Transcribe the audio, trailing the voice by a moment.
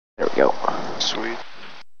Sweet.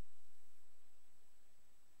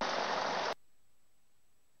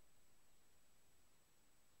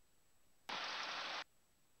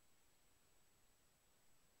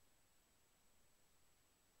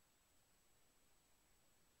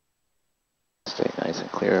 Stay nice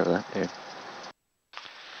and clear of that, dude.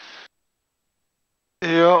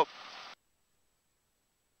 Yep.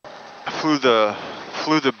 I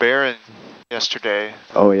flew the Baron yesterday.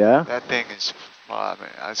 Oh yeah? That thing is, well, I mean,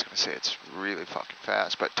 I was gonna say it's really fucking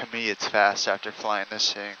fast, but to me it's fast after flying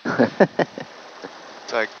this thing.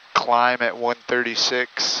 It's like climb at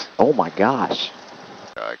 136. Oh my gosh.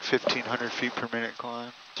 Like 1,500 feet per minute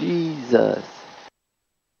climb. Jesus.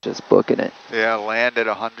 Just booking it. Yeah, land at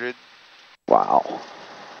 100. Wow.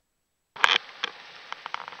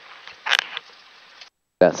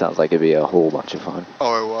 That sounds like it'd be a whole bunch of fun.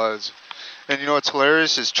 Oh, it was. And you know what's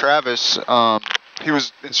hilarious is Travis, he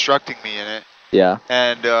was instructing me in it. Yeah.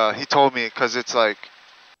 And he told me, because it's like,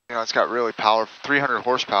 you know, it's got really powerful, 300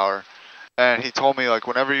 horsepower. And he told me, like,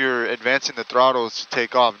 whenever you're advancing the throttles to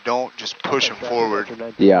take off, don't just push them forward.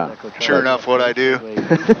 Yeah. Sure enough, what I do.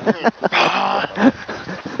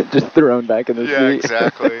 Just thrown back in the seat. Yeah,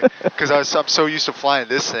 exactly. Because I'm so used to flying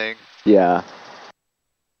this thing. Yeah.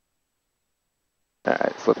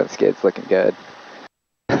 Alright, slip and skid's looking good.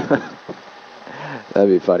 That'd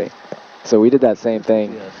be funny. So we did that same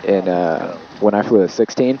thing in when I flew a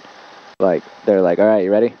 16. Like, they're like, alright,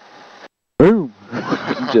 you ready? Boom!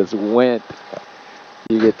 Just went.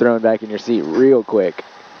 You get thrown back in your seat real quick.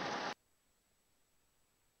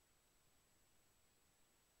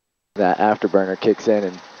 That afterburner kicks in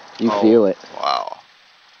and you feel it. Wow.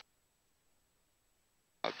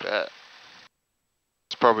 I bet.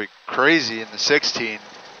 It's probably crazy in the 16.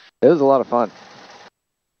 It was a lot of fun.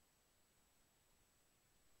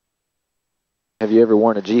 Have you ever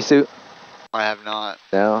worn a G-suit? I have not.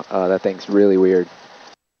 No? Oh, that thing's really weird.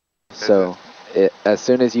 So, as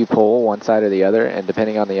soon as you pull one side or the other, and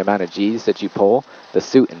depending on the amount of G's that you pull, the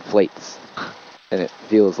suit inflates. And it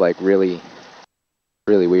feels like really,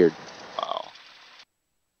 really weird. Wow.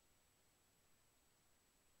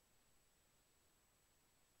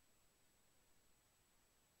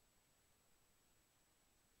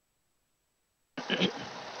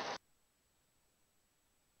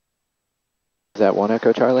 Is that 1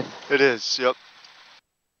 Echo Charlie? It is, yep.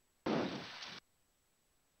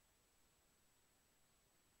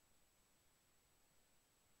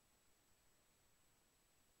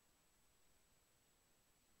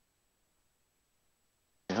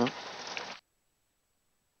 Yeah.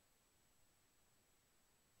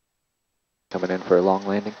 Coming in for a long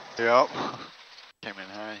landing? Yep. Came in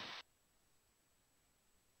high.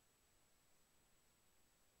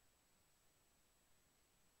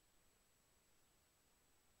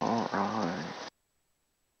 Alright.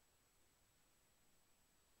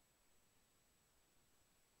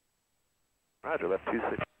 Roger, left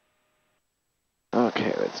 26.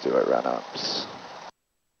 Okay, let's do our run-ups.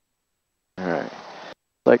 Alright.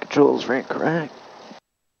 Flight controls ran correct.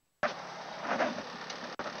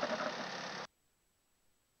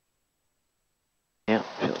 Yeah,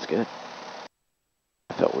 feels good.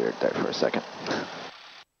 I felt weird there for a second.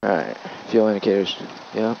 Alright, fuel indicators,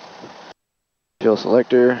 yeah. Fuel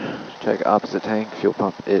selector, check opposite tank, fuel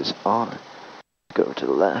pump is on. Go to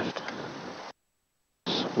the left.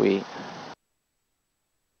 Sweet.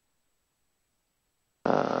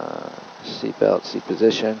 Seatbelt, seat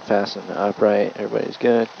position, fasten upright, everybody's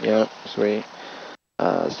good. Yep, sweet.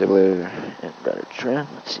 Stabilizer and rudder trim.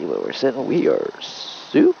 Let's see what we're sitting. We are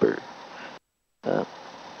super. Up.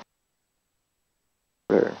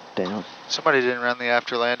 Or down. Somebody didn't run the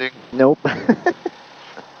after landing. Nope. There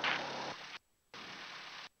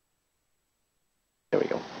we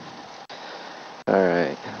go.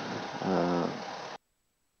 Alright.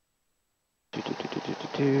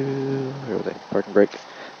 Where were they? Parking brake.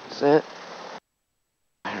 Set.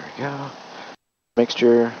 There we go.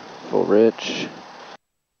 Mixture, full rich.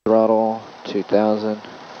 Throttle, 2000.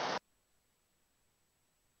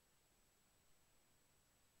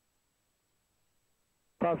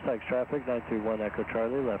 Bob Sykes traffic, 931 Echo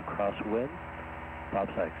Charlie, left crosswind. Bob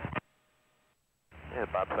Sykes. Yeah,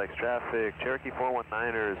 Bob Sykes traffic, Cherokee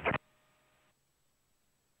 419ers.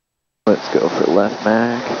 Let's go for left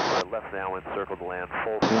mag. Left now and circle to land,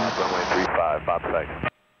 full stop, runway 35, Bob Sykes.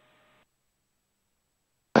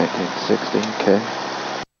 1960, okay.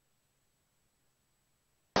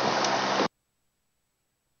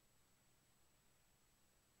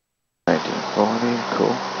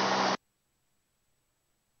 Cool.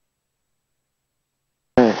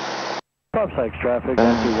 Bob Sykes traffic,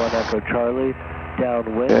 931 Echo Charlie,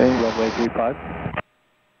 downwind, okay. runway 35.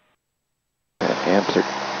 Amps are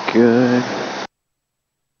good.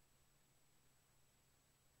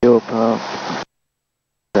 Fuel pump.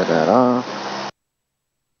 Turn that off.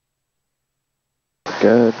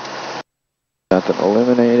 Good. Nothing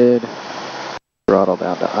eliminated. Throttle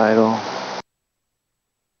down to idle.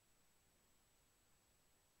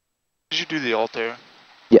 Did you do the Altair?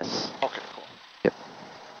 Yes. Okay, cool. Yep.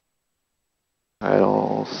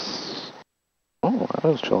 Idles. Oh, I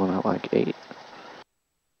was chilling at like 8.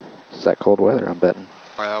 It's that cold weather, I'm betting.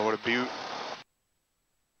 What a beaut.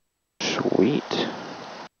 Sweet.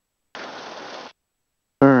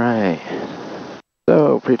 Alright.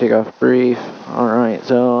 So, pre-takeoff brief. Alright,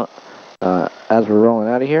 so as we're rolling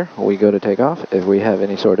out of here, we go to take off. If we have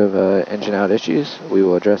any sort of engine out issues, we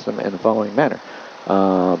will address them in the following manner.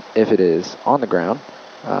 If it is on the ground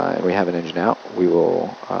and we have an engine out, we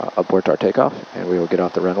will abort our takeoff and we will get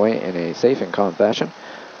off the runway in a safe and calm fashion.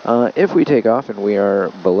 If we take off and we are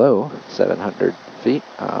below 700 feet,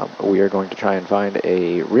 we are going to try and find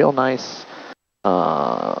a real nice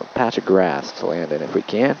patch of grass to land in if we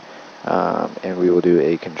can, and we will do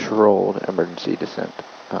a controlled emergency descent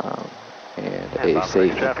and a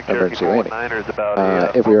safe emergency landing.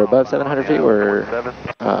 If we are above 700 feet, we're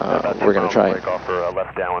going to try and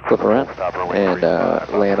flip around and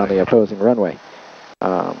land on the opposing runway.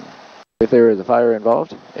 If there is a fire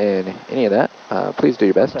involved in any of that, please do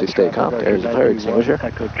your best to stay calm. There is a fire extinguisher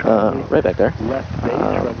right back there.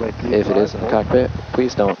 If it is in the cockpit,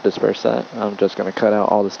 please don't disperse that. I'm just going to cut out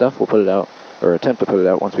all the stuff. We'll put it out, or attempt to put it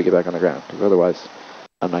out once we get back on the ground, because otherwise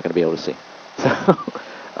I'm not going to be able to see.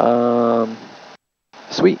 So,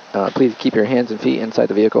 sweet. Please keep your hands and feet inside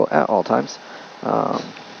the vehicle at all times, and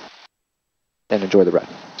enjoy the ride.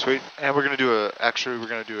 Sweet. And we're going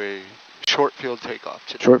to do a short field takeoff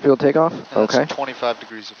today. Short field takeoff? And okay. 25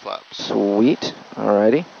 degrees of flaps. Sweet.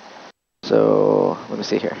 Alrighty. So, let me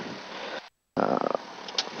see here.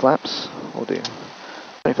 Flaps, we'll do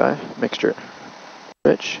 25, mixture.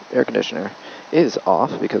 Rich, air conditioner is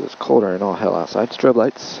off because it's colder and all hell outside. Strobe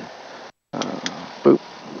lights. Boop.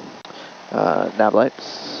 Nav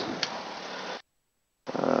lights.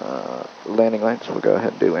 Landing lights, we'll go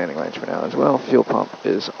ahead and do landing lights for now as well. Fuel pump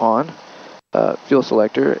is on. Fuel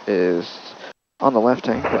selector is on the left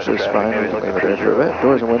tank, which is fine. We can leave it there for a bit.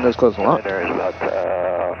 Doors and windows closed and locked. There is about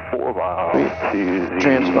 4 miles to the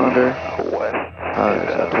Transponder. west.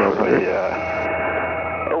 It's at 1200.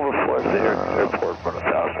 Overflow the airport for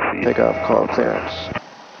 1,000 feet. Takeoff, call clearance.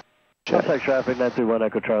 Check. Contact traffic 931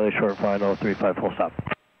 Echo Charlie, short final, 35 full stop.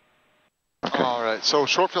 Okay. Alright, so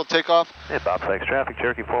short field takeoff. Hey, Bob Sykes traffic,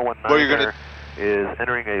 Cherokee 419 What you're gonna is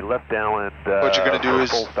entering a left downwind. What you're going to do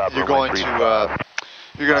is you're going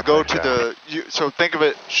to go to the, so think of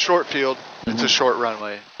it short field, it's a short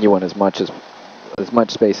runway. You want as much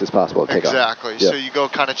space as possible to take off. Exactly. Yep. So you go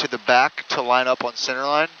kind of to the back to line up on center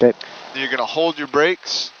line. Okay. You're going to hold your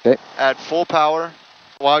brakes, Okay. add full power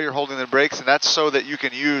while you're holding the brakes, and that's so that you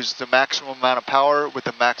can use the maximum amount of power with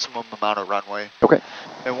the maximum amount of runway. Okay.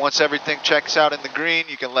 And once everything checks out in the green,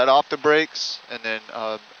 you can let off the brakes and then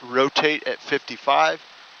rotate at 55.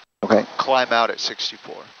 Okay. Climb out at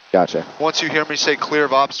 64. Gotcha. Once you hear me say clear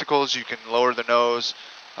of obstacles, you can lower the nose,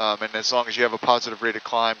 and as long as you have a positive rate of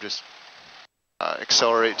climb, just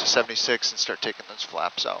accelerate to 76 and start taking those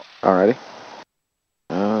flaps out. Alrighty.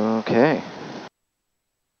 Okay.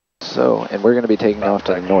 So, and we're going to be taking off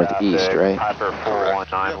to the northeast, right? Piper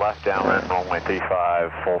 419 left downwind, runway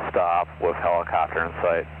 35, full stop with helicopter in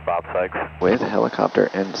sight. Bob Sykes. With helicopter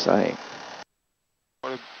in sight.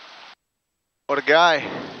 What a guy.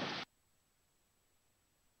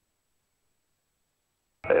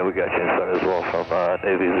 Hey, we got you inside as well from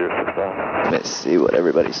Navy 065. Let's see what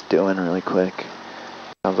everybody's doing really quick.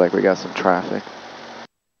 Sounds like we got some traffic.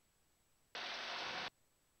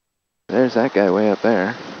 There's that guy way up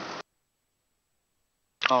there.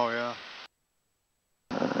 Oh, yeah.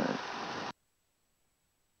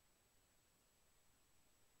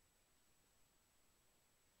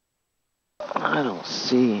 I don't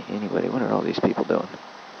see anybody. What are all these people doing?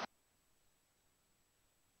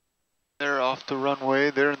 They're off the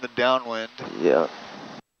runway. They're in the downwind. Yeah.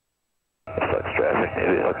 Flex traffic,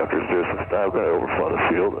 Navy helicopter 065, going to overflow the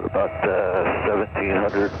field at about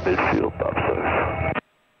 1700 midfield, Bob Sykes.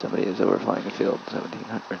 Somebody is overflying the field,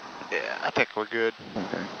 1700. Yeah, I think we're good.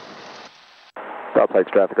 Okay. Bob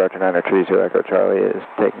Sykes traffic, Archer 932 Echo Charlie is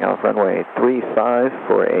taking off runway 35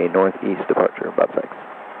 for a northeast departure. Bob Sykes.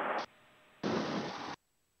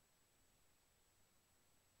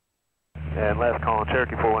 And last call on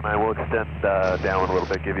Cherokee 419, we'll extend down a little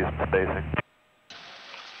bit, give you some spacing.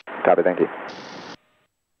 Copy, thank you.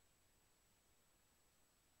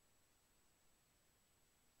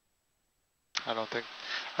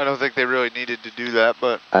 I don't think they really needed to do that,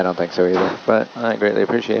 but I don't think so either, but I greatly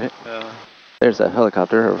appreciate it. yeah. There's a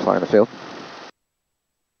helicopter overflying the field.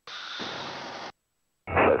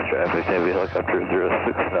 South traffic, Navy helicopter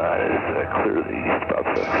 069 is clear to the east, Bob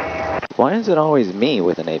 6. Why is it always me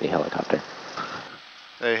with a Navy helicopter?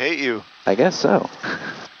 They hate you. I guess so.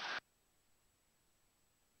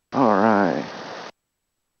 Alright.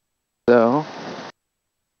 So,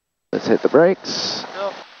 let's hit the brakes.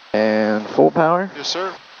 Yep. And full power. Yes,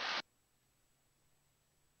 sir.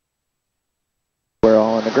 We're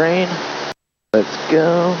all in the green. Let's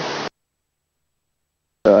go.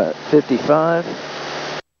 So at 55.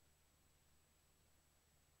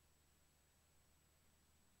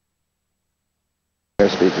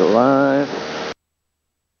 Airspeed's alive.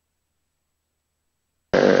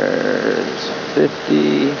 There's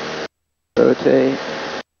 50. Rotate.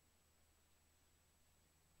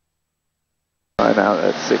 I'm out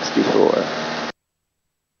at 64.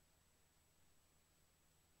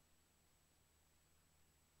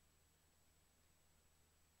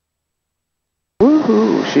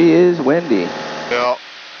 Woohoo! She is windy. Yeah.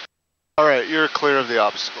 All right, you're clear of the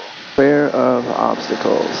obstacle. Clear of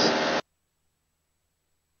obstacles.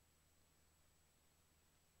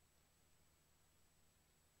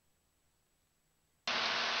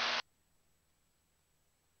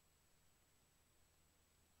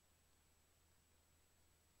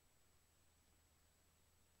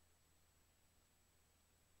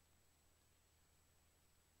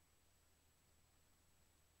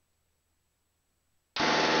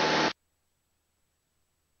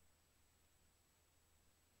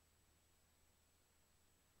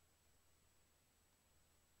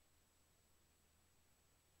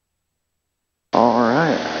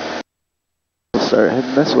 Alright. We'll start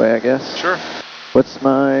heading this way, I guess. Sure. What's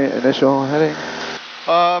my initial heading?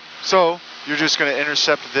 So you're just going to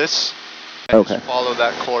intercept this and Okay. just follow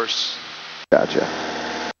that course. Gotcha.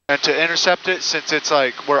 And to intercept it, since it's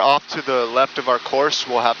like we're off to the left of our course,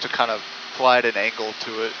 we'll have to kind of fly at an angle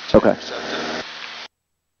to it to Okay. intercept it.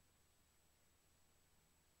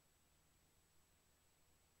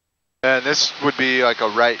 And this would be like a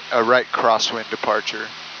right crosswind departure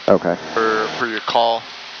Okay. for your call.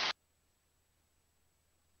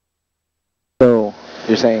 So,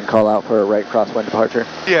 you're saying call out for a right crosswind departure?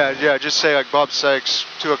 Yeah, just say like Bob Sykes,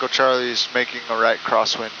 2 Echo Charlie is making a right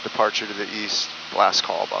crosswind departure to the east. Last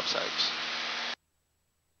call, Bob Sykes.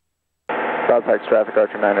 Bob Sykes, traffic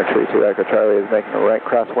Archer 903, 2 Echo Charlie is making a right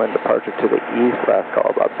crosswind departure to the east. Last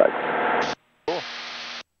call, Bob Sykes. Cool.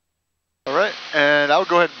 All right, and I would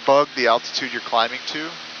go ahead and bug the altitude you're climbing to.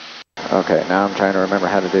 Okay, now I'm trying to remember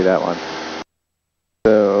how to do that one.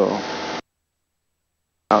 So,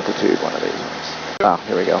 altitude, one of these ones. Ah,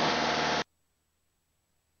 here we go.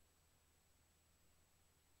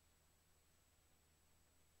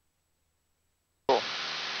 Cool.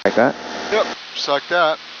 Like that? Yep, just like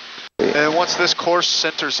that. And once this course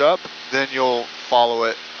centers up, then you'll follow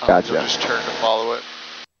it. Gotcha. You'll just turn to follow it.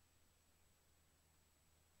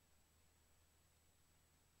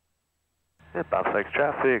 Yeah, Bob Sykes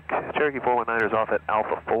traffic, Cherokee 419 is off at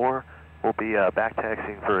Alpha 4. We'll be back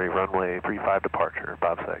taxiing for a runway 35 departure,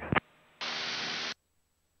 Bob Sykes.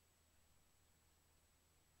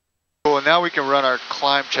 Cool, and now we can run our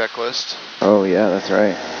climb checklist. Oh yeah, that's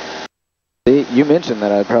right. See, you mentioned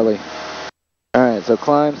that I'd probably... Alright, so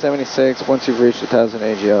climb 76, once you've reached 1000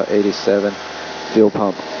 AGL 87, fuel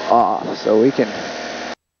pump off. So we can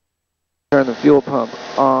turn the fuel pump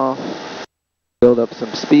off, build up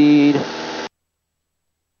some speed.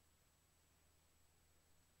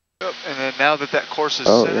 Yep, and then now that that course is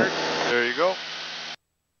Oh, centered, yeah. there you go.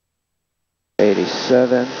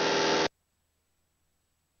 87,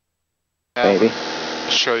 Now maybe. I'll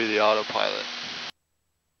show you the autopilot.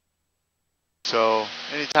 So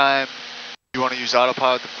anytime you want to use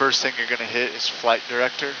autopilot, the first thing you're going to hit is flight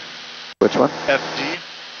director, Which one? FD.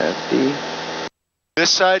 FD.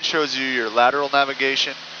 This side shows you your lateral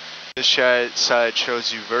navigation. This side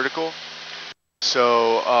shows you vertical.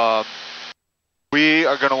 So we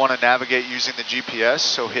are going to want to navigate using the GPS,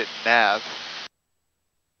 so hit nav.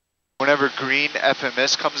 Whenever green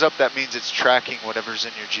FMS comes up, that means it's tracking whatever's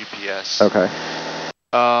in your GPS. Okay.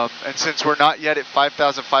 And since we're not yet at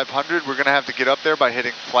 5,500, we're going to have to get up there by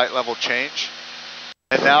hitting flight level change.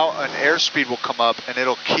 And now an airspeed will come up and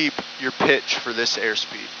it'll keep your pitch for this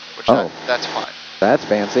airspeed, which that's fine. That's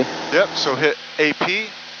fancy. Yep, so hit AP.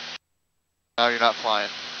 Now you're not flying.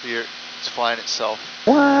 It's flying itself.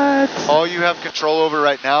 What? All you have control over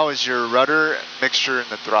right now is your rudder, mixture, and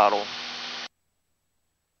the throttle.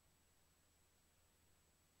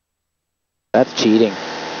 That's cheating.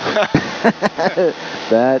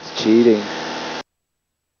 That's cheating.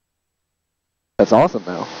 That's awesome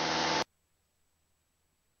though.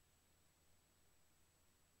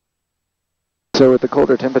 So with the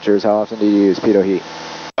colder temperatures, how often do you use pitot heat?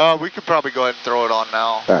 We could probably go ahead and throw it on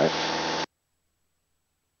now. Alright.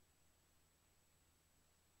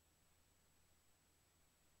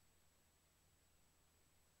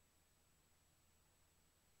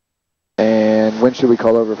 And when should we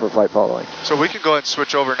call over for flight following? So we can go ahead and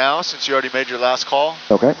switch over now since you already made your last call.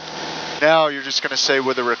 Okay. Now you're just going to say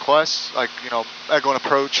with a request, like, you know, echo and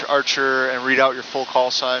approach, Archer, and read out your full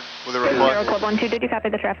call sign with a request. 0 Club 12, did you copy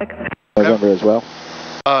the traffic? November as well?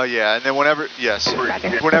 Yeah, and then whenever, yes,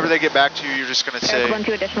 whenever they get back to you, you're just going to say... Club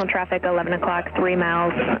 12, additional traffic, 11 o'clock, 3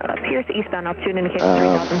 miles, Pierce eastbound, altitude indication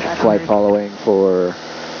 3,000 traffic. Flight following for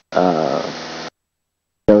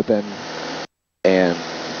Dothan and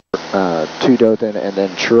to Dothan and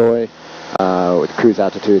then Troy with cruise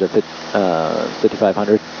altitude of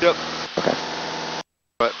 5,500. Yep. Okay.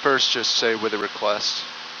 But first just say with a request.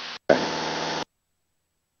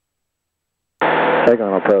 Second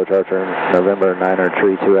on approach, Archer, November 9er,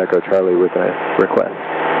 tree 2 Echo Charlie with a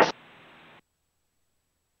request.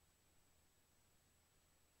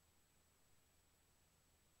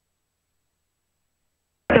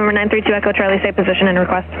 Number 932 Echo Charlie, say position and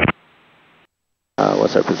request.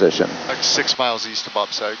 What's our position? Like 6 miles east of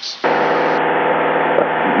Bob Sykes.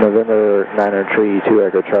 November 9er, tree 2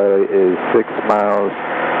 Echo Charlie is 6 miles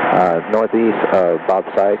northeast of Bob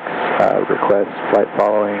Sykes. Request flight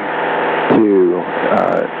following to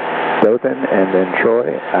Dothan and then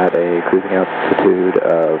Troy at a cruising altitude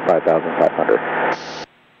of 5,500.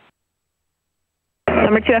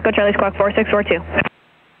 Number 2 Echo Charlie, squawk 4642.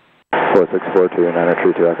 4642, 9er,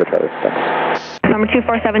 tree 2 Echo Charlie. Thanks. Number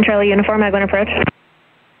 247 Charlie Uniform, Agwin approach.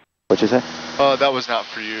 What'd you say? That was not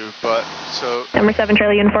for you, but so... Number 7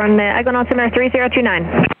 Charlie Uniform, the Agwin altimeter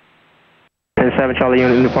 3029. 7 Charlie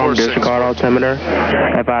Uniform, disregard altimeter,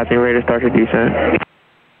 advising ready to start your descent.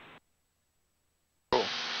 Cool.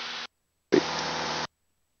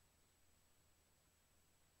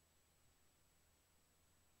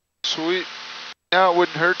 Sweet. Now it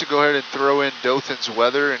wouldn't hurt to go ahead and throw in Dothan's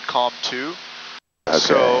weather in COM 2. Okay.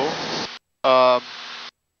 So,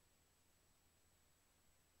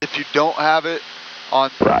 if you don't have it on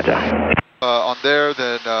on there,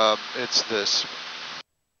 then it's this.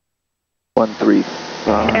 13.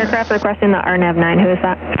 Aircraft requesting the RNAV 9, who is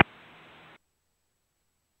that?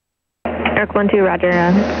 Eric 12, roger.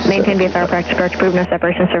 Maintain VFR practice approach, approved, no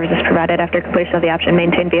separation services provided after completion of the option.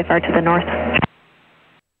 Maintain VFR to the north.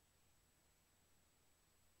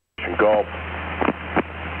 Golf.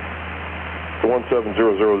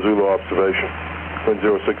 1700 Zulu observation. Wind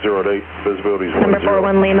 0608, visibility is 10. Number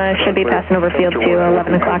 41 Lima should be passing over field to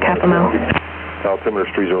 11 o'clock, half a mile. Altimeter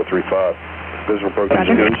is 3035. Visual approach is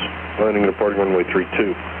goose. Landing and departing runway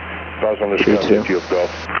 32. Pause on this contact you of Golf.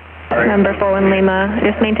 Number 41 Lima,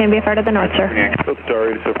 just maintain VFR to the north, sir. Delta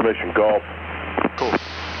Tower 80, information Golf. Cool.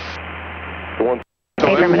 The one.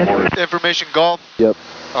 Information Golf. Yep.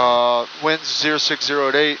 Winds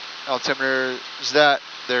 0608. Altimeter is that.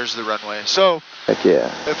 There's the runway. So, heck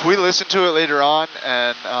yeah. If we listen to it later on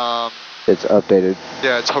and it's updated.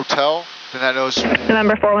 Yeah, it's hotel, then that knows.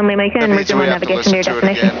 Number 41 Lima, you can resume navigation to your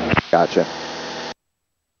destination. Gotcha.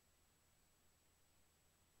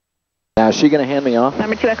 Now, is she going to hand me off?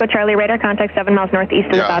 Number 2 Echo Charlie, radar contact 7 miles northeast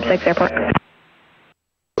of the Bob Sykes Airport.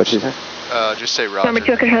 What'd she say? Just say roger. Number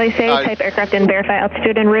 2 Echo Charlie, say type aircraft and verify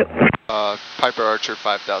altitude en route. Piper Archer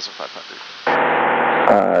 5,500.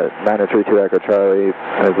 932 Echo Charlie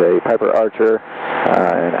has a Piper Archer,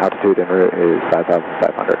 and altitude en route is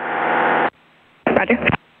 5,500. Roger.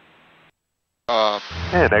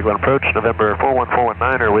 And Agwin approach, November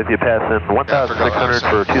 41419er with you passing 1,600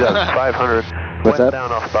 for 2,500. What's that?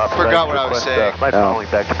 Down off Bob Forgot what I was saying. Flight following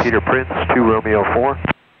back to Peter Prince, 2 Romeo 4.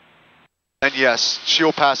 And yes,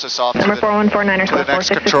 she'll pass us off Number 4149er, to the next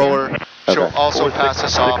controller. She'll also pass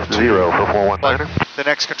us off to 0 for 419er. The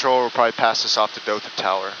next controller will probably pass us off to Dothan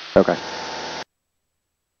Tower. Okay.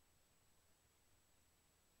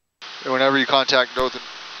 And whenever you contact Dothan,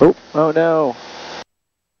 oh no.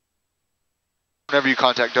 Whenever you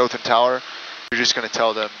contact Dothan Tower, you're just going to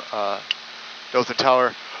tell them Dothan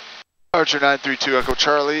Tower, Archer 932 Echo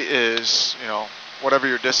Charlie is, you know, whatever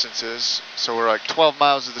your distance is. So we're like 12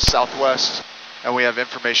 miles to the southwest, and we have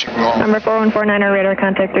information Golf. Number 4149er, radar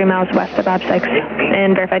contact 3 miles west of Bob Sykes,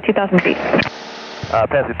 and verify 2,000 feet.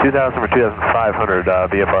 Passing 2,000 for 2,500,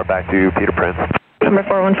 VFR back to Peter Prince. Number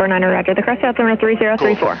 4149er, roger. The crest altimeter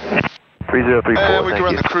 3034. 3034, and we can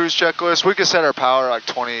run you. the cruise checklist. We can set our power like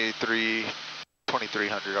 2300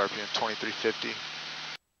 RPM, 2350.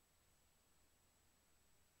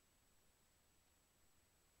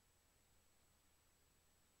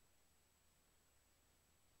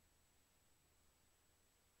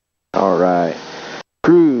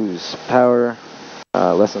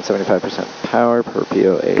 less than 75% power per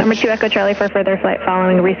POH. Number 2 Echo Charlie for further flight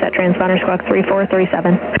following reset transponder squawk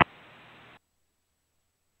 3437.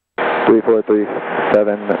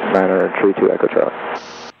 3437, 900, tree 2 Echo Charlie.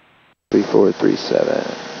 3437.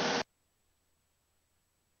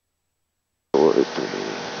 437.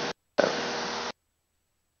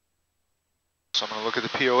 So I'm going to look at the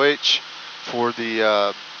POH for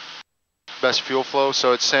the best fuel flow.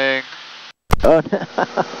 So it's saying, Oh, no.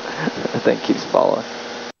 The thing keeps following.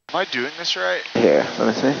 am I doing this right? Here, let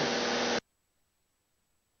me see.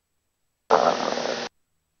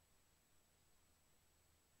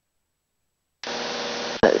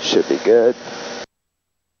 That should be good.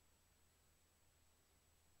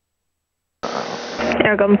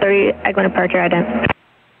 Air Golden 3, Eglin departure ident.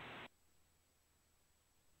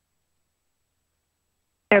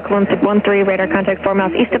 Air Golden 13, radar contact 4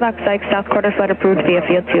 miles east of Bob Sykes, south quarter flight approved via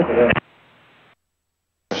field 2.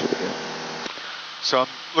 So I'm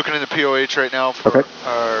looking in the POH right now for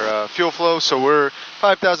our fuel flow. So we're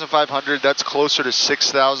 5,500. That's closer to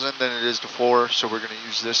 6,000 than it is to 4. So we're going to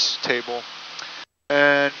use this table.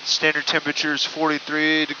 And standard temperature is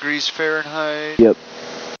 43 degrees Fahrenheit. Yep.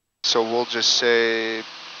 So we'll just say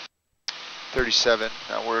 37.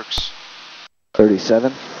 That works.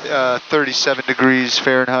 37? 37 degrees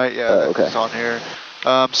Fahrenheit. Yeah, okay. that's on here.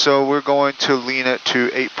 So we're going to lean it to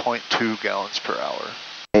 8.2 gallons per hour.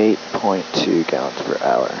 8.2 gallons per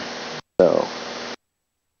hour. So,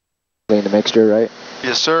 clean the mixture, right?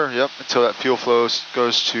 Yes, sir. Yep. Until that fuel flow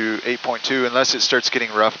goes to 8.2. Unless it starts getting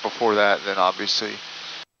rough before that, then obviously,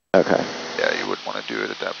 Okay. yeah, you wouldn't want to do it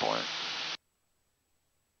at that point.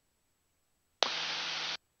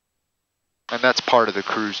 And that's part of the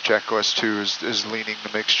cruise checklist too, is leaning the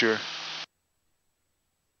mixture.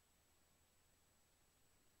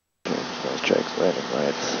 Those checks, landing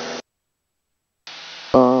lights.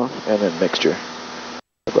 And then mixture.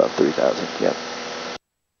 Above 3,000, yep.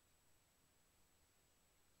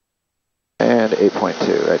 And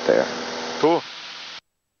 8.2 right there. Cool.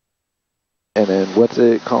 And then what's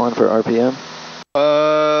it calling for RPM?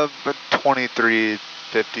 But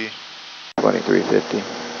 2350. 2350.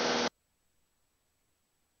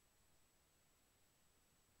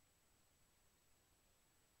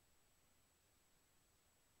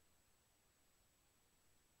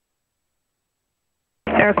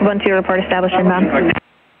 Eric 12, report established inbound.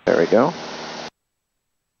 There we go.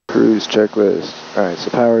 Cruise checklist. Alright, so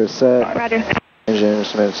power is set. Roger. Engine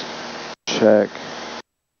instruments, check.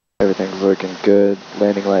 Everything's looking good.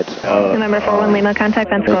 Landing lights up. November 41 Lima,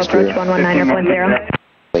 contact Pensacola approach 119.0.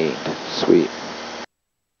 Cleaned. Sweet.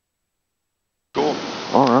 Cool.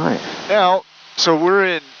 Alright. Now, so we're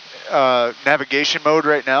in navigation mode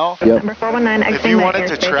right now. Yep. Number 419, If you wanted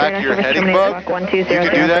to track your heading bug, you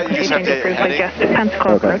can do that. You just have to hit heading.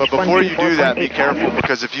 Okay. But before you do that, be careful,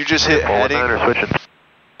 because if you just hit heading,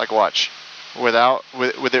 like watch, with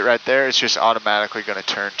it right there, it's just automatically going to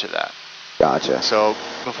turn to that. Gotcha. So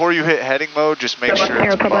before you hit heading mode, just make sure it's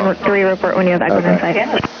Air bugged. 3, report when you have Eglin in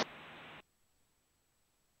sight.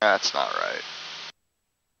 That's not right.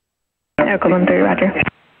 Air 3, roger.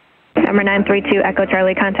 Number 932 Echo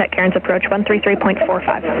Charlie, contact Cairns approach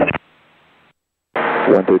 133.45.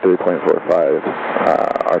 133.45,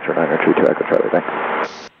 Archer 932 Echo Charlie, thanks.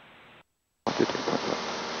 133.5.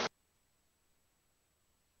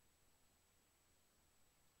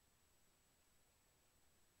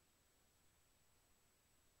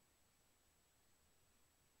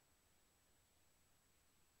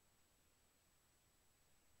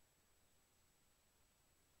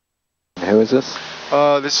 Who is this?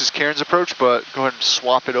 This is Cairns approach, but go ahead and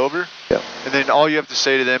swap it over. Yep. And then all you have to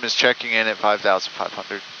say to them is checking in at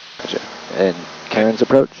 5,500. Gotcha. And Cairns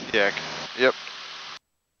approach? Yeah. Yep.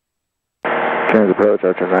 Cairns approach,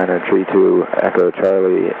 Archer 932 Echo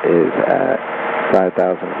Charlie is at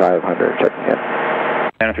 5,500, checking in.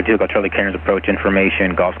 932 Echo Charlie, Cairns approach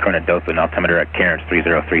information, Golf's current Dothan, altimeter at Cairns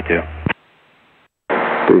 3032.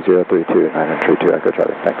 3032, 932 Echo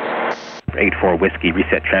Charlie, thanks. 84 Whiskey,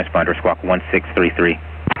 reset transponder, squawk 1633.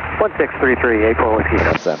 1633, 84 Whiskey.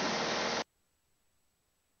 What's that?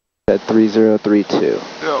 At 3032.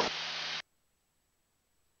 Yep.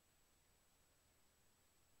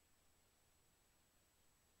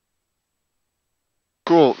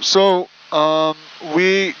 Cool. So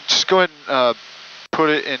we just go ahead and put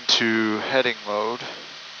it into heading mode.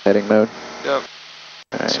 Heading mode? Yep.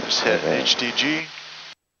 Alright. So just hit HDG.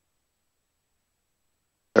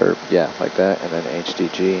 Or, yeah, like that, and then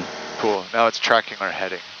HDG. Cool. Now it's tracking our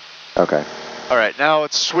heading. Okay. All right. Now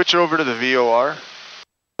let's switch over to the VOR.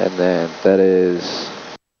 And then that is,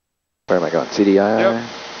 where am I going? CDI? Yep.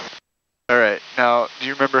 All right. Now, do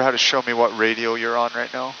you remember how to show me what radial you're on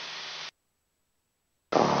right now?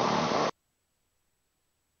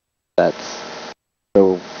 That's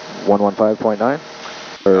so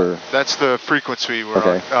 115.9? Or that's the frequency we're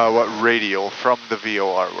okay. on. What radial from the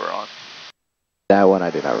VOR we're on? That one I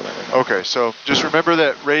do not remember. Okay, so just remember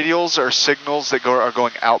that radials are signals that are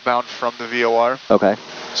going outbound from the VOR. Okay.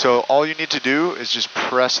 So all you need to do is just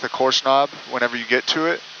press the course knob whenever you get to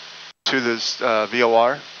it, to this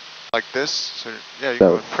VOR, like this. So yeah, you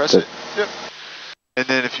go and press it. Yep. And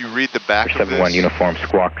then if you read the back of this, 71 uniform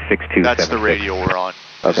squawk 6276. that's the radial we're on.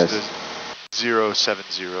 Okay. This is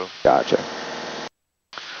 070. Gotcha.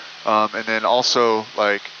 And then also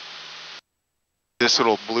like this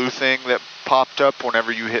little blue thing that popped up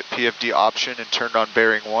whenever you hit PFD option and turned on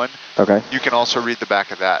bearing 1. Okay. You can also read the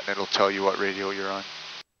back of that and it'll tell you what radial you're on.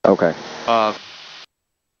 Okay.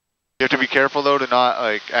 You have to be careful though to not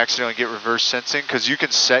like accidentally get reverse sensing, because you can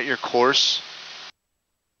set your course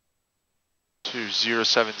to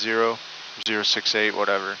 070 or 068,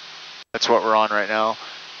 whatever. That's what we're on right now.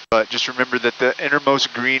 But just remember that the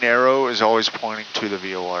innermost green arrow is always pointing to the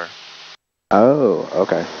VOR. Oh,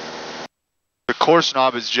 okay. The course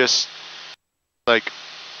knob is just like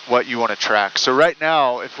what you want to track. So right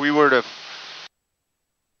now, if we were to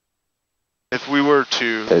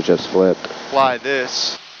It just flipped. fly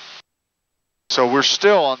this, so we're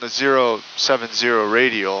still on the 070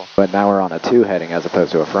 radial. But now we're on a 2 heading as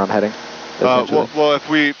opposed to a from heading. Well, if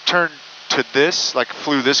we turn to this, like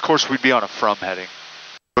flew this course, we'd be on a from heading,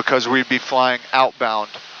 because we'd be flying outbound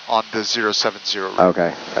on the 070 radial.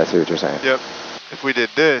 Okay, I see what you're saying. Yep. If we did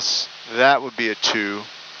this, that would be a 2.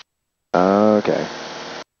 Okay.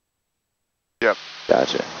 Yep.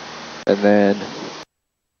 Gotcha. And then,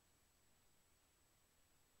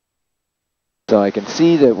 so I can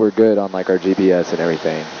see that we're good on like our GPS and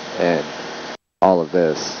everything and all of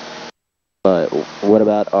this, but what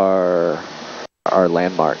about our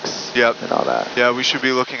landmarks? Yep. And all that? Yeah, we should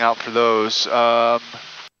be looking out for those.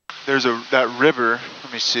 There's that river.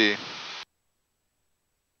 Let me see.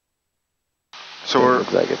 So it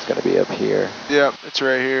looks like it's going to be up here. Yep, it's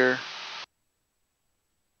right here.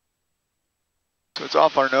 So it's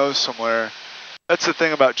off our nose somewhere. That's the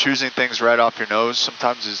thing about choosing things right off your nose.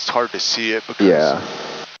 Sometimes it's hard to see it because. Yeah.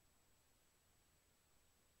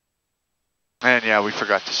 And yeah, we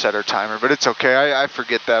forgot to set our timer, but it's okay. I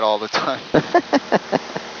forget that all the time.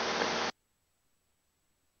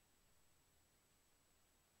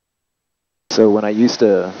 So when I used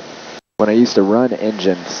to run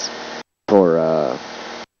engines for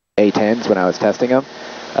A10s when I was testing them,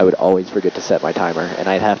 I would always forget to set my timer, and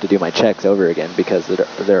I'd have to do my checks over again because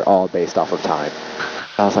they're all based off of time.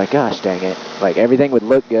 I was like, gosh dang it. Like everything would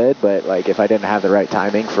look good, but like if I didn't have the right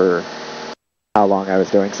timing for how long I was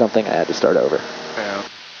doing something, I had to start over. Yeah.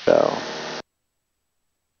 So.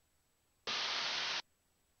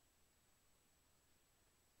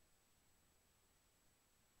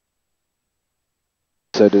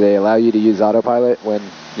 So do they allow you to use autopilot when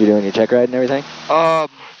you're doing your check ride and everything?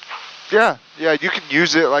 Yeah, you can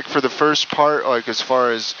use it like for the first part, like as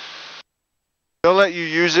far as they'll let you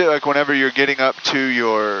use it like whenever you're getting up to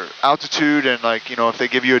your altitude, and like, you know, if they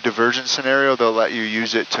give you a diversion scenario, they'll let you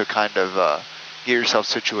use it to kind of get yourself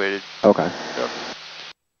situated. Okay. Yep.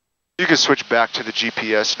 You can switch back to the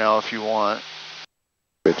GPS now if you want.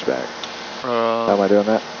 Switch back. How am I doing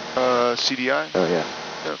that? CDI. Oh yeah.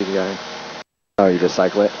 Yep. CDI. Oh, you just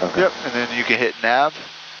cycle it? Okay. Yep, and then you can hit nav,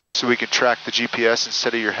 so we can track the GPS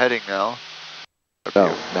instead of your heading now.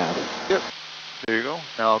 Oh, nav. Yep, there you go.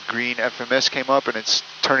 Now green FMS came up, and it's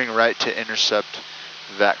turning right to intercept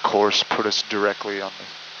that course, put us directly on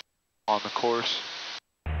the course.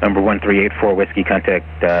 Number 1384 Whiskey,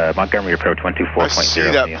 contact Montgomery approach 124.0. I see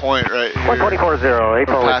that point right here. 124.0,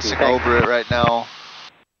 We're passing over it right now.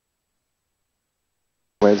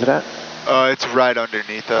 Where is it at? It's right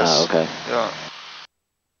underneath us. Oh, okay. Yeah.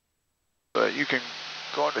 But you can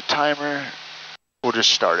go into timer. We'll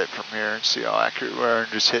just start it from here and see how accurate we are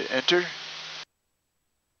and just hit enter.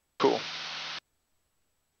 Cool.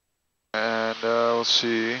 And we'll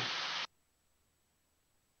see.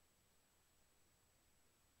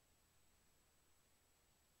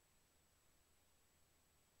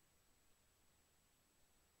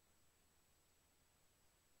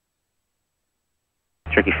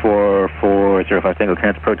 Turkey 4405 single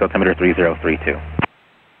clearance approach altimeter 3032.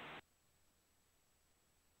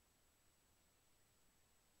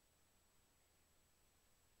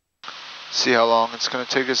 See how long it's going to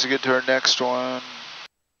take us to get to our next one.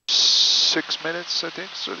 6 minutes, I think,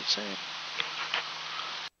 is what it's saying.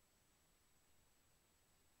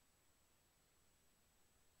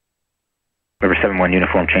 Number 71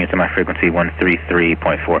 uniform, change to my frequency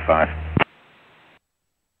 133.45.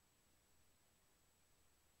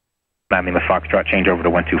 9 Lima Foxtrot, change over to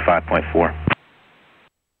 125.4.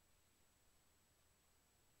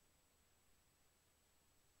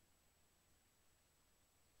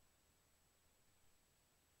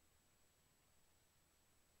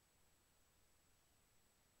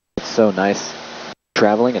 It's so nice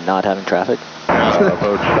traveling and not having traffic.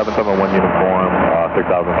 Approach 771 uniform,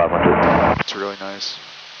 6,500. It's really nice.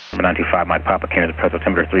 Number 925, Mike Papa, Kansas approach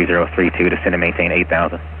altimeter 3032, descend and maintain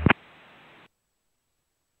 8,000.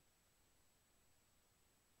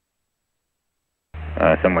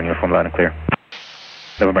 Someone uniform loud and clear.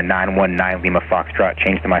 November 919 Lima Foxtrot,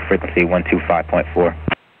 change to my frequency 125.4.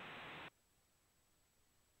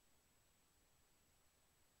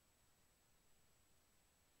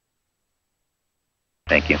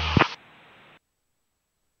 Thank you.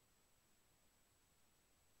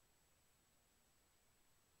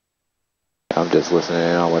 I'm just listening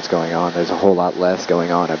in on what's going on. There's a whole lot less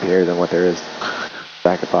going on up here than what there is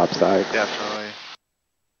back at Bob Sykes. Definitely.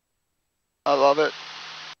 I love it.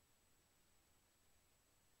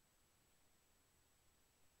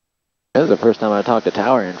 This is the first time I talked to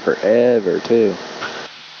Tower in forever, too.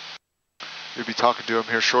 You'll be talking to him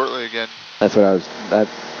here shortly again. That's what I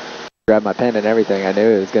grabbed my pen and everything. I knew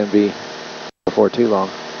it was going to be before too long.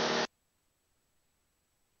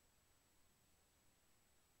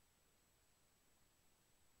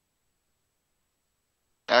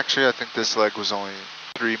 Actually, I think this leg was only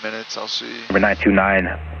 3 minutes. I'll see. Number 929,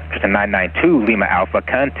 just a 992 Lima Alpha,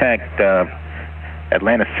 contact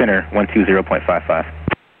Atlanta Center 120.55.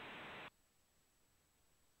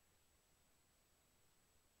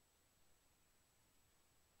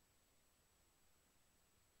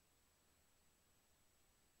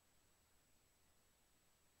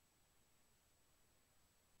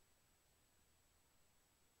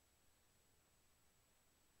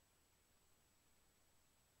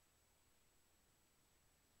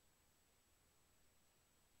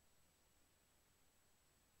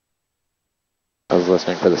 I was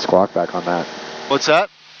listening for the squawk back on that. What's that?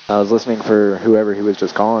 I was listening for whoever he was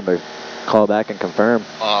just calling to call back and confirm.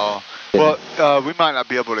 Oh, well, we might not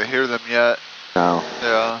be able to hear them yet. No.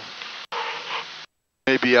 Yeah.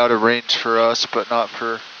 Maybe out of range for us, but not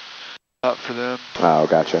for them. Oh,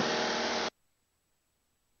 gotcha.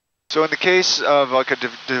 So in the case of like a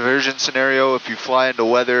diversion scenario, if you fly into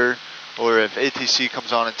weather, or if ATC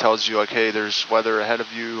comes on and tells you like, hey, there's weather ahead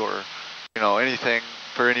of you, or you know, anything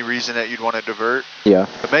for any reason that you'd want to divert. Yeah.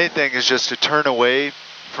 The main thing is just to turn away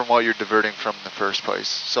from what you're diverting from in the first place.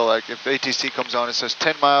 So like if ATC comes on and says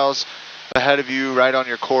 10 miles ahead of you, right on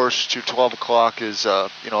your course to 12 o'clock is,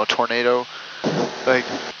 you know, a tornado. Like,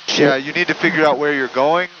 yeah, you need to figure out where you're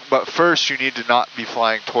going, but first you need to not be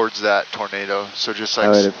flying towards that tornado. So just like... I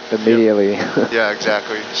would immediately... Yeah,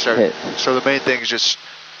 exactly. So the main thing is just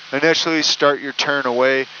initially start your turn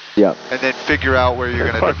away. Yep. And then figure out where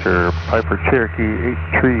you're going to... Departure, Piper Cherokee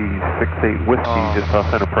 8368 Whiskey, just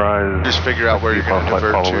off Enterprise. Just figure out where you're going to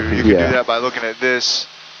divert to. You can do that by looking at this,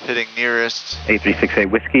 hitting nearest. 8368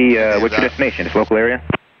 Whiskey, what's your destination? It's local area?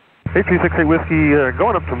 8368 Whiskey,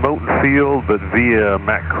 going up to Moulton Field, but via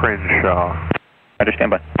Matt Crenshaw.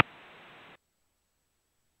 Understand, bye.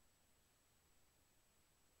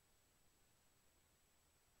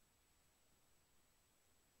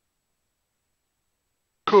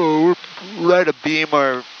 Cool, we're right abeam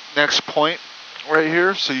our next point right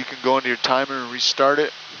here, so you can go into your timer and restart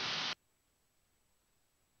it.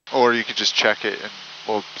 Or you can just check it and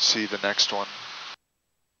we'll see the next one.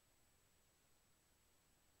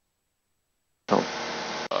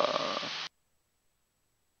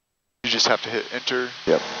 You just have to hit enter.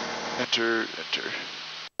 Yep. Enter.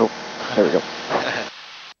 Oh, there we go.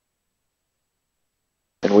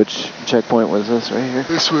 And which checkpoint was this right here?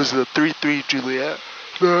 This was the 3-3 Juliet.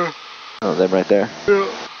 Oh, them right there?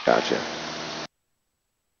 Yeah. Gotcha.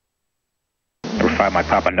 Number 5, Mike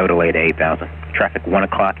Papa, no delay to 8,000. Traffic 1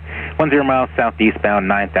 o'clock, 10 miles southeastbound,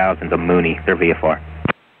 9,000 to Mooney, their VFR.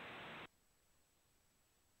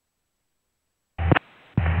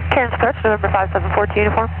 Kansas approach, November 5742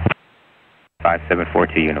 uniform.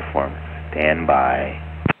 5742 uniform, stand by.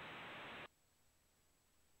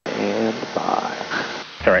 Stand by.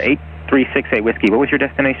 Sorry, 8368 Whiskey, what was your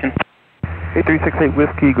destination? 8368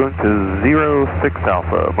 Whiskey, going to 06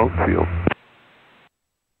 Alpha, Moulton Field.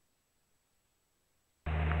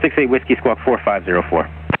 68 Whiskey, squawk 4504.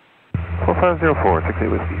 4504,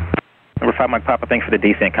 68 Whiskey. Number 5, Mike Papa, thanks for the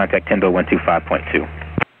descent. Contact Tyndall 125.2.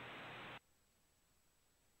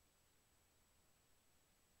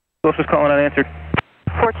 Who else was calling unanswered?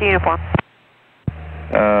 14 uniform.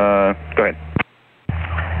 Go ahead.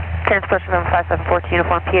 Transportation number 5714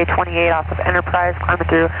 uniform PA 28 off of Enterprise, climbing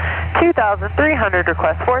through 2,300,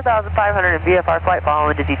 request 4,500 in VFR flight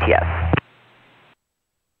following to DTS.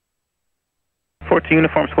 14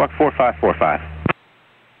 uniform squawk 4545.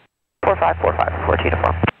 4545, 14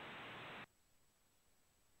 uniform.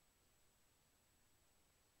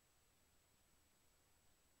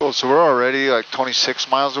 Cool, so we're already like 26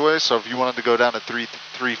 miles away, so if you wanted to go down to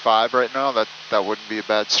 335 right now, that wouldn't be a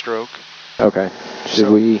bad stroke. Okay. Should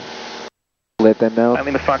we let them know? I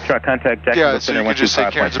mean, the Foxtrot contact Jackson. Yeah, so you can just say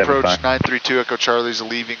Cairns approach 932 Echo Charlie's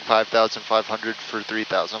leaving 5,500 for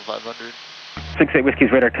 3,500. 68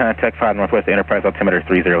 Whiskey's radar contact 5 Northwest Enterprise altimeter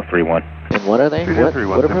 3031. And what are they?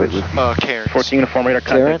 What approach? Cairns. 14 uniform radar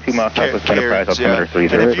contact 2 miles southwest Enterprise altimeter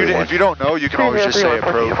 3031. And if you don't know, you can always just say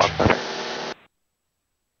approach.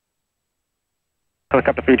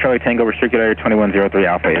 Helicopter 3 Charlie Tango, restricted area 2103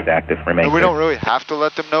 Alpha is active. Remain and we don't really have to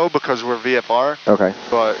let them know because we're VFR. Okay.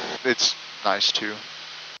 But it's nice to.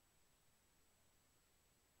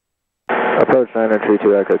 Approach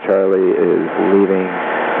 932 Echo Charlie is leaving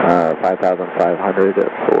 5,500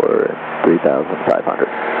 for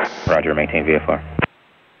 3,500. Roger, maintain VFR.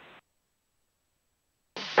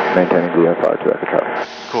 Maintaining VFR to Echo Charlie.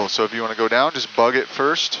 Cool, so if you want to go down, just bug it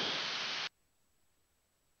first.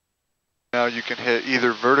 Now you can hit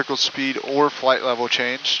either vertical speed or flight level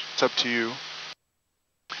change. It's up to you.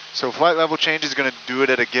 So flight level change is going to do it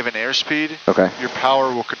at a given airspeed. Okay. Your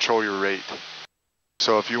power will control your rate.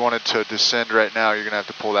 So if you wanted to descend right now, you're going to have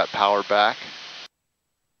to pull that power back.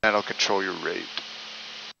 That'll control your rate.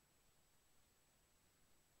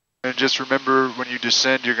 And just remember, when you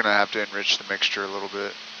descend, you're going to have to enrich the mixture a little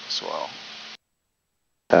bit as well.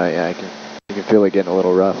 Yeah, you can feel it getting a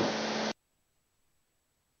little rough.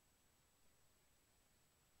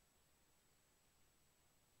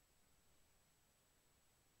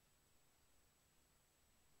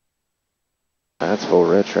 That's full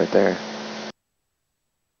rich right there.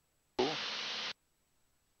 Cool.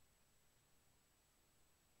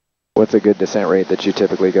 What's a good descent rate that you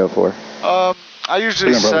typically go for? I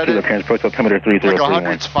usually set it, transport altimeter 3031.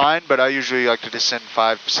 like 100's fine, but I usually like to descend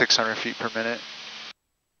 500-600 feet per minute.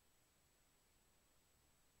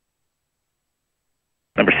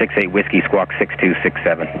 Number 68 Whiskey squawk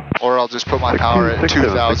 6267. Or I'll just put my power at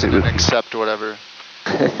 2,000 and accept whatever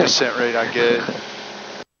descent rate I get.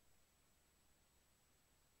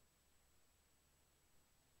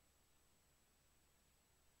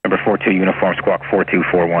 Number 42 uniform squawk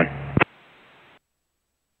 4241.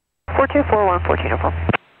 4241, 14 uniform.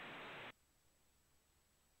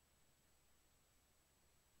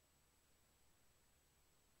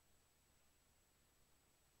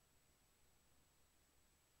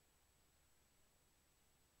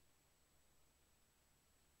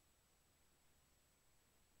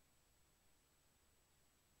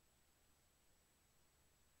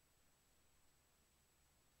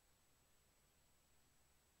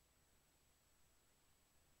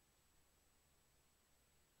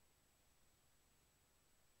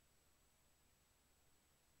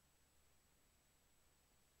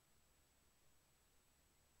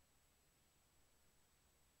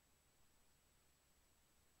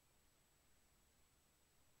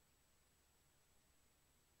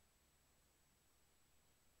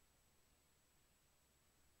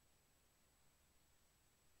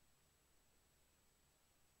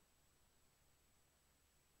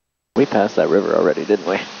 We passed that river already, didn't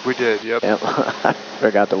we? We did, yep. Yep. I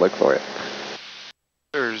forgot to look for it.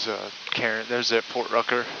 There's Karen, there's at Port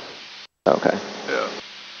Rucker. Okay. Yeah.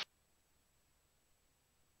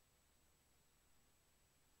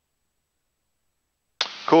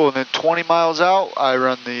 Cool, and then 20 miles out, I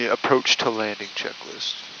run the approach to landing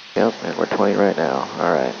checklist. Yep, and we're 20 right now.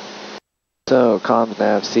 Alright. So, comms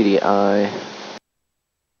nav, CDI.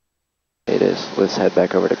 It is. Let's head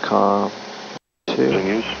back over to comm. 2.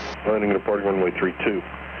 Continues. Landing and departing runway 32.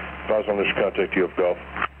 Advise on this contact you have Golf.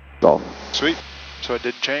 Golf. Sweet. So it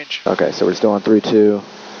didn't change. Okay, so we're still on 3-2.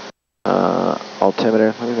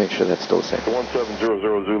 Altimeter, let me make sure that's still the same.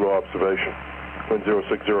 1700 Zulu observation. Wind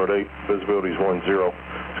 0608, visibility is 10.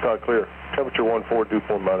 Sky clear. Temperature 14, dew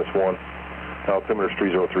point -1. Altimeter is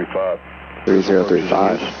 3035.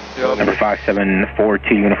 3035. Yep. Number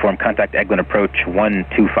 5742 uniform contact Eglin approach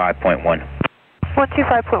 125.1.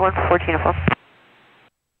 125.1 for 14 uniform.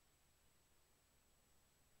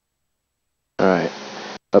 Alright.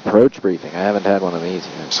 Approach briefing. I haven't had one of these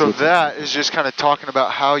yet. So that is just kind of talking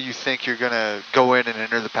about how you think you're going to go in and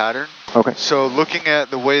enter the pattern. Okay. So looking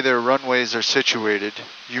at the way their runways are situated,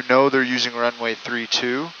 you know they're using runway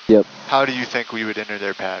 32. Yep. How do you think we would enter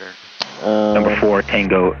their pattern? Number 4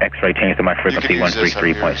 Tango X-ray change to my frequency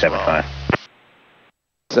 133.75.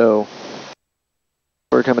 So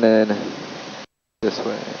we're coming in this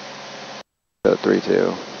way. So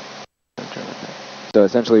 3-2. So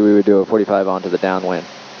essentially we would do a 45 onto the downwind.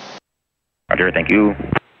 Roger, thank you.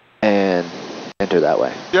 And enter that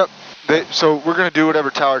way. Yep. So we're going to do whatever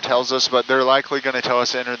tower tells us, but they're likely going to tell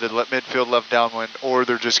us to enter the midfield left downwind, or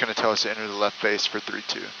they're just going to tell us to enter the left base for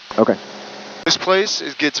 3-2. Okay. This place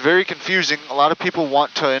gets very confusing. A lot of people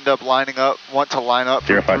want to end up line up.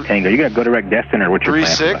 05 Tango, you got to go direct destin, or what's your plan?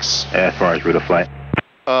 3-6. As far as route of flight.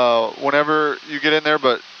 Whenever you get in there,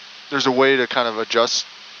 but there's a way to kind of adjust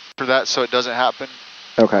for that so it doesn't happen.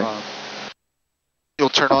 Okay. You'll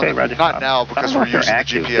turn on, Roger. not now because we're using the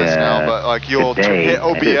GPS now, but like you'll hit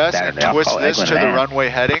OBS and twist this to the runway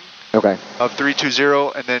heading of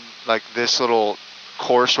 320, and then like this little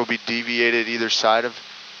course will be deviated either side of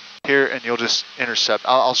here, and you'll just intercept.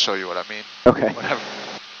 I'll show you what I mean. Okay. Whatever.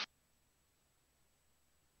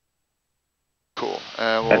 Cool.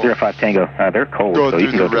 And we'll 05 Tango, they're cold, go so through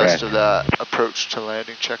you can the go rest direct. of that approach to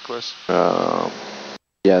landing checklist.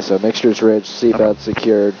 Yeah, so mixtures ridge, seatbelt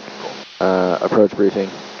secured, approach briefing,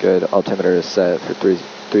 good, altimeter is set for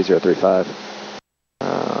 3035,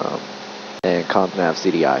 and comp nav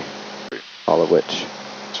CDI, all of which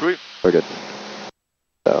Sweet. we're good.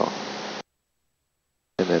 So,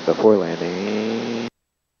 and then before landing.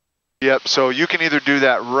 Yep, so you can either do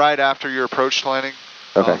that right after your approach to landing,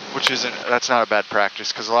 Okay. That's not a bad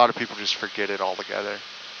practice because a lot of people just forget it altogether.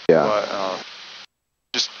 Yeah. But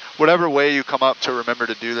just whatever way you come up to remember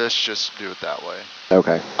to do this, just do it that way.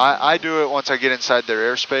 Okay. I do it once I get inside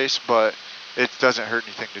their airspace, but it doesn't hurt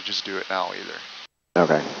anything to just do it now either.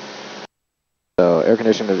 Okay. So air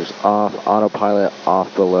conditioner is off, autopilot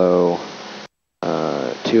off below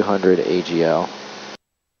 200 AGL.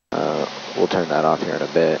 We'll turn that off here in a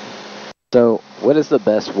bit. So what is the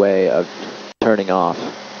best way of turning off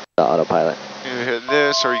the autopilot? You hit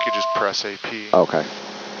this, or you could just press AP. Okay.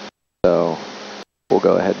 So we'll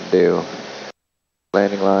go ahead and do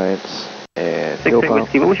landing lights and fuel 68 pump.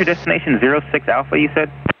 Whiskey, what was your destination? 06 Alpha, you said?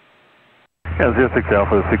 Yeah, 06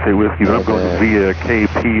 Alpha, 68 Whiskey, but I'm going via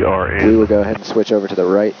KPRN. We will go ahead and switch over to the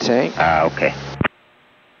right tank. Okay.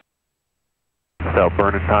 Without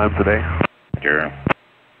burning time today. Sure.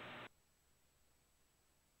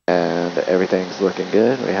 And everything's looking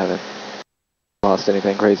good. We haven't lost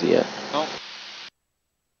anything crazy yet. Nope.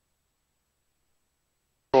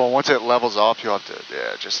 Well, once it levels off, you'll have to,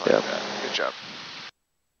 yeah, just like that. Good job.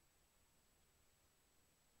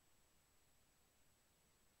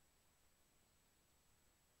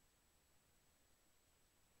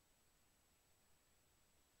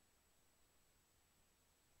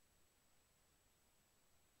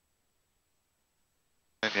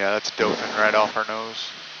 And yeah, that's Dothan right off our nose.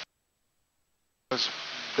 Those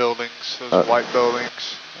buildings, those white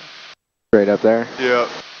buildings. Straight up there? Yep.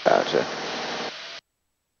 Gotcha.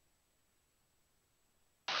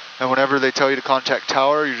 And whenever they tell you to contact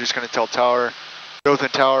tower, you're just going to tell tower, Dothan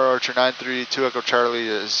Tower, Archer 932 Echo Charlie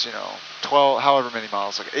is, 12, however many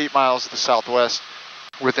miles, like 8 miles to the southwest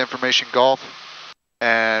with information Gulf,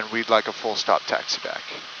 and we'd like a full stop taxi back.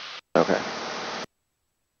 Okay.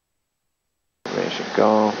 Information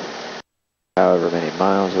Gulf, however many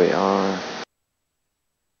miles we are.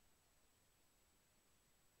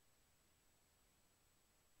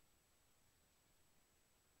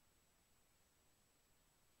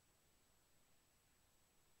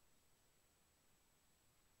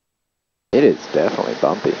 It is definitely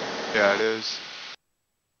bumpy. Yeah, it is.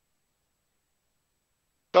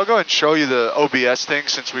 I'll go ahead and show you the OBS thing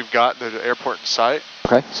since we've got the airport in sight.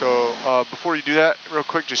 Okay. So before you do that, real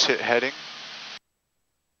quick, just hit heading.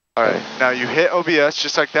 All right, now you hit OBS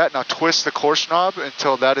just like that. Now twist the course knob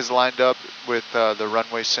until that is lined up with the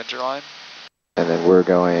runway center line. And then we're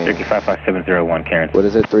going... Turkey 55701, Karen. What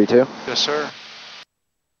is it, 3-2? Yes, sir.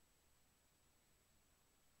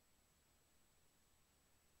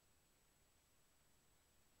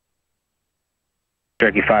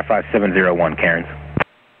 Turkey 55701, Karen.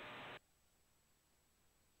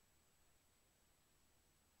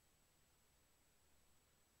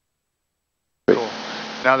 Cool.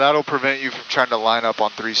 Now that'll prevent you from trying to line up on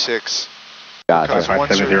 3-6. Gotcha.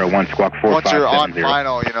 5701, squawk 4570. Once you're on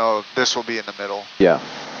final, this will be in the middle. Yeah.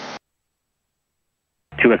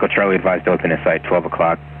 2 Echo Charlie advised Dothan in sight, 12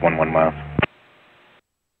 o'clock, 11 miles.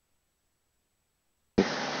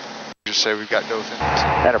 Just say we've got Dothan.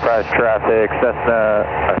 Enterprise traffic,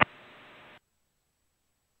 Cessna.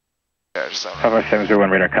 Yeah, just that. 55701,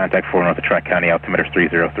 radar contact 4 north of Tri-County, altimeter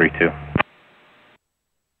 3032.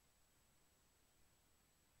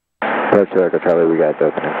 Approach to Echo Charlie, we got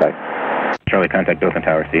Dothan in sight. Charlie, contact Dothan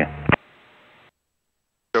Tower, see ya.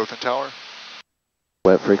 Dothan Tower.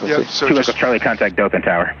 What frequency? Yep, so 2 just Echo Charlie, contact Dothan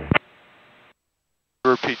Tower.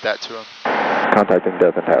 repeat that to him. Contacting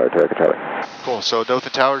Dothan Tower, 2 Echo Charlie. Cool, so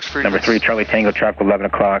Dothan Tower's free. Number 3, Charlie Tango, traffic 11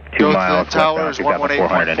 o'clock, 2 Dothan miles, Tower is westbound,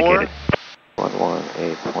 2,400 indicated.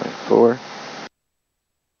 118.4.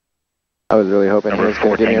 I was really hoping he Number was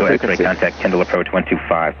going 4, to give me a Tango X-ray, frequency. contact Kendall approach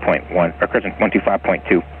 125.1, or present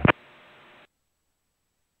 125.2.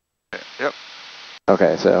 Yep.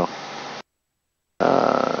 Okay, so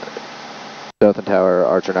Dothan Tower,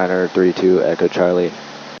 Archer 9er, 32 Echo Charlie,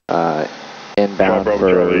 inbound Bravo for...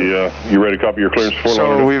 Charlie, you ready to copy your clearance for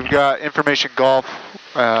So we've got information Golf.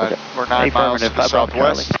 Okay. We're 9 miles to the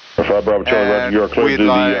southwest. 5 Bravo Charlie, Roger, you are clear we'd to the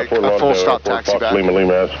like Fort a Lauderdale full stop Airport, taxi Fox back. Lima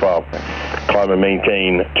S5. Climb and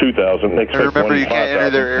maintain 2,000. And remember, you can't enter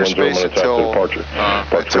their airspace until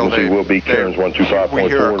frequency will be Cairns 125.4 we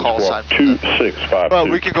hear our call sign. 2652. Well,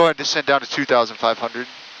 we can go ahead and descend down to 2,500.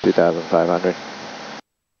 2,500.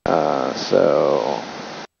 So...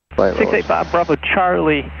 flight levels. 685 Bravo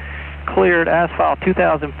Charlie, cleared asphalt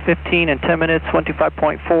 2015 in 10 minutes,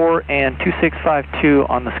 125.4 and 2652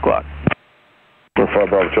 on the squawk. 5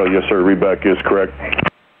 Bravo Charlie, yes sir, readback is correct.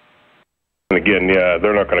 And again, yeah,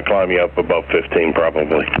 they're not going to climb you up above 15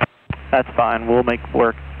 probably. That's fine, we'll make it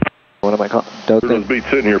work. What am I calling? Those Dothan? beats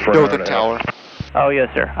sitting here for Dothan Tower. Oh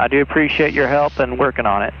yes sir, I do appreciate your help and working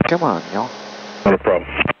on it. Come on, y'all. Not a problem.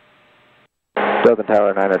 Dothan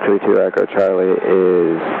Tower 932 Echo Charlie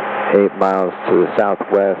is 8 miles to the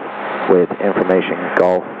southwest with information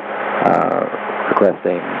Golf,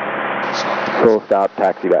 requesting full stop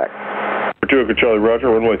taxi back. 2 Echo Charlie, Roger,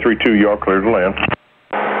 runway 32, you are clear to land.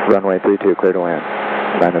 Runway 32 clear to land.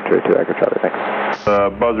 932 Echo Charlie, thanks.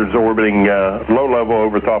 Buzzards orbiting low level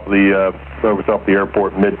over top of the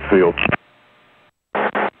airport midfield.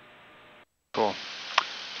 Cool.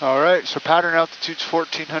 All right, so pattern altitude's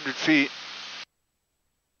 1,400 feet.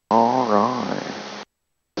 All right.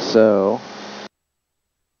 So...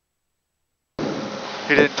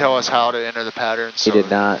 He didn't tell us how to enter the pattern, so he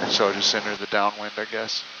did not. So just enter the downwind, I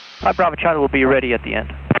guess. 5 Bravo Charlie will be ready at the end.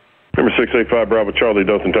 Number 685 Bravo Charlie,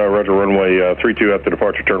 Dothan Tower, Roger, runway 32 after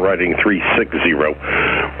departure, turn right heading 360.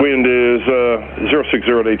 Wind is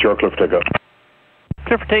 0608, you are clear for takeoff.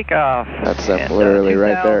 Clear for takeoff. That's literally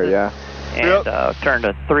right there, yeah. And turn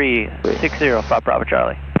to 360, 5 Bravo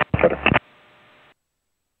Charlie. Better.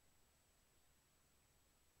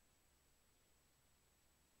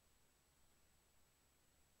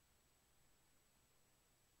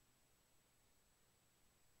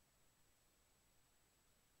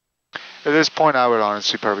 At this point, I would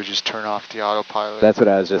honestly probably just turn off the autopilot. That's what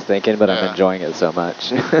I was just thinking, but I'm Yeah. enjoying it so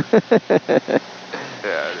much. Yeah,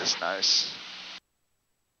 it is nice.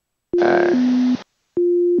 Alright.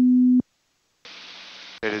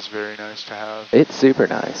 It is very nice to have. It's super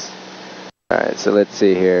nice. Alright, so let's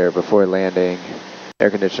see here. Before landing,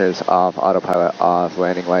 air conditioners off, autopilot off,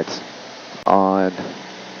 landing lights on.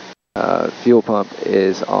 Fuel pump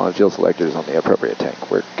is on, fuel selector is on the appropriate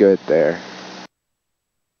tank. We're good there.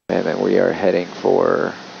 And then we are heading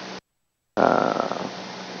for,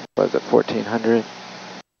 what is it, 1,400?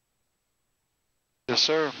 Yes,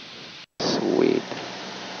 sir. Sweet.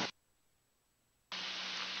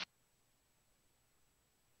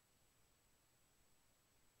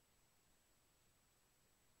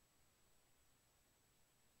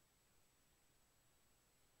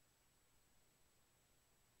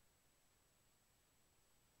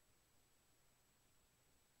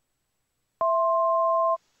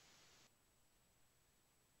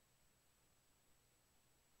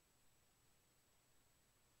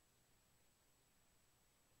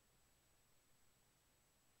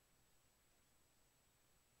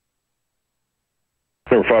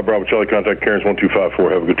 Number 5 Bravo Charlie, contact Cairns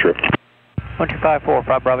 1254, have a good trip. 1254,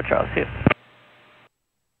 5 Bravo Charlie, see you.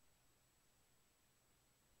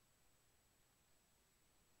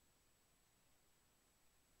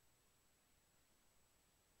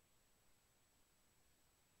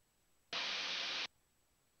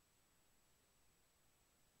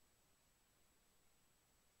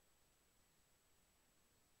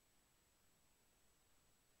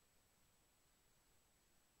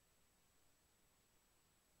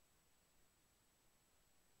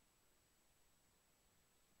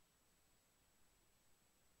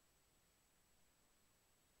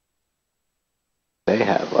 They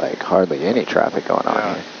have like hardly any traffic going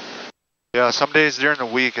on here. Yeah, some days during the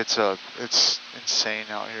week it's insane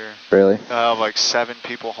out here. Really? Like 7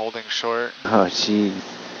 people holding short. Oh, jeez.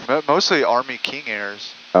 Mostly Army King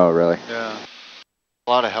Airs. Oh, really? Yeah. A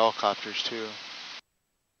lot of helicopters too.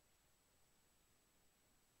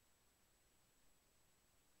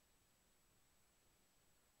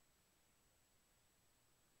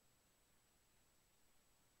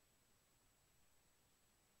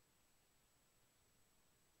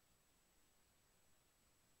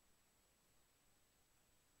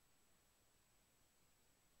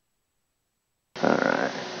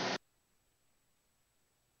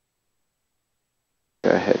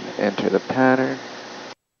 enter the pattern.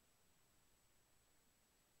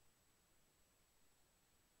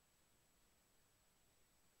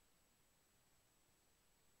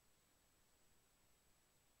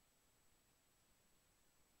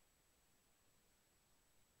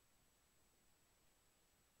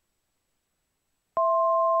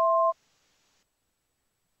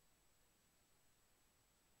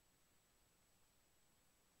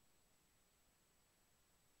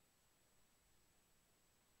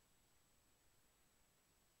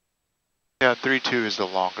 Yeah, 3-2 is the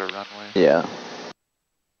longer runway. Yeah.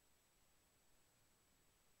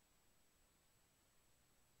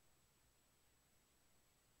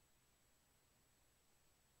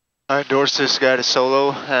 I endorsed this guy to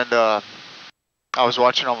solo, and I was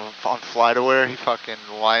watching him on FlightAware. He fucking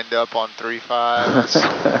lined up on 3-5.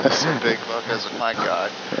 That's a big look. I was like, my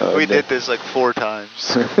God. Oh, we did this like 4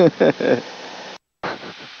 times. Or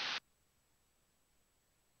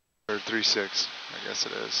 3-6, I guess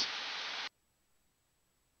it is.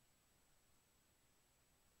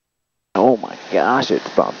 Oh my gosh, it's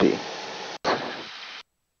bumpy.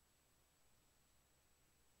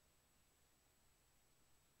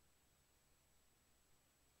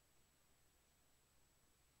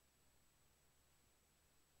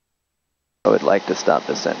 I would like to stop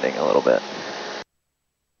descending a little bit.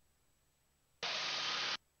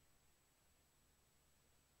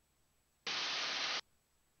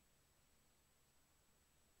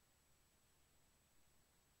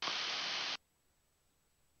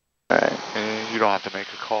 Alright. And you don't have to make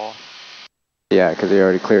a call. Yeah, because he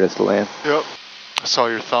already cleared us to land. Yep. I saw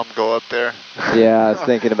your thumb go up there. Yeah, I was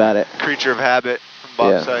thinking about it. Creature of habit from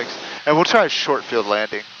Bob Yeah. Sykes. And we'll try a short field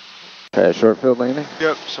landing. Try a short field landing?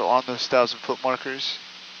 Yep, so on those 1,000-foot markers.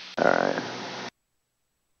 Alright.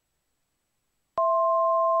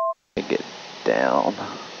 Let me get down.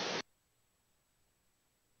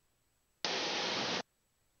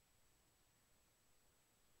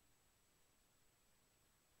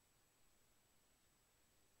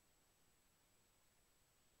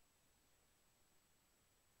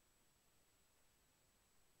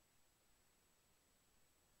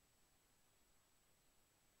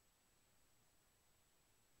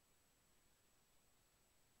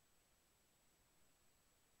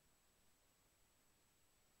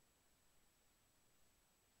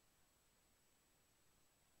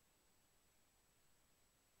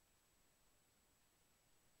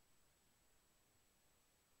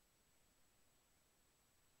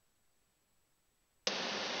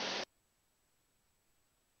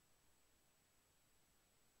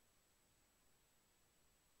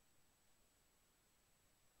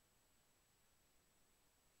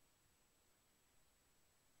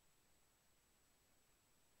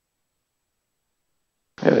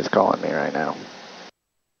 Who is calling me right now?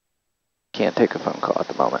 Can't take a phone call at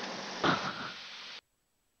the moment. Of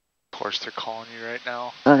course they're calling you right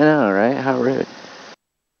now. I know, right? How rude.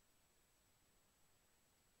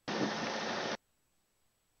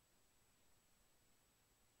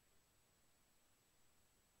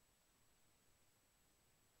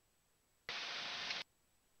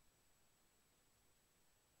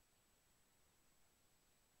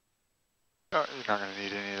 You're not going to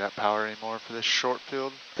need any of that power anymore for this short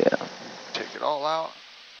field. Yeah. Take it all out.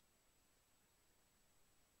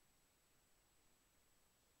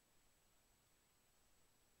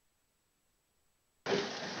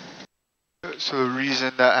 So the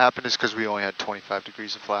reason that happened is because we only had 25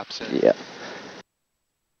 degrees of flaps in. Yeah.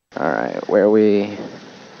 Alright, where are we?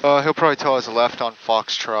 He'll probably tell us left on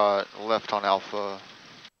Foxtrot, left on Alpha,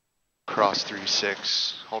 cross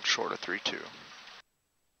 3-6, hold short of 3-2.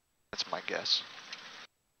 That's my guess.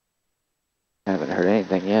 I haven't heard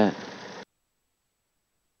anything yet.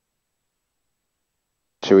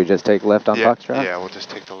 Should we just take left on Foxtrot? Yeah, we'll just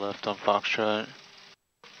take the left on Foxtrot.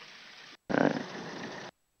 Alright.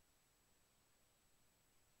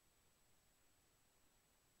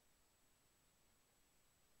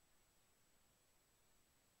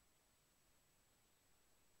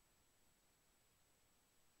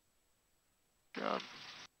 God.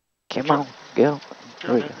 Come on, go.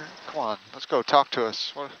 Come on, let's go. Talk to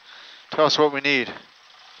us. Tell us what we need.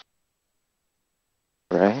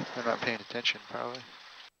 Right. They're not paying attention, probably.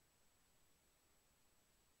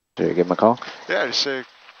 Should we give him a call? Yeah, just say,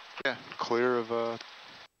 clear of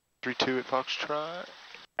 3-2 at Foxtrot.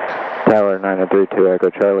 Tower 9032 Echo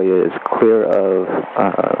Charlie is clear of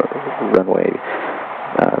runway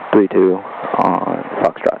 32 on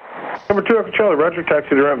Foxtrot. Number 2 Echo Charlie, roger,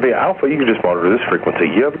 taxi to ramp via Alpha. You can just monitor this frequency.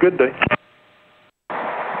 You have a good day.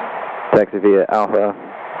 Taxi via Alpha.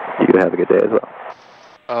 You have a good day as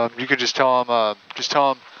well. You could just tell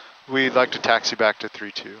him we'd like to taxi back to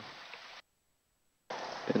 3-2.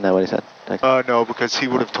 Isn't that what he said? Taxi. No, because he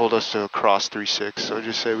would have told us to cross 3-6, so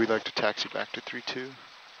just say we'd like to taxi back to 3-2.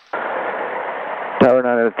 Tower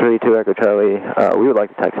 932 Echo Charlie, we would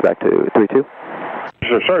like to taxi back to 3-2.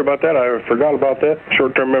 So sorry about that. I forgot about that.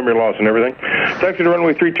 Short-term memory loss and everything. Taxi to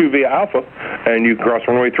runway 32 via Alpha, and you can cross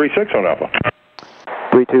runway 36 on Alpha.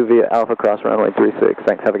 32 via Alpha, cross runway 36.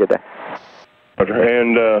 Thanks. Have a good day. Roger.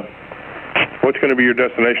 And what's going to be your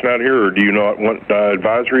destination out here, or do you not want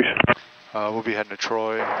advisories? We'll be heading to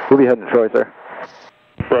Troy. We'll be heading to Troy, sir.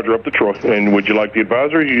 Roger, up to Troy. And would you like the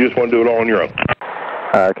advisories, or you just want to do it all on your own?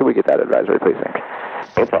 Can we get that advisory, please? Thank you.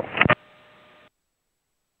 No problem.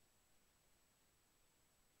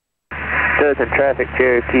 Citizen traffic,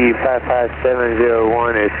 Cherokee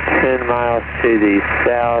 55701 is 10 miles to the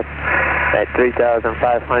south at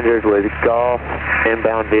 3,500 with Golf,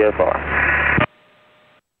 inbound VFR.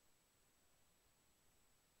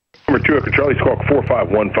 Number 2 Echo Charlie, squawk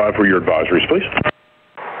 4515 for your advisories, please.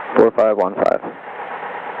 4515.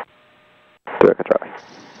 2 Echo Charlie.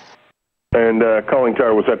 And calling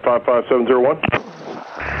tower, was that 55701?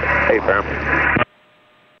 Hey, firm.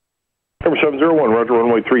 Number 701, roger,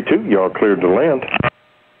 runway 32. Y'all cleared to land.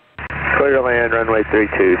 Clear to land, runway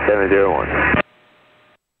 32, 701.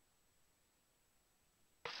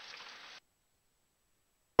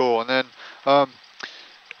 Cool, and then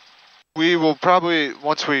we will probably,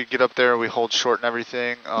 once we get up there, we hold short and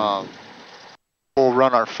everything, we'll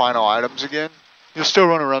run our final items again. You'll still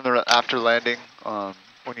want to run the after landing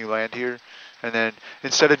when you land here. And then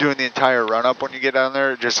instead of doing the entire run up when you get down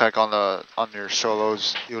there, just like on your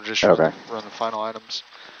solos, you'll just run the final items.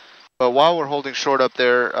 But while we're holding short up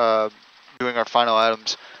there, doing our final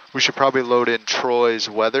items, we should probably load in Troy's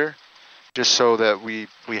weather, just so that we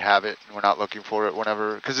have it and we're not looking for it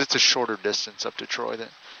whenever, because it's a shorter distance up to Troy than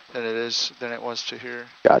it was to here.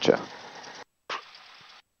 Gotcha.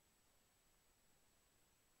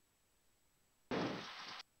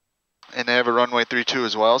 And they have a runway 32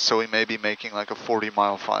 as well, so we may be making like a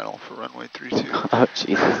 40-mile final for runway 32. Oh,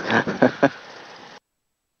 Jesus.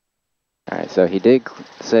 All right, so he did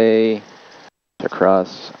say to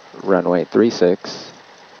cross runway 36.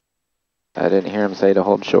 I didn't hear him say to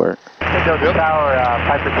hold short. Delta Tower,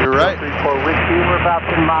 Piper 034 Whiskey. We're about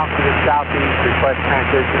 10 miles to the southeast. Request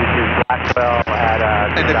transition to Blackwell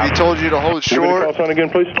at And if he told you to hold short, call sign again,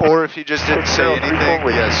 please? Or if he just didn't say anything,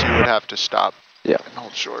 yes, you would have to stop. Yeah. And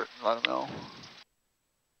hold short and let him know.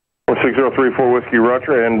 6034 Whiskey,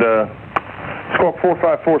 roger, and squawk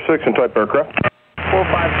 4546 and type aircraft.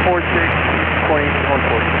 4546, point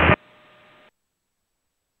 140.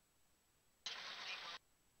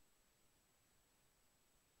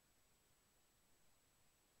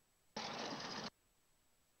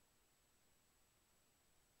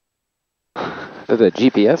 Is the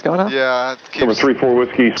GPS going off? Yeah. Number 34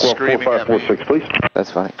 Whiskey, squawk 4546, please.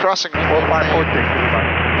 That's fine. Crossing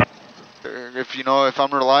 4546. If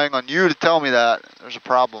I'm relying on you to tell me that, there's a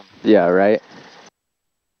problem. Yeah, right.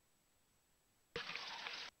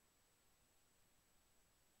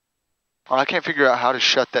 Well, I can't figure out how to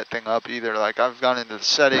shut that thing up either. Like, I've gone into the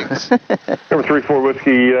settings. Number 34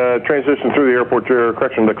 Whiskey, transition through the airport,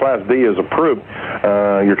 correction, the Class D is approved.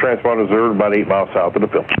 Your transponder is about 8 miles south of the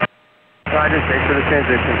field. Roger, thanks for the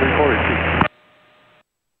transition, 34 Whiskey.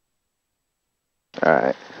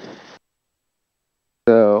 Alright.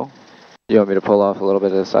 So, you want me to pull off a little bit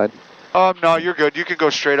to the side? No, you're good. You can go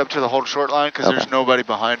straight up to the hold short line because there's nobody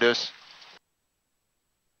behind us.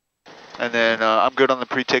 And then I'm good on the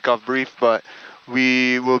pre-takeoff brief, but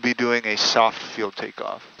we will be doing a soft field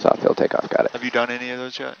takeoff. Soft field takeoff, got it. Have you done any of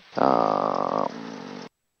those yet?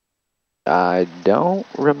 I don't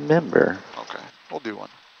remember. Okay, we'll do one.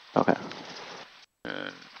 Okay.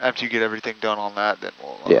 And after you get everything done on that, then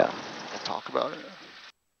we'll talk about it.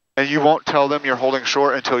 And you won't tell them you're holding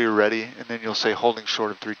short until you're ready, and then you'll say holding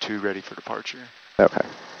short of 32, ready for departure. Okay.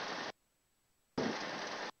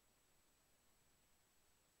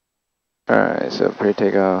 Alright, so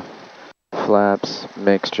pre-takeoff, flaps,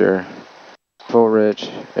 mixture, full rich,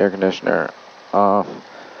 air conditioner off,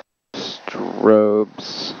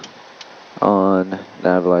 strobes on,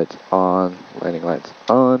 nav lights on, landing lights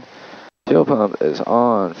on, fuel pump is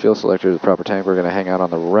on, fuel selector is the proper tank, we're going to hang out on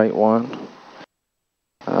the right one.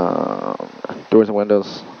 Doors and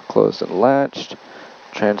windows closed and latched,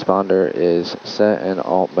 transponder is set in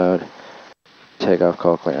alt mode. Takeoff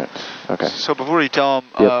call clearance. Okay. So before you tell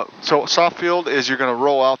them, so soft field is you're going to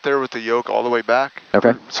roll out there with the yoke all the way back.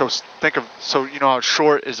 Okay. So you know how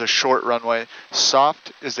short is a short runway,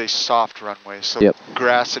 soft is a soft runway. So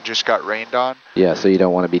grass that just got rained on. Yeah, so you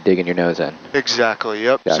don't want to be digging your nose in. Exactly,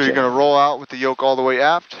 yep. Gotcha. So you're going to roll out with the yoke all the way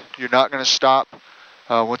aft. You're not going to stop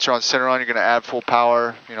Once you're on center line, you're going to add full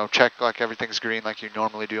power. You know, check like everything's green like you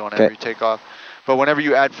normally do on every takeoff. But whenever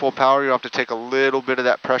you add full power, you have to take a little bit of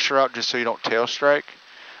that pressure out just so you don't tail strike.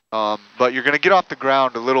 But you're going to get off the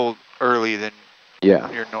ground a little early than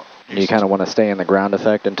you're you kind of want to stay in the ground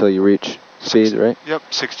effect until you reach speed, right?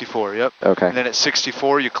 Yep, 64, yep. Okay. And then at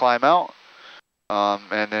 64, you climb out,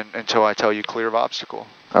 and then until I tell you clear of obstacle.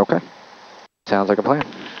 Okay. Sounds like a plan.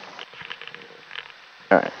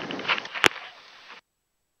 All right.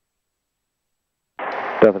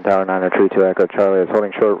 Delta Tower 932 Echo Charlie is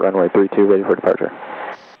holding short, runway 32, ready for departure.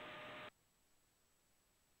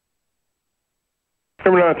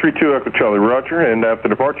 Number 932 Echo Charlie, roger, and after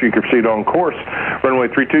departure you can proceed on course. Runway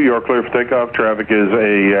 32, you are clear for takeoff. Traffic is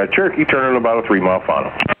a Cherokee turning about a 3-mile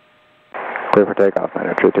final. Clear for takeoff,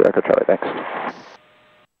 932 Echo Charlie, thanks.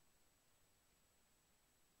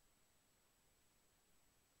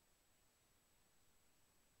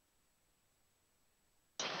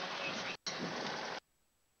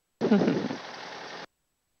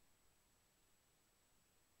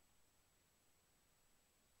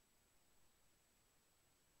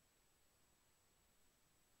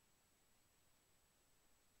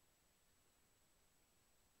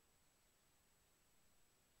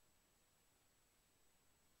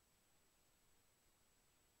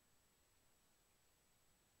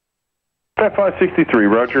 F563,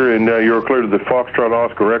 roger, and you are clear to the Foxtrot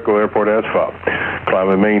Oscar Echo Airport asphalt. Climb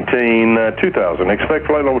and maintain 2000. Expect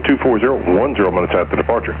flight level 240, 10 minutes after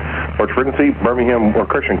departure. Departure frequency, Birmingham, or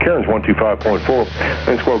correction, Cairns 125.4,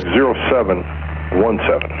 and squawk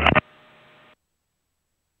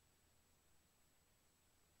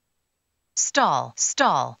 0717.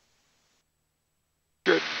 Stall.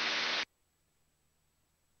 Good.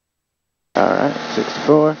 All right,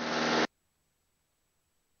 64.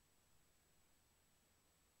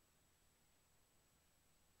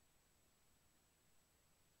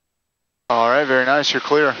 All right, very nice. You're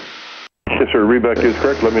clear. Yes, sir. Readback is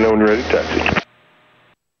correct. Let me know when you're ready to taxi.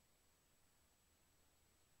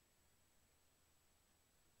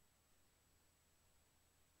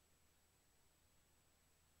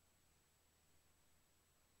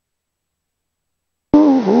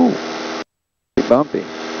 Ooh. Bumpy.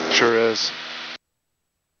 Sure is.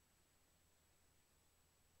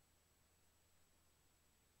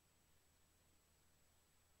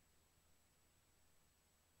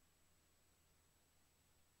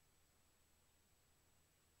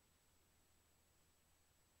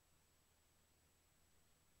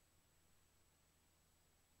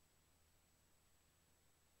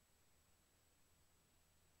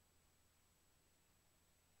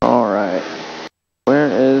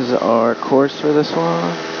 Course for this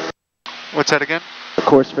one? What's that again? The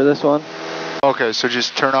course for this one? Okay, so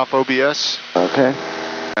just turn off OBS. Okay.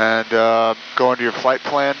 And go into your flight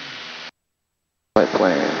plan. Flight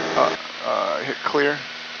plan. Hit clear.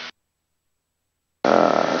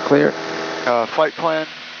 Clear. Flight plan.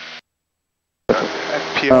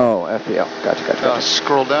 FPL. Oh, FPL. Gotcha.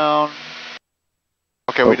 Scroll down.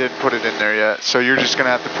 Okay, we didn't put it in there yet. So you're just going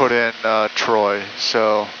to have to put in Troy.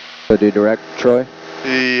 So do direct Troy?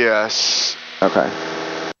 Yes. Okay.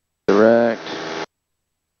 Direct.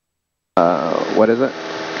 What is it?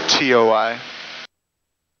 TOI.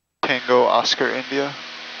 Tango Oscar India.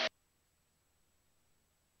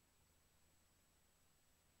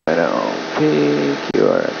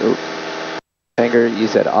 PQR. Tango, you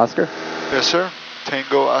said Oscar? Yes, sir.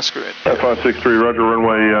 Tango Oscar India. F563, roger,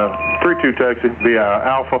 runway 32 taxi via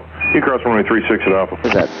Alpha. You cross runway 36 at Alpha. What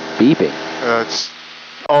is that beeping?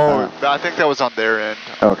 I think that was on their end.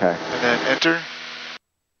 Okay. And then enter.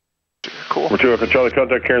 Cool. We're 2 Echo Charlie,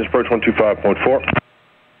 contact Cairns approach 125.4.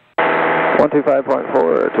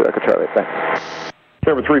 125.4 to Echo Charlie, thanks.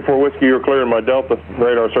 Number 34 Whiskey, you're clear in my Delta.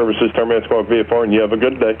 Radar services, terminate squawk VFR, and you have a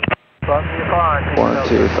good day.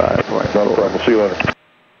 125.4. Not a problem, see you later.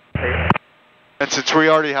 And since we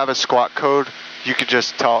already have a squawk code, you could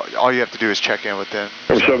just tell, all you have to do is check in with them.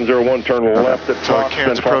 Number 701, turn left at So Fox,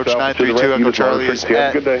 Cairns approach 932 Echo Charlie is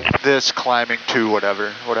at this climbing to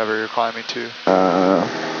whatever you're climbing to.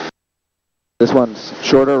 This one's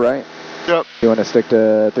shorter, right? Yep. You want to stick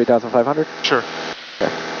to 3,500? Sure.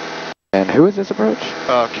 Okay. And who is this approach?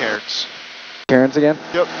 Cairns. Cairns again?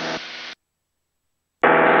 Yep.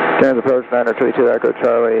 Cairns approach 932 Echo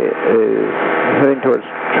Charlie is heading towards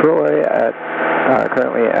Troy at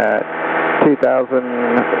currently at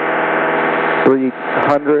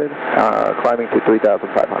 2,300, climbing to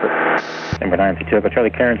 3,500. Number 932 Echo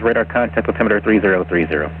Charlie, Cairns, radar contact altimeter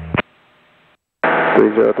 3030.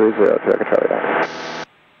 3030 to Echo Charlie, thanks.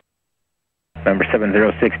 Number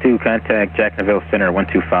 7062, contact Jacksonville Center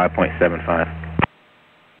 125.75.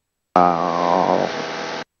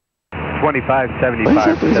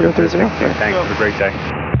 2575. 3030? Thanks. Have a great day.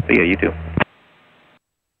 See ya, you too.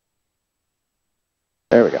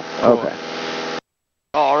 There we go. Cool. Okay.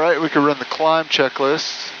 All right, we can run the climb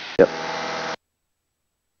checklist. Yep.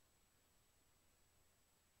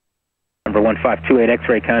 Number 1528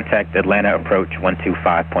 X-ray contact Atlanta approach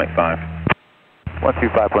 125.5.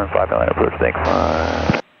 125.5 Atlanta approach, thanks.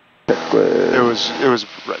 Checklist. It was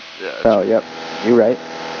right. Yeah. Oh, yep. You right.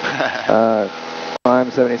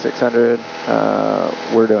 Climb 7600.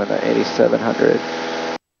 We're doing the 8700.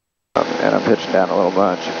 And I'm pitching down a little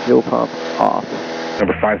bunch. Fuel pump off.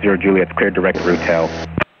 Number 50 Juliet's cleared direct route hell.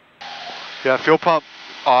 Yeah, fuel pump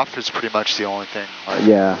off is pretty much the only thing. Like,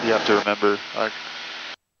 yeah. You have to remember. Like,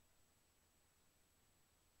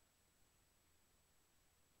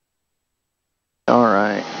 all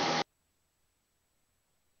right.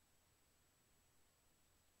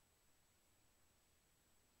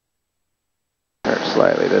 Turn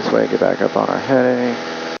slightly this way, get back up on our heading.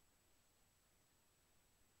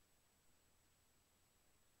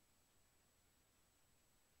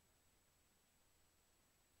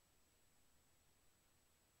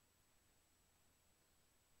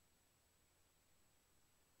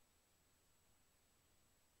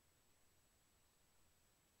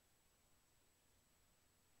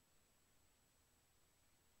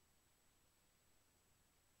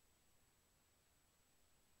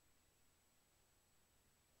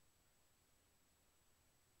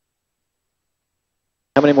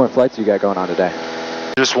 How many more flights you got going on today?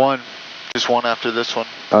 just one after this one.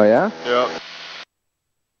 Oh yeah? Yep.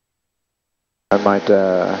 I might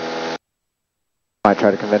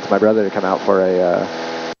try to convince my brother to come out for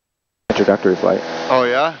a introductory flight. Oh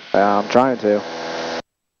yeah? I'm trying to.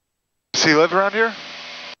 Does he live around here?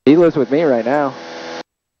 He lives with me right now.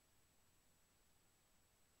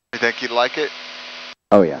 You think he'd like it?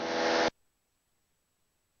 Oh yeah.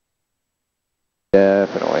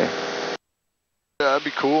 Definitely. Yeah, that'd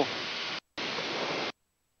be cool.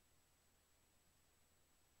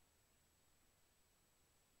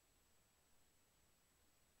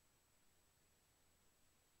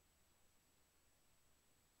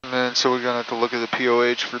 And then, so we're gonna have to look at the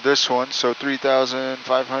POH for this one. So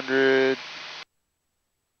 3,500.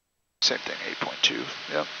 Same thing, 8.2.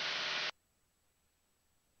 Yep.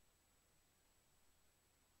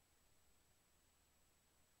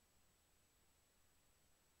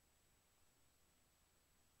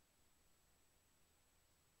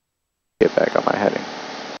 Get back on my heading.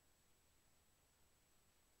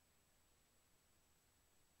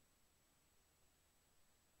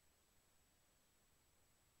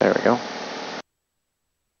 There we go.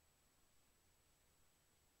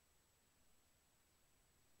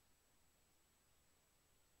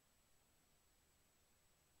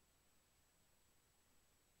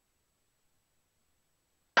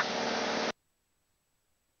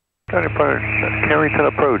 Carrington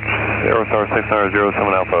approach, Aerostar 600,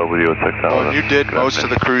 07 Alpha with you at 6 Oh, you did most of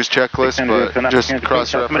the cruise checklist, but just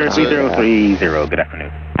cross-reference it. 3030, good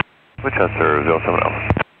afternoon. Winchester 07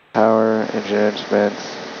 Alpha. Power, engine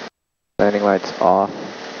instruments, landing lights off.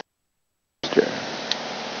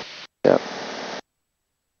 Yep.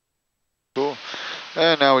 Cool.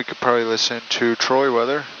 And now we could probably listen to Troy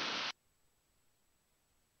weather.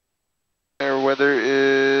 Air weather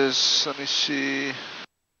is, let me see.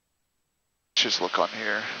 Let's just look on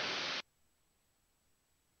here.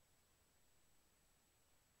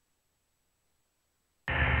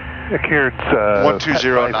 Cairns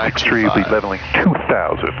 120925. will be leveling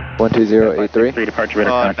 2,000. 12083. 3 departure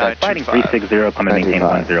radar contact. Fighting 360, come and maintain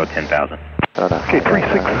 10,000. Okay,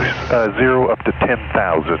 360 up to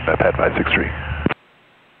 10,000 at Pat 563.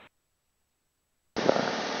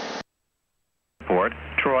 Port,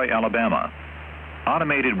 Troy, Alabama.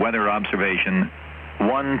 Automated weather observation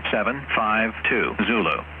 1752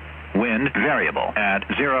 Zulu. Wind variable at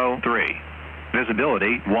 03.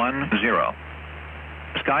 Visibility 10.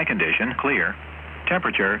 Sky condition clear.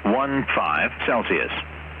 Temperature 15 Celsius.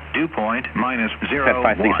 Dew point minus 0.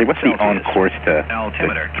 What's the on course to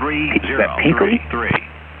altimeter 3033?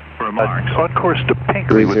 Remarks. On course to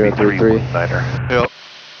Pinkley would be 319er. Yep.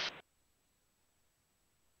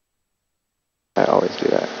 I always do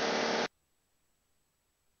that.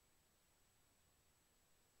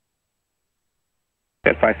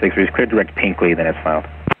 At 563 is clear direct Pinkley, then it's filed.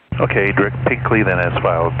 Okay, direct Pinkley, then as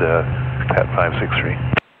filed, Pat 563.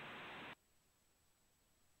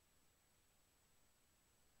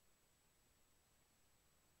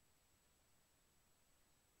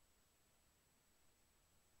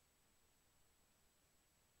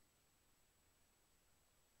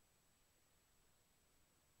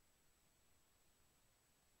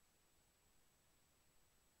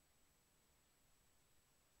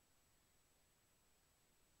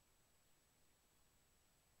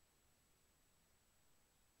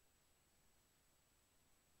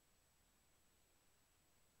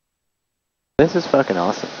 This is fucking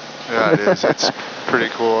awesome. Yeah, it is. It's pretty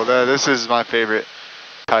cool. This is my favorite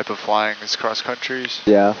type of flying, is cross countries.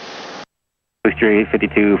 Yeah. Booster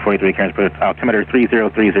 852, 43 currents per altimeter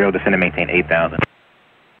 3030, descend and maintain 8,000.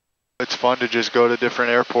 It's fun to just go to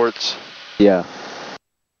different airports. Yeah.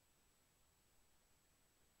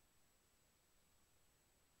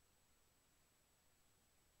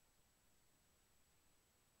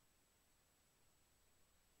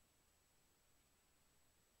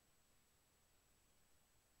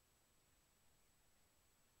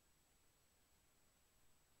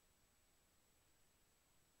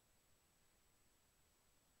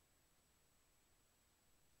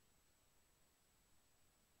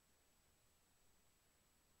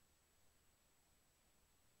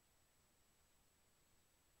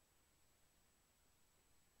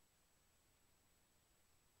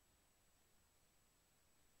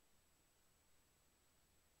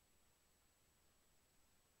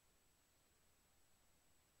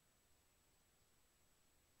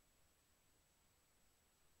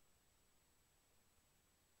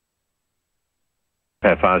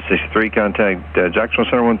 Pat 563, contact Jacksonville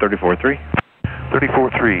Center 134.3.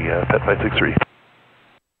 34.3, Pat 563.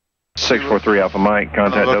 643 Alpha Mike,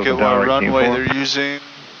 contact Look Dothan at Tower what runway 18.4. they're using.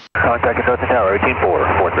 Contact Dothan Tower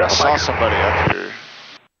 18.4, I saw somebody up here.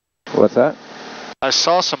 What's that? I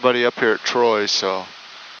saw somebody up here at Troy, so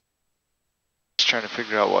just trying to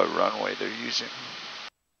figure out what runway they're using.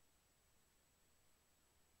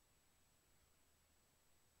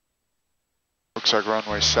 Looks like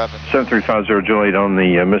runway 7. 7350 Juliet on the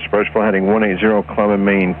Mr. Brushville, heading 180, climb and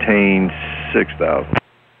maintain 6,000.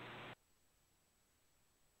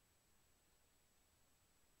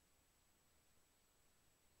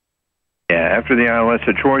 Yeah, after the ILS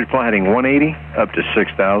at Troy, fly heading 180 up to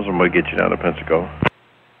 6,000. We'll get you down to Pensacola.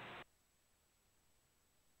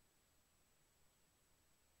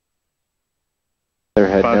 They're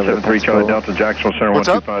heading over to 573 Charlie Pensacola. Delta, Jacksonville Center What's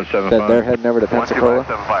up? 12575. They're heading over to Pensacola.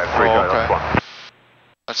 12575, Oh, okay.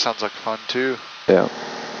 That sounds like fun too. Yeah.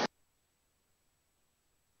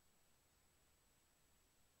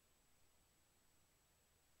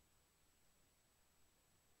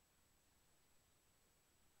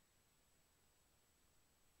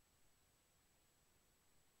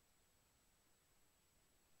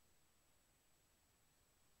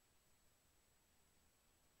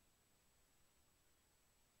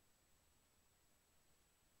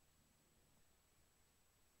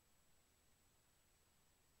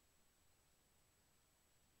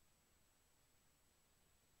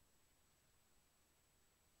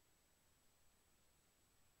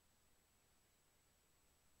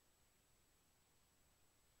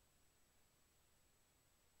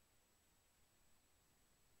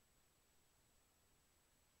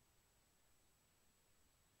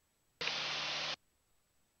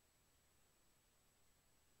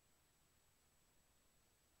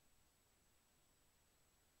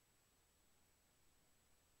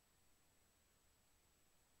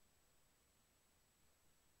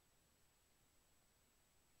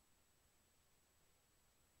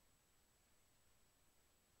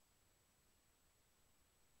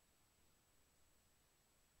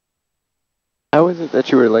 How is it that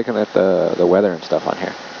you were looking at the weather and stuff on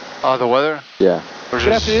here? The weather? Yeah. We're Good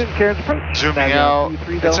just afternoon, Karen's approach. zooming out.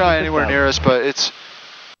 It's not anywhere near us, but it's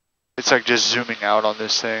like just zooming out on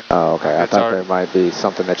this thing. Oh, okay. I It's thought our- there might be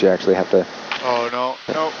something that you actually have to... Oh, no,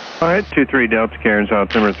 no. All right, 23 Delta, Cairns,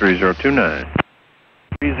 altimeter 3029.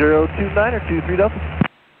 3029 or 23 Delta?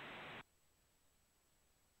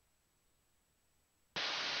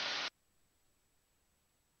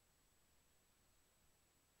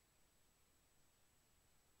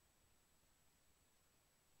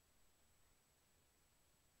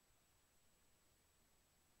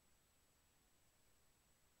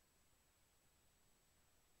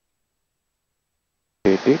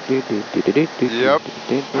 Yep.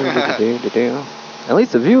 At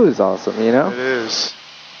least the view is awesome, you know? It is.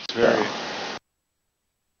 It's very...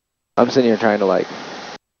 I'm sitting here trying to like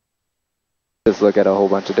just look at a whole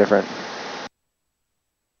bunch of different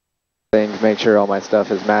things, make sure all my stuff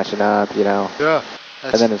is matching up, you know? Yeah.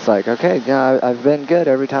 And then it's like, okay, yeah, I've been good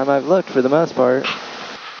every time I've looked for the most part.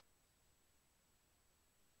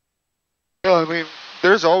 Yeah, I mean,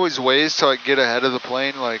 there's always ways to like get ahead of the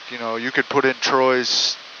plane. Like, you know, you could put in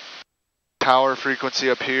Troy's tower frequency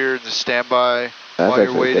up here in the standby That's while you're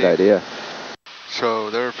actually a waiting. good idea. So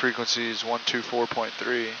their frequency is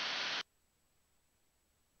 124.3.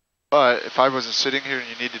 But if I wasn't sitting here and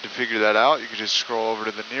you needed to figure that out, you could just scroll over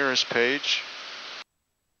to the nearest page.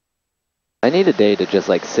 I need a day to just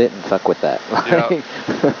like sit and fuck with that.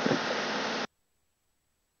 Yeah.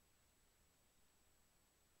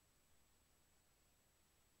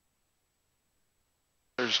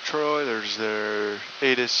 there's Troy, there's their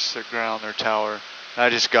ATIS, their ground, their tower. And I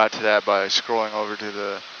just got to that by scrolling over to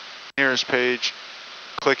the nearest page,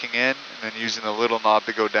 clicking in, and then using the little knob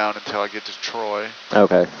to go down until I get to Troy.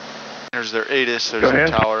 Okay. There's their ATIS, there's their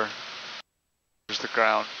tower, there's the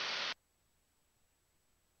ground.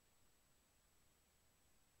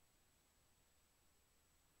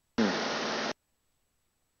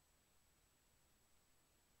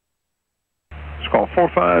 Call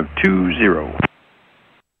 4520.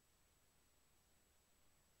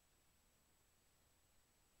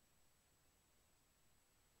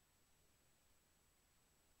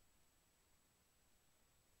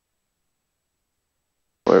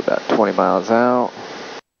 We're about 20 miles out.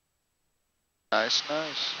 Nice,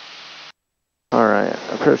 nice. Alright,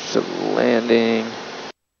 approach to landing.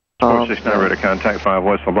 469 ready to contact 5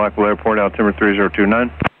 West of Blackwell Airport, altimeter 3029.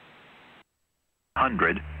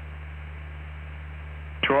 100.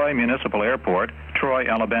 Troy Municipal Airport, Troy,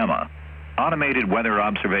 Alabama. Automated weather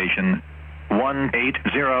observation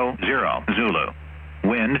 1800 Zulu.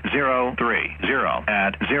 Wind 030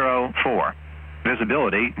 at 04.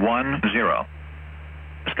 Visibility 10.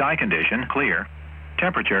 Sky condition clear.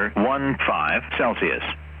 Temperature 15 Celsius.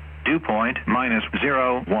 Dew point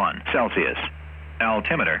 -01 Celsius.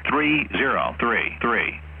 Altimeter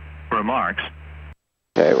 3033. Remarks.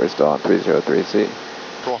 Okay, we're still on 303C.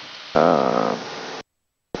 Cool.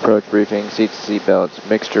 Approach briefing, seats, seat belts,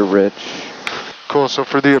 mixture rich. Cool, so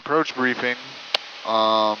for the approach briefing,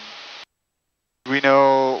 we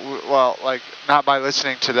know, well, like, not by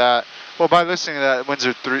listening to that, well, by listening to that, winds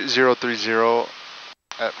are 030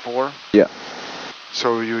 at 4. Yeah.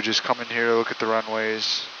 So you would just come in here to look at the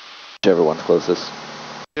runways. Whichever one's closest.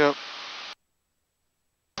 Yep.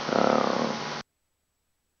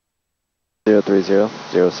 030,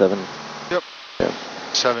 07. Yep. Yep.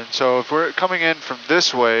 7. So if we're coming in from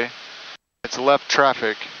this way, it's left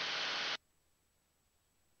traffic.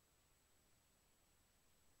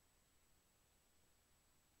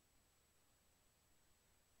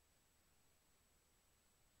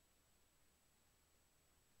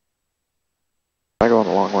 Am I going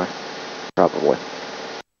the long way? Probably.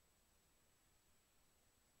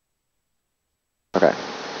 Okay.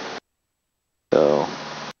 So,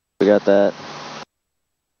 we got that.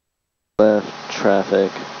 Left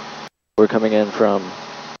traffic. We're coming in from,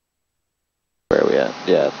 where are we at?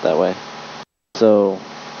 Yeah, that way. So,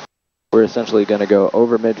 we're essentially going to go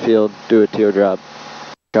over midfield, do a teardrop,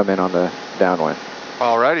 come in on the downwind.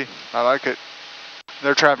 Alrighty, I like it.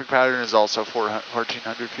 Their traffic pattern is also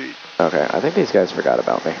 1,400 feet. Okay, I think these guys forgot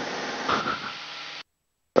about me.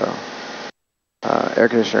 So, air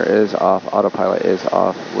conditioner is off, autopilot is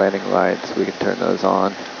off, landing lights, we can turn those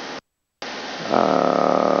on.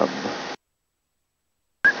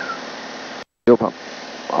 Fuel pump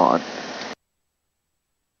on.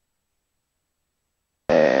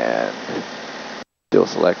 And fuel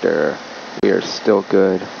selector, we are still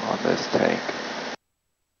good on this tank.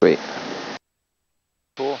 Sweet.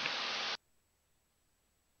 Cool.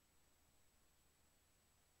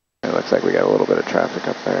 It looks like we got a little bit of traffic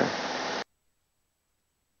up there.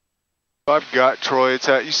 I've got Troy, it's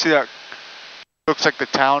at, you see that, looks like the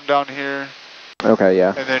town down here. Okay,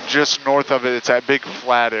 yeah. And then just north of it, it's that big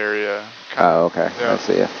flat area. Oh, okay, yeah. I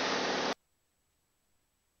see ya.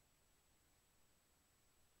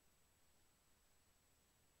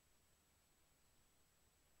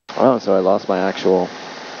 Oh, so I lost my actual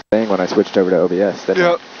thing when I switched over to OBS, didn't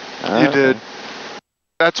Yep, I? you did.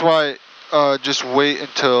 That's why, just wait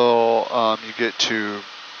until you get to,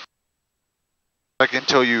 like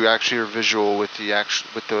until you actually are visual with the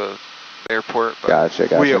airport. But Gotcha.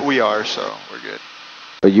 We are, so we're good.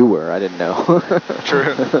 But you were, I didn't know.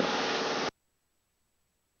 True.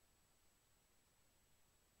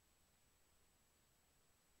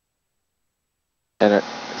 And it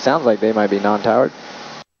sounds like they might be non-towered.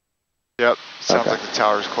 Yep, sounds like the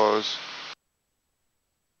tower's closed.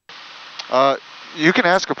 You can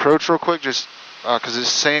ask approach real quick, just because it's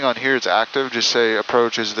saying on here it's active. Just say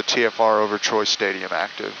approach is the TFR over Troy Stadium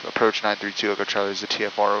active. Approach 932 Echo Charlie is the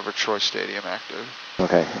TFR over Troy Stadium active.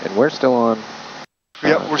 Okay, and we're still on.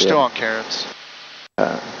 Yep, we're still on Cairns.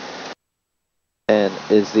 And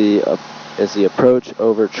is the approach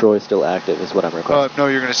over Troy still active? Is what I'm requesting. No,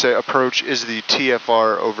 you're going to say approach is the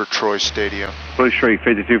TFR over Troy Stadium. Police Street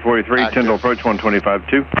 5243, Tyndall approach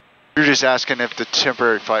 125.2. You're just asking if the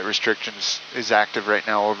temporary flight restrictions is active right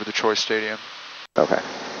now over the Troy Stadium. Okay.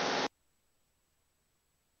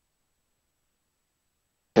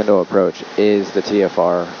 Tyndall approach is the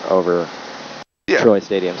TFR over Troy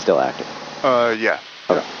Stadium still active? Yeah.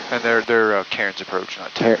 Okay. And they're Cairns approach,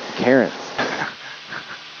 not Tyndall. Cairns.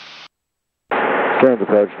 Current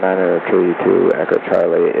approach 932 Echo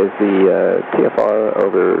Charlie. Is the TFR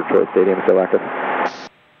over Troy Stadium still active?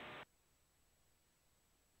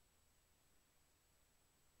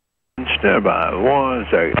 Stand by 1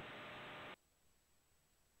 second.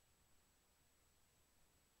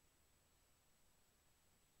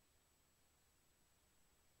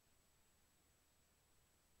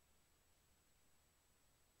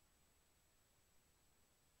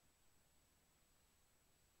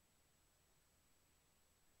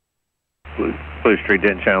 Blue Street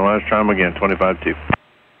didn't channel last. Try them again, 25-2.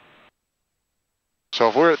 So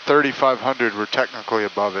if we're at 3,500, we're technically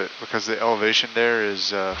above it because the elevation there is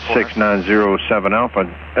 6907 Alpha,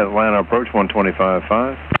 Atlanta approach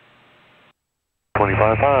 125.5.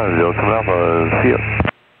 25.5, come Alpha, see ya.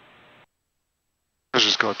 Let's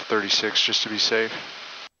just go up to 36 just to be safe.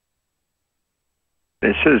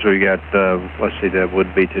 It says we got, let's see, that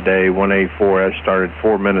would be today, 184S started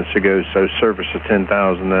 4 minutes ago, so surface to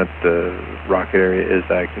 10,000, that rocket area is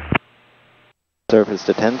active. Surface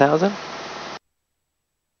to 10,000?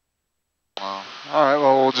 Wow. All right,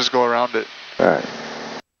 well, we'll just go around it. All right.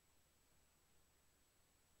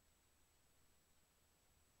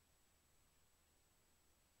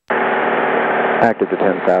 Active to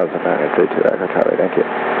 10,000, 932 Echo Charlie, thank you.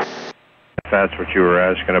 If that's what you were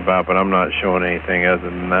asking about, but I'm not showing anything other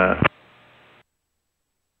than that.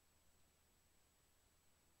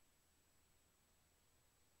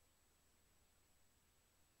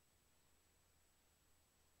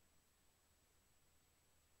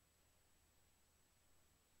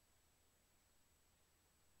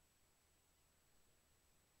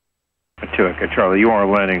 Echo Charlie, you are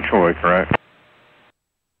landing Troy, correct?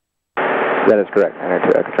 That is correct,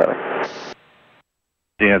 992 Echo Charlie.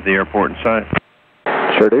 Do you have the airport in sight?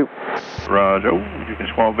 Sure do. Roger. You can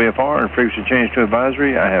squawk VFR and frequency change to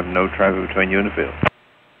advisory. I have no traffic between you and the field.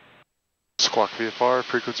 Squawk VFR,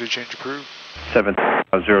 frequency change approved.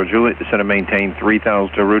 750 Juliet, descend and maintain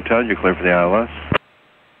 3,000 to route tide. You're clear for the ILS.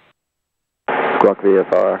 Squawk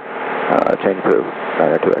VFR, change approved,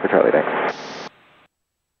 992 Echo Charlie, thanks.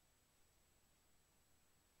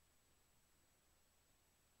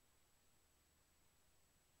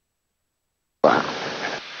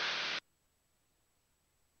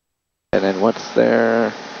 And then what's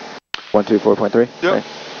their 124.3? Yep. Okay.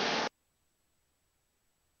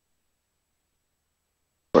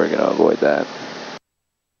 We're going to avoid that.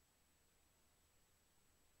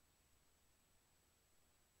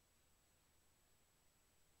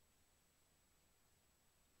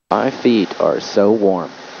 My feet are so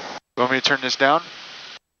warm. You want me to turn this down?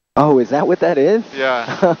 Oh, is that what that is?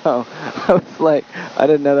 Yeah. Oh, I was like, I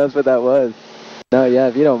didn't know that's what that was. No, yeah,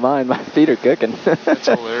 if you don't mind, my feet are cooking. That's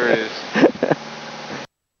hilarious.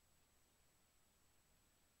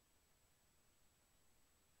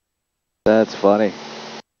 That's funny.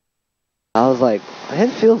 I was like, it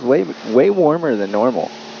feels way warmer than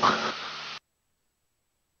normal.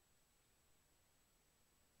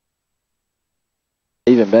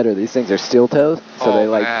 Even better, these things are steel toes,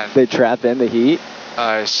 so they trap in the heat.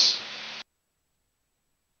 Nice.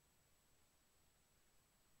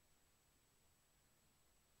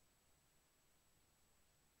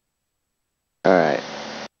 All right.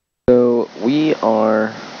 So we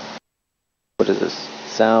are, what is this?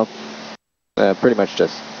 South, pretty much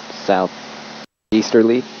just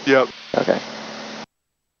southeasterly. Yep. Okay.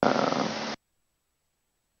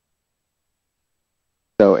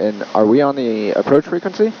 So, are we on the approach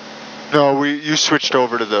frequency? No, you switched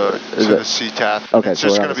over to the CTAF. Okay, it's so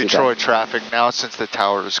just we're going on to be CTAF. Troy traffic now since the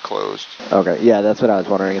tower is closed. Okay, yeah, that's what I was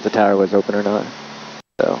wondering, if the tower was open or not.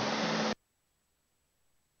 So.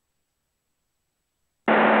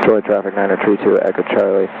 Troy traffic 932 Echo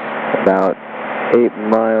Charlie, about 8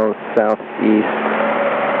 miles southeast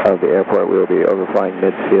of the airport. We will be overflying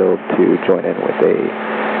midfield to join in with a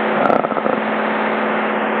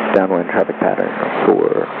downwind traffic pattern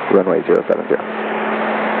for runway 070.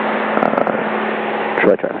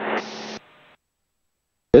 Troy traffic.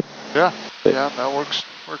 Good? Yeah, yeah, that works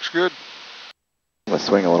good. I'm going to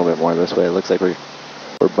swing a little bit more this way. It looks like we're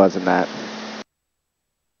buzzing that.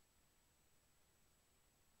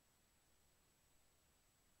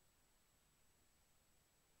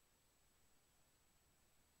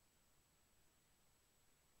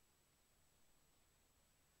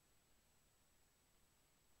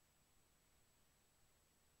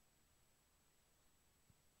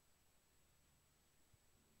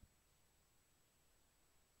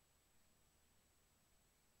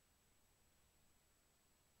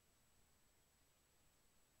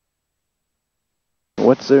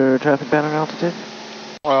 What's their traffic pattern altitude?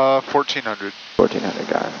 1,400. 1,400,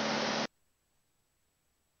 got it.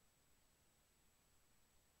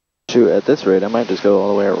 Shoot, at this rate, I might just go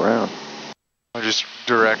all the way around. Or just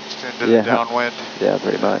direct into the downwind. Yeah,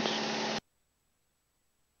 pretty much.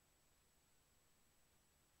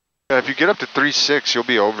 Yeah, if you get up to 3.6, you'll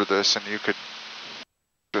be over this, and you could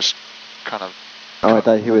just kind of... Oh, I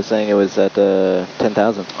thought he was saying it was at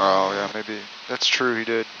 10,000. Oh, yeah, maybe. That's true, he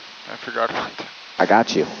did. I forgot about that. I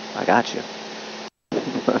got you. I got you.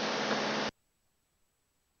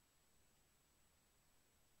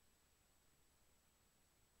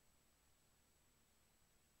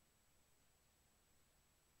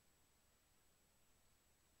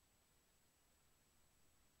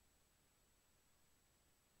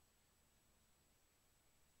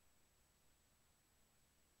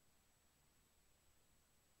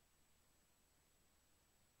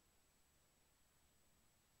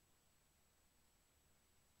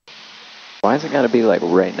 Why is it got to be like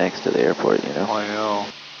right next to the airport, you know? I know.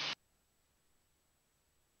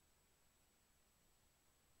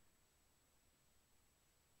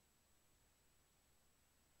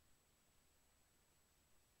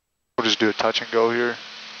 We'll just do a touch and go here.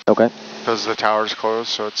 Okay. Because the tower's closed,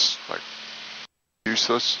 so it's like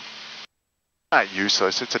useless. Not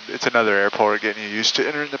useless, it's another airport getting you used to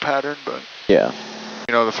entering the pattern, but yeah.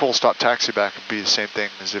 You know, the full stop taxi back would be the same thing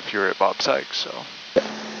as if you're at Bob Sykes, so. Yeah.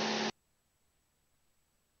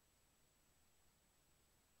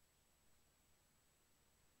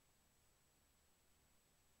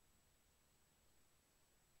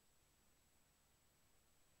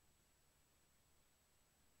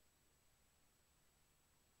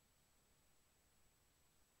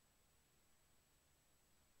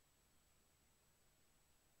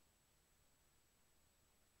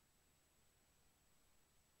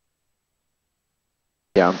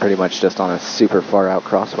 Yeah, I'm pretty much just on a super far out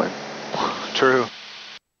crosswind. True.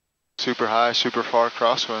 Super high, super far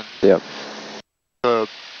crosswind. Yep.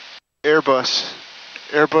 Airbus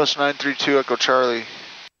 932 Echo Charlie.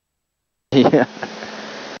 Yeah.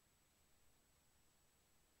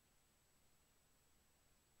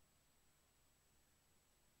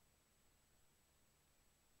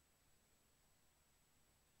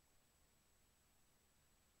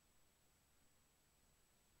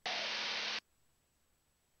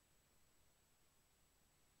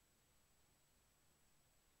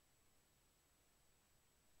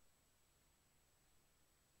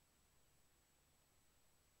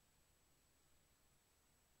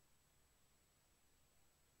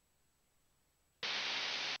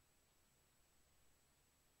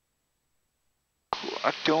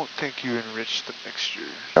 I don't think you enriched the mixture.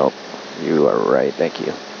 Nope, you are right, thank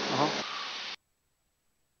you.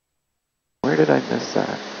 Where did I miss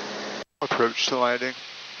that? Approach to landing.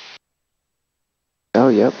 Oh,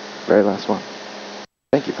 yep, very last one.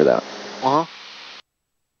 Thank you for that.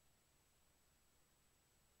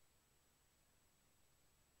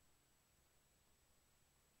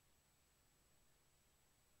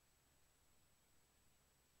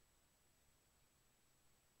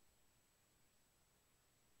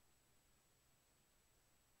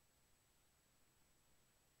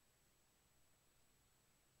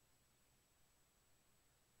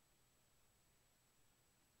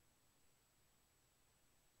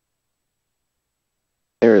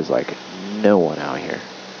 There is like no one out here.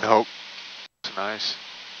 Nope. It's nice.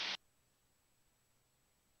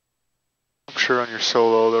 I'm sure on your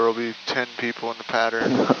solo there will be 10 people in the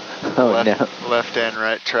pattern. Oh, no. Left and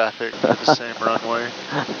right traffic for the same runway.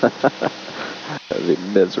 That'd be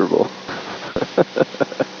miserable.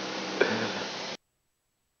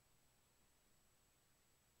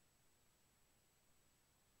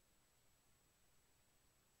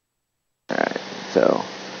 Alright, so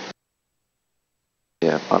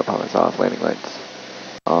yeah, autopilot's off, landing lights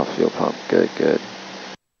off, fuel pump, good, good.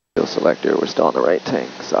 Fuel selector, we're still on the right tank,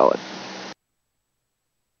 solid.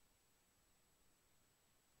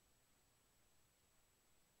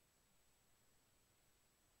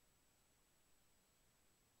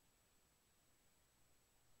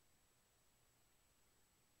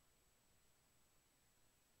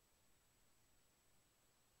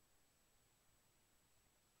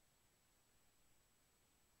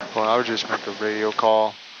 Well, I would just make a radio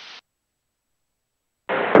call.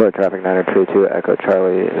 Tour traffic 932 Echo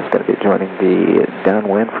Charlie is going to be joining the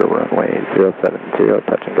downwind for runway 070,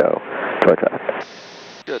 touch and go. Tour traffic.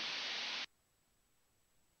 Good.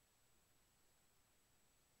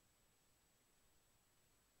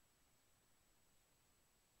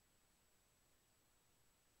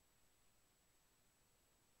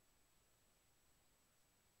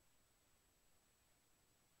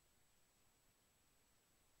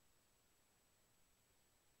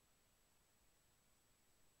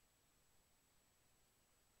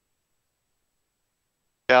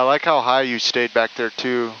 Yeah, I like how high you stayed back there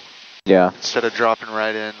too. Yeah. Instead of dropping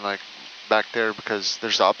right in like back there because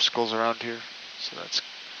there's obstacles around here. So that's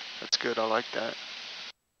good. I like that.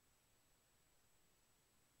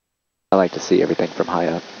 I like to see everything from high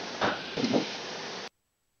up.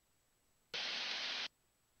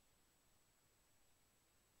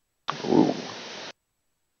 Ooh.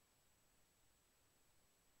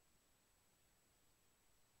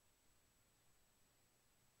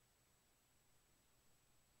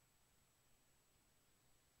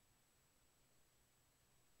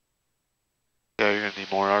 Yeah, you're gonna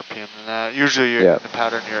need more RPM than that. Usually you're in the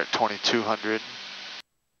pattern you're at 2200.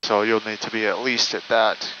 So you'll need to be at least at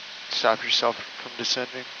that to stop yourself from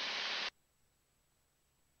descending.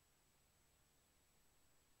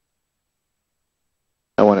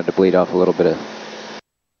 I wanted to bleed off a little bit of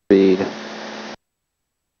speed.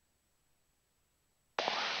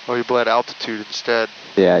 Oh, you bled altitude instead.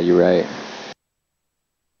 Yeah, you're right.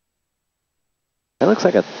 That looks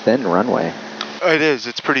like a thin runway. It is.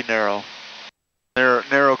 It's pretty narrow.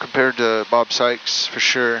 Narrow compared to Bob Sykes, for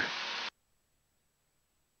sure.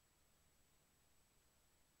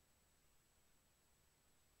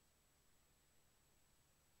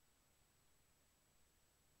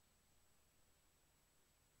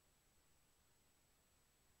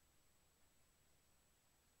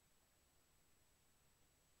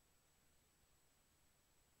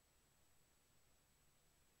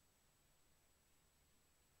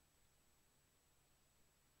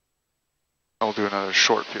 I'll do another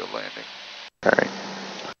short field landing. All right.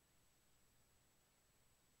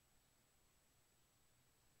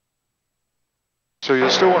 So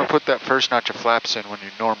you'll still want to put that first notch of flaps in when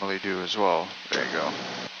you normally do as well. There you go.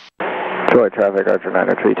 Troy traffic, Archer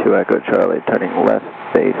 9032 Echo Charlie, turning left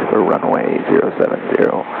base for runway 070.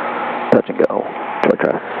 Touch and go. Troy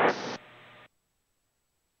traffic.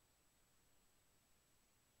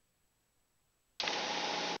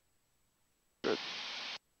 Good.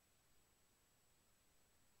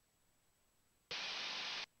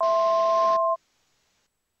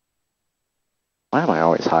 Why am I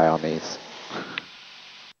always high on these?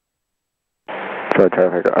 Troy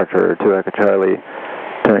traffic, Archer 2 Echo Charlie,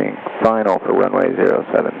 turning final for runway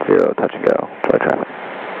 070, touch and go. Troy traffic.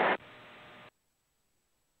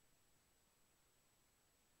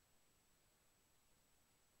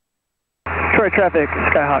 Troy traffic,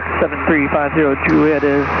 Skyhawk 7350 Juliet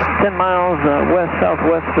is 10 miles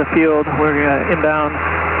west-southwest of the field. We're inbound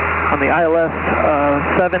on the ILS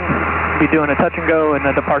 7, be doing a touch and go and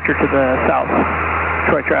a departure to the south.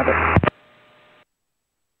 Troy traffic.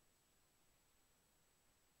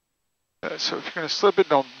 So if you're going to slip it,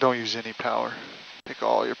 don't use any power. Take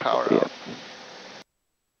all your power out.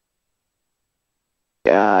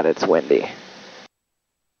 God, it's windy.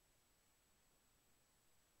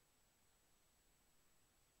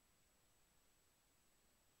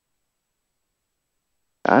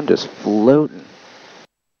 I'm just floating.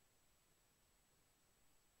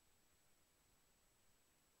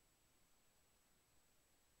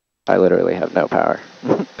 I literally have no power.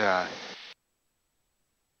 Yeah.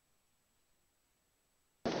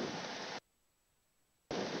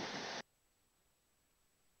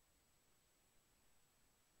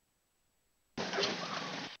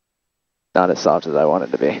 Not as soft as I want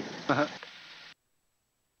it to be.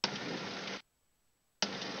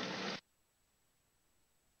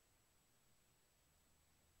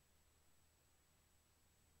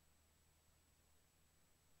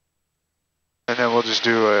 And then we'll just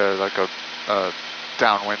do a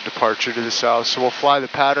downwind departure to the south. So we'll fly the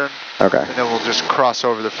pattern. Okay. And then we'll just cross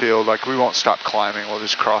over the field. Like we won't stop climbing. We'll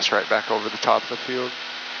just cross right back over the top of the field.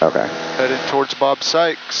 Okay. Heading towards Bob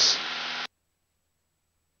Sykes.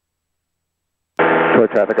 Troy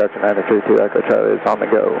traffic, Archer 9032 Echo Charlie is on the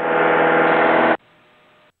go.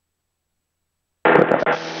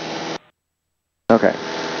 Okay.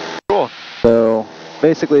 Cool. So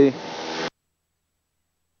basically,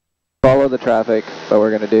 follow the traffic, but we're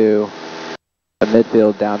going to do a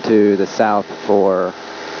midfield down to the south for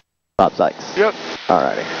Bob Sykes. Yep.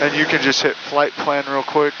 Alrighty. And you can just hit flight plan real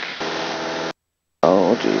quick.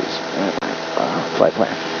 Oh, geez. Flight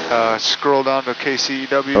plan. Scroll down to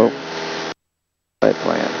KCEW. Oh. Flight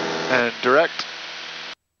plan. And direct.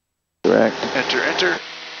 Direct. Enter, enter.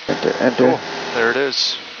 Enter, enter. Cool. There it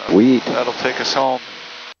is. Sweet. That'll take us home.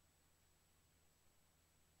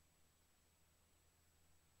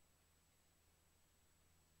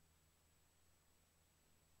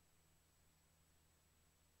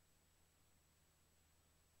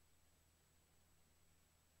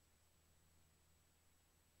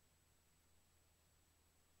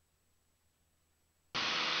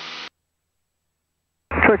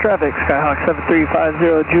 Detroit traffic, Skyhawk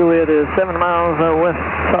 7350 Juliet is 7 miles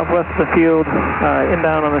southwest of the field,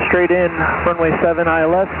 inbound on the straight in, runway 7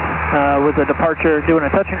 ILS, with a departure, doing a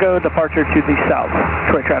touch and go, departure to the south.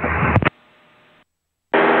 Detroit traffic.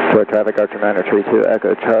 Detroit traffic, Archer 932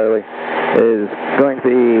 Echo Charlie is going to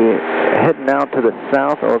be heading out to the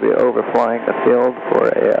south and will be overflying the field for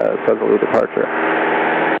a southerly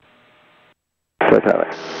departure. Detroit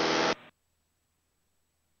traffic.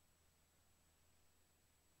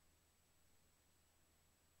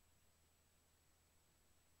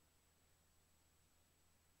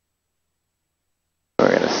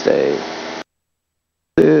 We're going to stay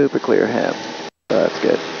super clear ham, so that's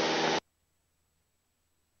good.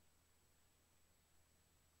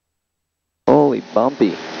 Holy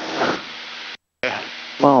bumpy. Yeah.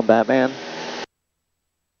 Come on, Batman.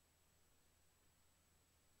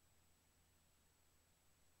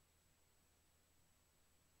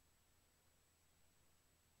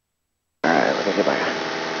 Alright, let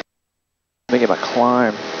me get my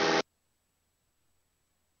climb.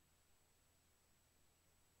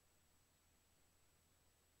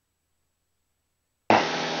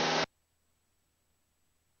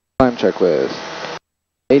 Climb checklist.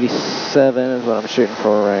 87 is what I'm shooting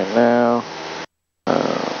for right now.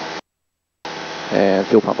 And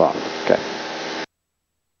fuel pump off. Okay.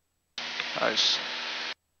 Nice.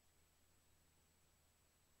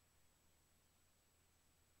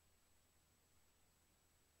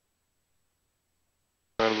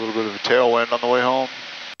 Got a little bit of a tailwind on the way home.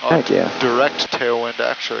 Heck yeah. Direct tailwind,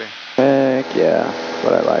 actually. Heck yeah. That's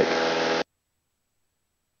what I like.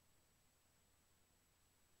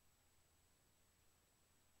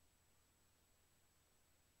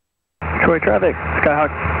 Detroit traffic,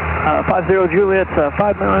 Skyhawk 50 Juliet,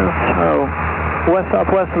 5 miles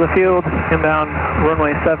west-southwest of the field, inbound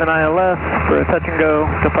runway 7 ILS for a touch and go,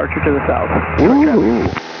 departure to the south. Ooh.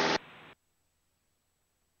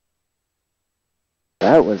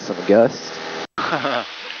 That was some gusts.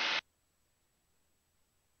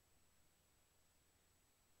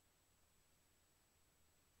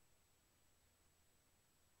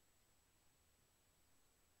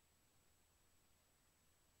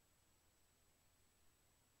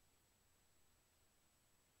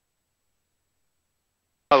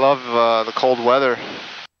 I love the cold weather.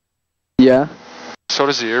 Yeah. So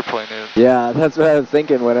does the airplane, dude. Yeah, that's what I was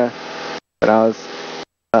thinking when I was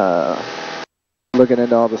looking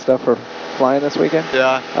into all the stuff for flying this weekend.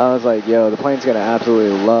 Yeah. I was like, yo, the plane's gonna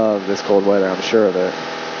absolutely love this cold weather. I'm sure of it.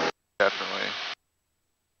 Definitely.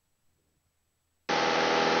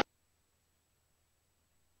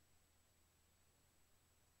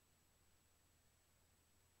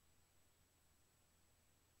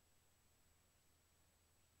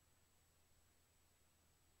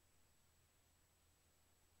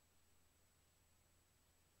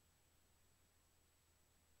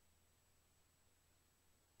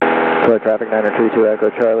 Detroit traffic 932 Echo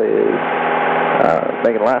Charlie is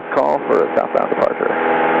making last call for a southbound departure.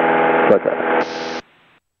 Detroit traffic.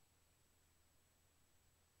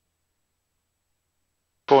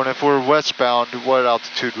 Cool, and if we're westbound, what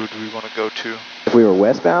altitude would we want to go to? If we were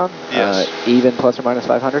westbound, yes. Even plus or minus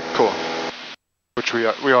 500. Cool. Which we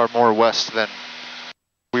are more west than,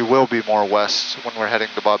 we will be more west when we're heading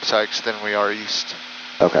to Bob Sykes than we are east.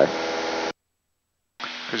 Okay.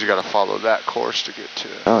 Because you got to follow that course to get to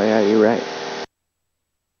it. Oh yeah, you're right.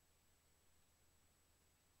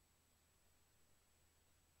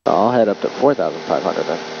 I'll head up to 4,500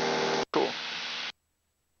 then. Cool.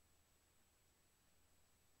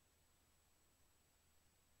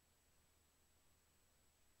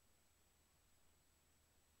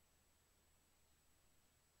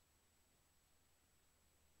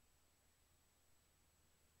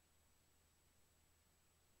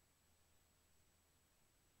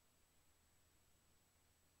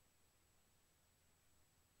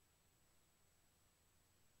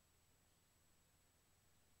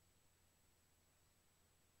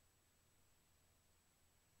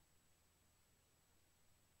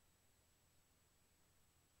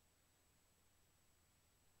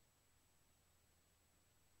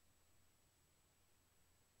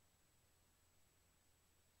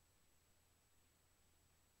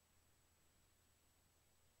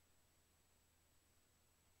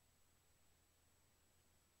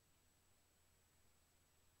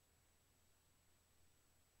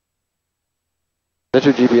 Is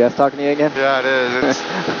that your GPS talking to you again? Yeah, it is.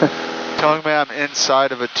 It's telling me I'm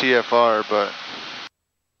inside of a TFR, but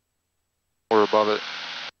we're above it.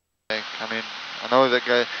 I mean, I know that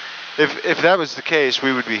guy. If that was the case,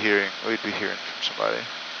 we'd be hearing from somebody.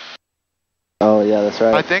 Oh yeah, that's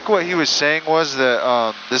right. I think what he was saying was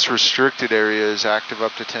that this restricted area is active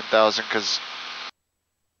up to 10,000 because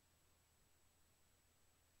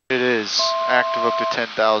it is active up to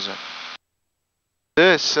 10,000.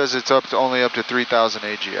 This says it's only up to 3,000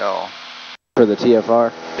 AGL. For the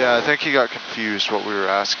TFR? Yeah, I think he got confused what we were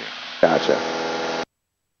asking. Gotcha.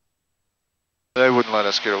 They wouldn't let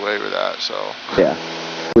us get away with that, so. Yeah,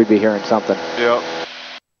 we'd be hearing something. Yep.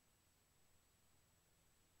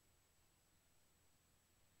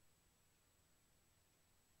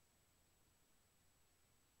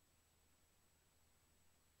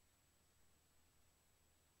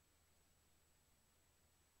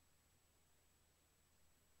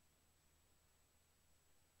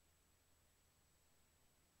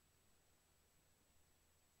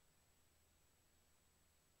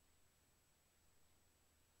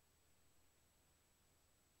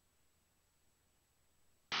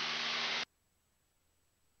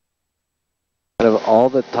 Out of all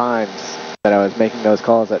the times that I was making those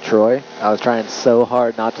calls at Troy, I was trying so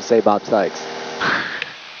hard not to say Bob Sykes.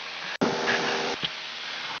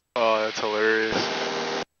 Oh, that's hilarious.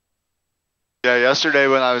 Yeah, yesterday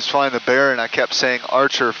when I was flying the Baron, I kept saying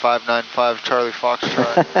Archer 595 Charlie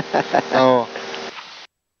Foxtrot. Oh.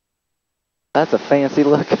 That's a fancy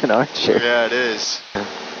looking Archer. Yeah, it is.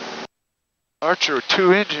 Archer with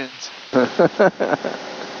 2 engines.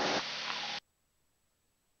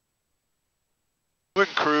 We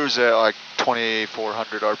can cruise at like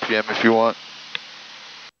 2,400 RPM if you want.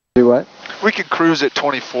 Do what? We can cruise at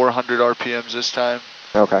 2,400 RPMs this time.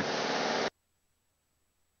 Okay.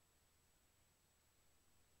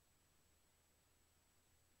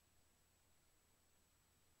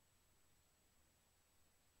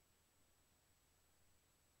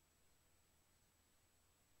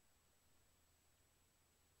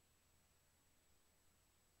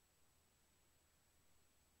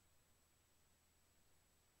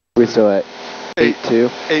 We still at 8.2?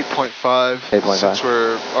 8.5. 8.5. Since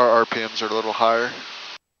our RPMs are a little higher.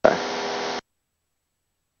 Okay.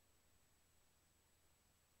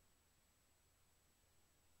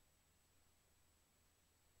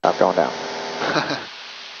 Stop going down.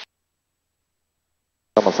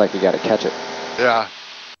 Almost like you got to catch it. Yeah.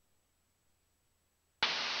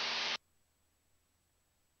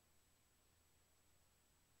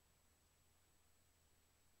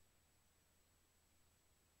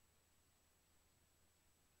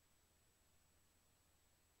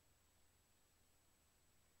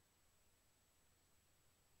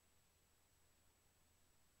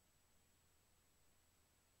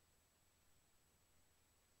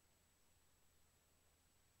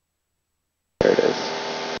 There it is.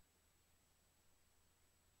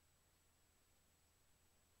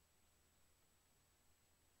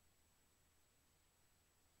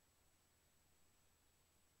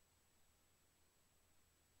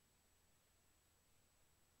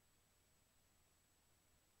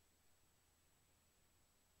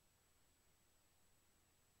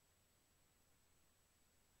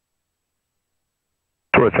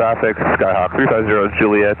 Troy traffic, Skyhawk 350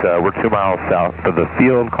 Juliet, we're 2 miles south of the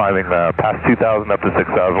field, climbing past 2,000 up to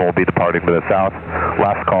 6,000, we'll be departing to the south.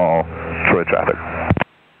 Last call, Troy traffic.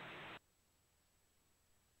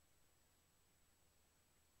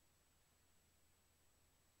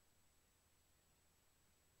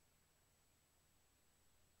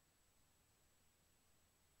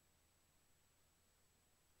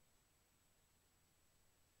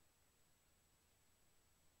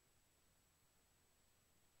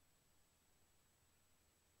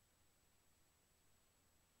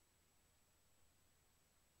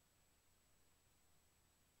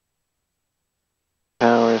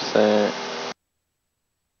 Power set.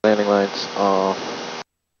 Landing lights off.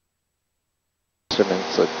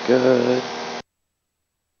 Instruments look good.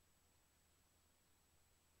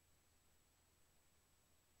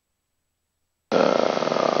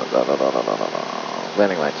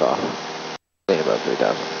 Landing lights off. Stay above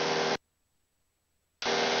 3,000.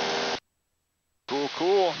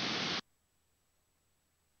 Cool.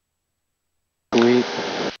 Sweet.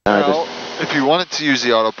 Now, if you wanted to use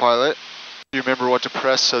the autopilot, do you remember what to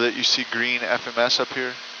press so that you see green FMS up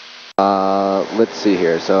here? Let's see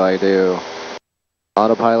here. So I do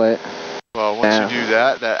autopilot. Well, once you do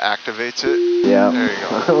that, that activates it. Yeah. There you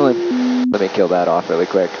go. Let me kill that off really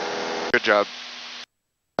quick. Good job.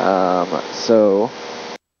 So,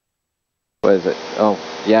 what is it? Oh,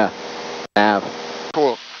 yeah. Nav.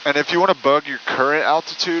 Cool. And if you want to bug your current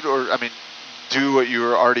altitude, or, I mean, do what you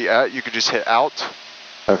were already at, you can just hit out.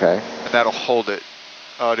 Okay. And that'll hold it.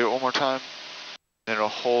 Do it one more time. And it'll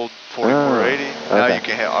hold 4480. Okay. Now you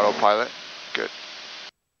can hit autopilot. Good.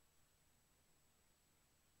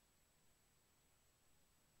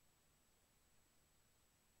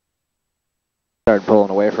 started pulling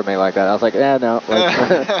away from me like that. I was like, yeah, no.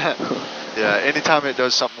 Like, yeah, anytime it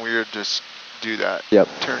does something weird, just do that. Yep.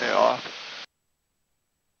 Turn it off.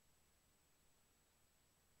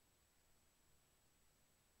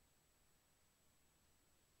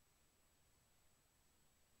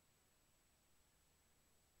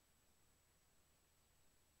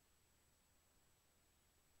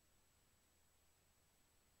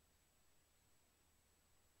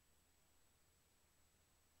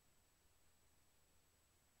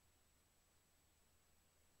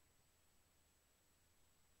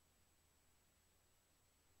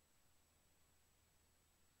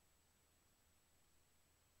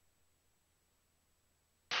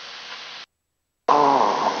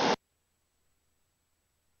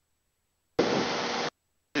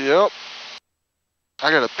 Yep. I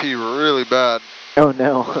gotta pee really bad. Oh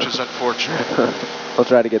no. Which is unfortunate. I'll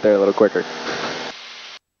try to get there a little quicker.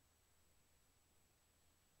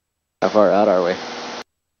 How far out are we?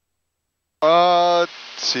 Let's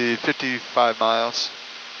see, 55 miles.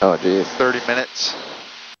 Oh geez. 30 minutes.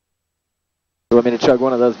 You want me to chug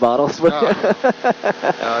one of those bottles? No, no,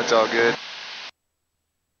 it's all good.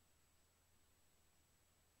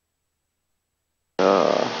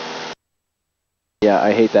 Yeah,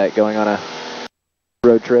 I hate that, going on a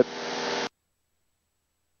road trip.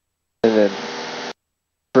 And then,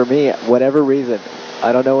 for me, whatever reason,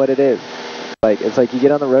 I don't know what it is. Like, it's like you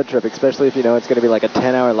get on the road trip, especially if you know it's going to be like a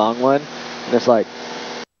 10-hour long one, and it's like,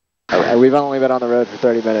 we've only been on the road for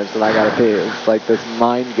 30 minutes and I got to pee. It's like this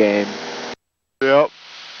mind game. Yep.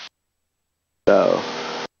 So.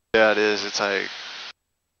 Yeah, it is. It's like,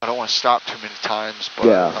 I don't want to stop too many times, but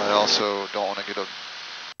yeah. I also don't want to get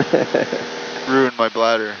ruin my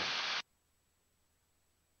bladder.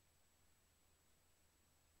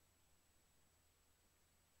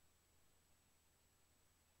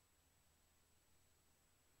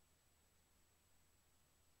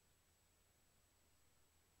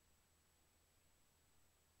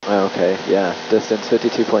 Okay, yeah. Distance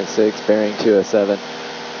 52.6, bearing 207.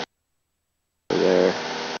 There.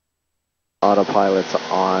 Autopilot's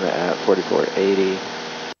on at 4480.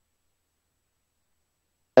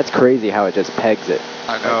 That's crazy how it just pegs it.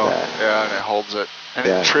 I know, like that. Yeah, and it holds it. And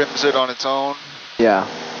yeah. It trims it on its own. Yeah.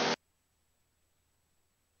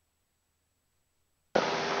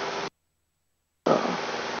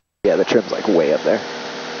 Yeah, the trim's like way up there.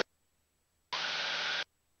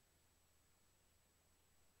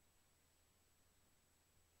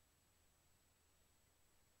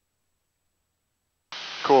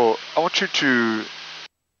 Cool. I want you to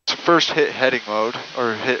first hit heading mode,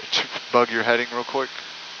 or bug your heading real quick.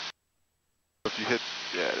 If you hit,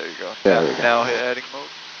 yeah, there you go. There we go. Now hit heading mode.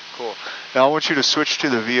 Cool. Now I want you to switch to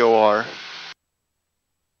the VOR.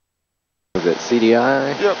 Is it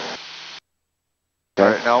CDI? Yep. Okay.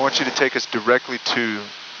 Alright, now I want you to take us directly to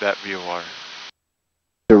that VOR.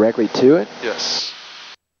 Directly to it? Yes.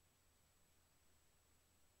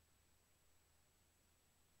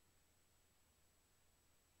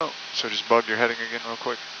 Oh, so just bug your heading again real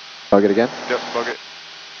quick. Bug it again? Yep, bug it.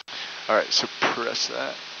 Alright, so press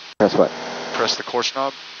that. Press what? Press the course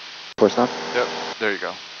knob. Course knob? Yep, there you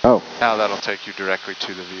go. Oh. Now that'll take you directly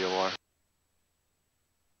to the VOR.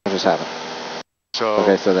 What just happened? So.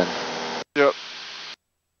 Okay, so then. Yep.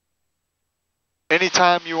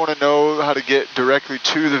 Anytime you want to know how to get directly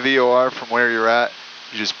to the VOR from where you're at,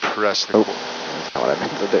 you just press the. Oh, that's not what I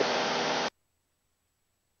meant to do.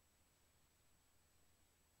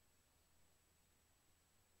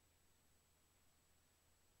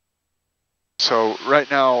 So right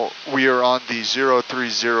now we are on the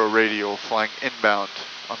 030 radio, flying inbound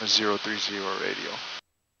on the 030 radio.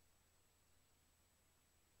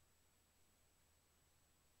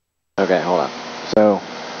 Okay, hold on.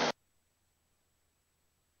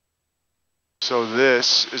 So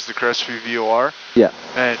this is the Crestview VOR. Yeah.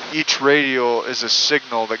 And each radio is a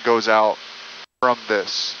signal that goes out from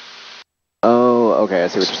this. Oh, okay, I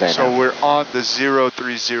see what you're saying. So now. we're on the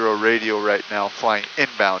 030 radio right now, flying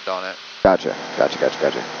inbound on it. Gotcha.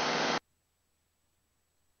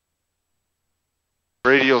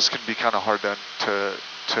 Radials can be kind of hard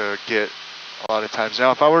to get a lot of times.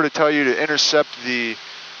 Now, if I were to tell you to intercept the,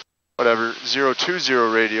 whatever, 020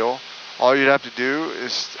 radio, all you'd have to do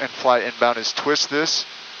is, and fly inbound, is twist this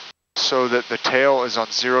so that the tail is on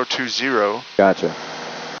 020. Gotcha.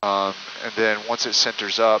 And then once it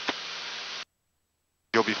centers up,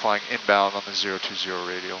 you'll be flying inbound on the 020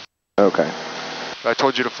 radio. Okay. If I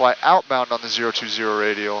told you to fly outbound on the 020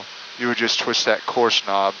 radio, you would just twist that course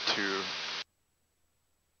knob to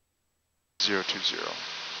 020.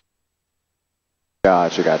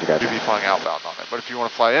 Gotcha. You'd be flying outbound on it. But if you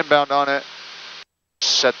want to fly inbound on it,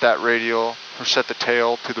 set that radial, or set the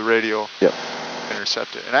tail to the radial. Yep.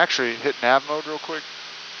 Intercept it. And actually hit nav mode real quick.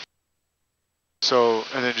 So,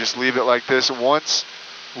 and then just leave it like this. Once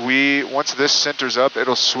this centers up,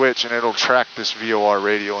 it'll switch and it'll track this VOR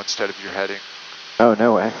radial instead of your heading. Oh,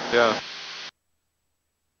 no way. Yeah.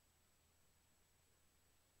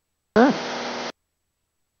 Huh.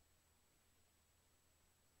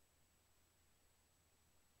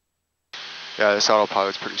 Yeah, this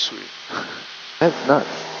autopilot's pretty sweet. That's nuts.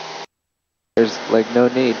 There's like no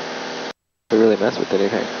need to really mess with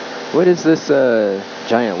anything. What is this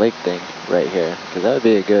giant lake thing right here? Because that would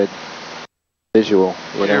be a good visual.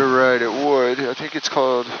 You're right, it would. I think it's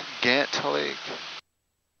called Gant Lake.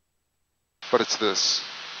 But it's this.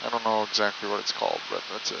 I don't know exactly what it's called, but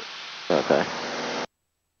that's it. Okay.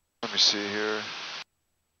 Let me see here.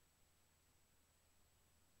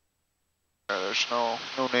 Yeah, there's no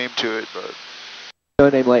name to it, but... No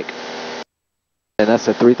name lake. And that's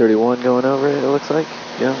a 331 going over it, it looks like.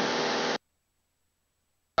 Yeah.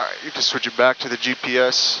 Alright, you can switch it back to the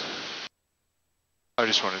GPS. I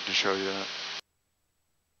just wanted to show you that.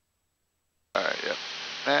 Alright, yep.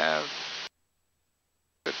 Nav.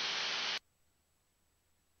 Good.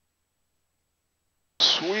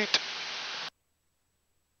 Sweet.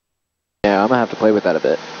 Yeah, I'm gonna have to play with that a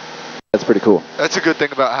bit. That's pretty cool. That's a good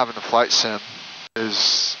thing about having the flight sim,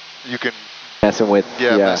 is you can mess with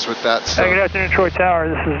that stuff. Good afternoon, Troy Tower.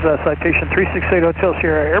 This is Citation 368 Hotel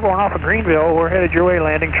Sierra, airborne off of Greenville. We're headed your way,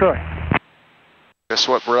 landing Troy. Guess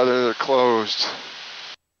what, brother? They're closed.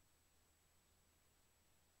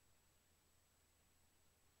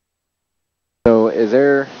 So, is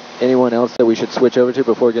there anyone else that we should switch over to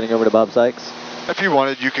before getting over to Bob Sykes? If you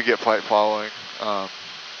wanted, you could get flight following,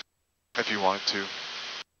 if you wanted to,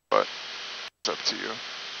 but it's up to you.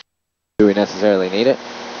 Do we necessarily need it?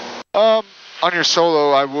 On your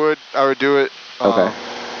solo, I would do it. Okay.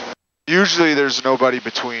 Usually there's nobody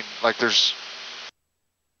between, like there's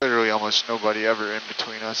literally almost nobody ever in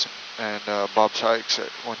between us and Bob Sykes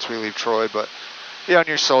once we leave Troy, but yeah, on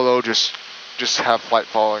your solo, just have flight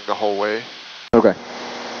following the whole way. Okay.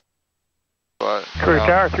 But Troy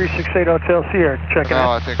Tower 368 Hotel Sierra, checking in.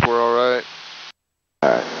 I think we're alright.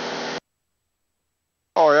 Alright.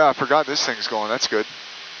 Oh yeah, I forgot this thing's going, that's good.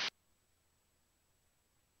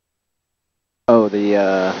 Oh, the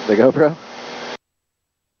GoPro?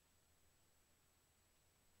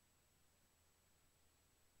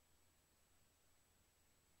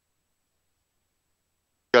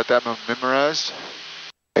 Got that memorized?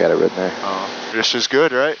 I got it written there. Oh, just as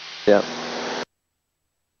good, right? Yep.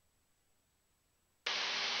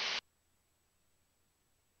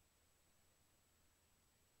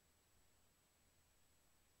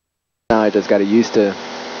 Now I just got used to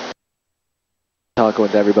talking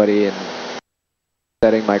with everybody and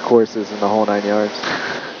setting my courses in the whole 9 yards.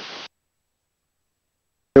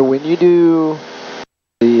 So when you do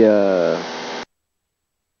the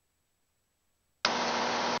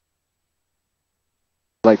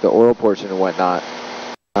like the oral portion and whatnot,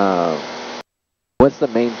 what's the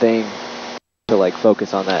main thing to like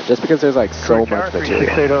focus on that? Just because there's like so much material.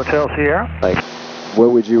 368 Hotel Sierra. Like,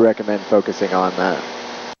 what would you recommend focusing on that?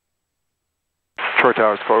 Troy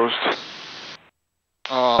Tower's closed.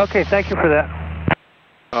 Okay, thank you for that.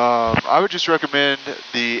 I would just recommend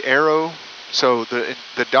the aero. So the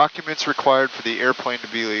documents required for the airplane to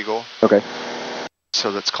be legal. Okay.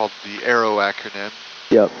 So that's called the aero acronym.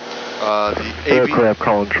 Yep. The aircraft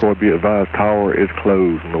calling Troy, be advised, tower is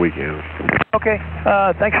closed on the weekends. Okay,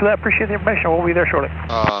 thanks for that. Appreciate the information. We'll be there shortly.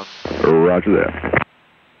 Roger that.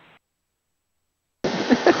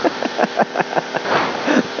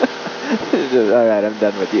 Alright, I'm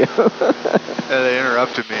done with you. Yeah, they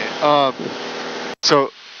interrupted me.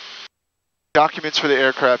 So, documents for the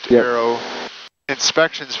aircraft, yep. aero,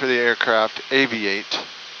 inspections for the aircraft, aviate.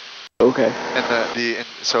 Okay. And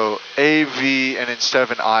so AV, and instead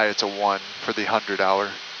of an I, it's a 1 for the 100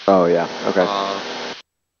 hour. Oh yeah, okay.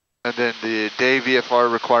 And then the day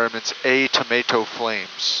VFR requirements, A tomato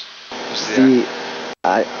flames. See,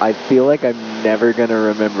 I feel like I'm never gonna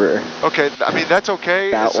remember. Okay, I mean that's okay.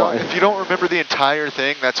 That one. If you don't remember the entire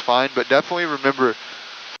thing, that's fine. But definitely remember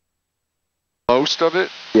most of it,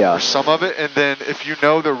 yeah, or some of it, and then if you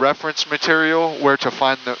know the reference material where to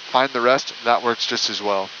find the rest, that works just as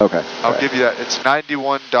well. Okay. I'll give you that. It's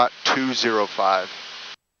 91.205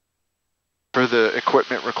 for the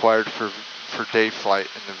equipment required for day flight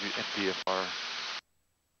in VFR.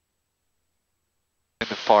 In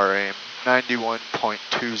the FAR AIM,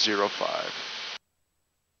 91.205.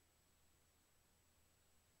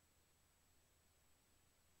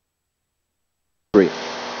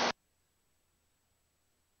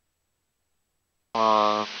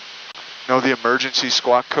 know the emergency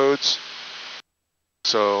squawk codes?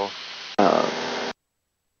 So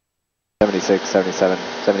 76, 77,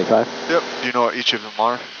 75? Yep. Do you know what each of them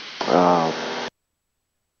are?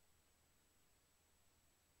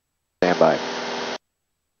 Stand by.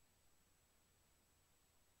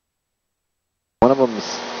 One of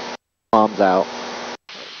them's bombs out.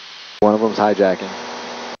 One of them's hijacking.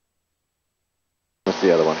 What's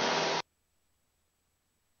the other one?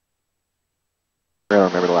 I don't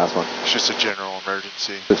remember the last one. It's just a general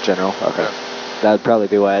emergency. Just general? Okay. Yeah. That'd probably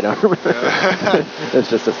be why I don't remember. Yeah. It's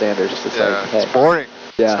just a standard. Just like, hey. It's boring.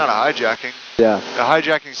 Yeah. It's not a hijacking. Yeah. The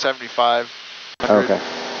hijacking 75. Okay.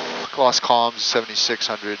 Lost comms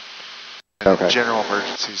 7600. And Okay. General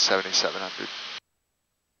emergency 7700.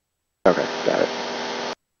 Okay, got it.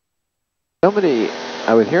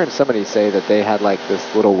 I was hearing somebody say that they had like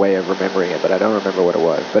this little way of remembering it, but I don't remember what it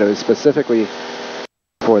was. But it was specifically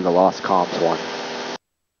for the lost comms one.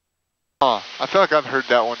 Huh. I feel like I've heard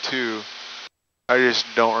that one too. I just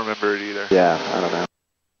don't remember it either. Yeah, I don't know.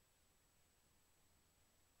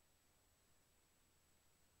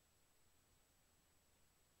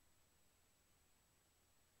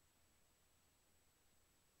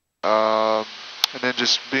 And then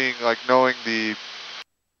just being like knowing the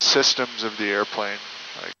systems of the airplane,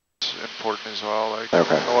 like it's important as well. Like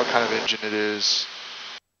okay. Know what kind of engine it is,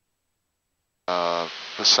 the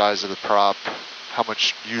size of the prop, how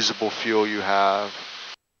much usable fuel you have.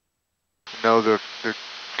 Know the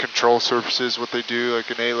control surfaces, what they do, like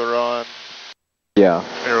an aileron. Yeah.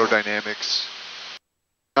 Aerodynamics.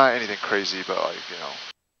 Not anything crazy, but like, you know,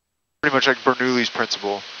 pretty much like Bernoulli's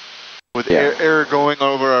principle. With air going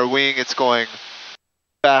over our wing, it's going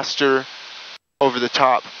faster over the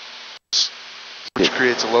top, which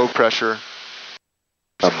creates a low pressure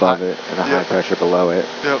above it and a high pressure below it,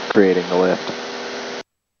 creating the lift.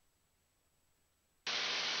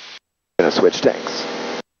 Gonna switch tanks.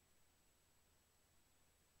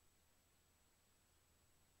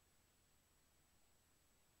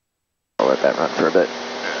 I'll let that run for a bit.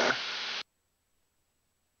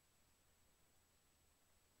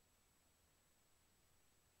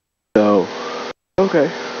 So, okay.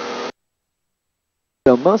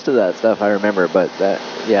 So most of that stuff I remember, but that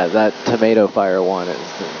tomato fire one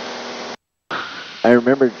is. I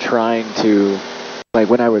remember trying to, like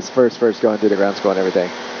when I was first going through the ground school and everything,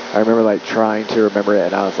 I remember like trying to remember it,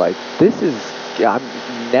 and I was like,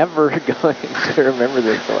 I'm never going to remember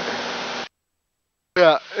this one.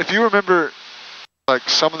 Yeah, if you remember like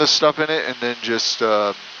some of the stuff in it, and then just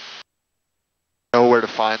know where to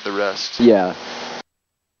find the rest. Yeah.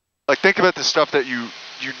 Like think about the stuff that you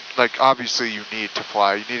like. Obviously, you need to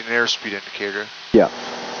fly. You need an airspeed indicator. Yeah.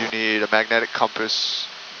 You need a magnetic compass,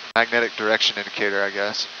 magnetic direction indicator, I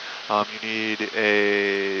guess. You need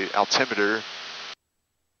a altimeter.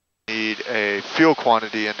 You need a fuel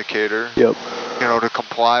quantity indicator. Yep. You know, to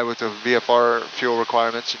comply with the VFR fuel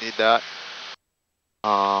requirements, you need that.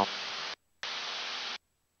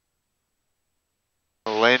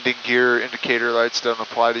 Landing gear indicator lights don't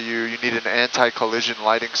apply to you. You need an anti-collision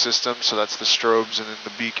lighting system, so that's the strobes and then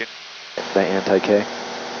the beacon. The anti-K?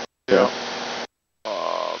 Yeah.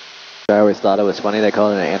 I always thought it was funny they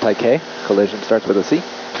call it an anti-K. Collision starts with a C.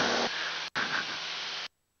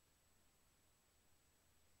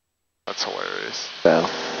 That's hilarious. So,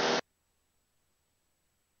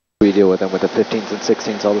 we deal with them with the 15s and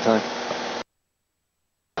 16s all the time.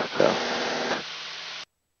 So.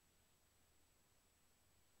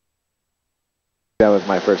 That was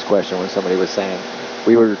my first question when somebody was saying,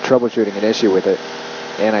 we were troubleshooting an issue with it,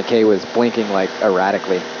 anti-K was blinking like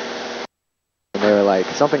erratically. And they were like,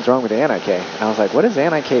 something's wrong with the anti-K. And I was like, what does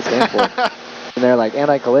anti-K stand for? And they're like,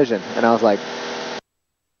 anti-collision. And I was like,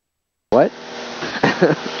 what?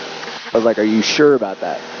 I was like, are you sure about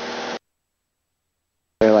that?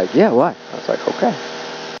 They're like, yeah, why? I was like, okay.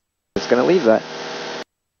 Just gonna leave that.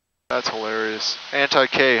 That's hilarious.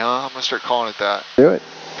 Anti-K, huh? I'm gonna start calling it that. Do it.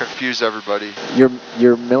 Confuse everybody.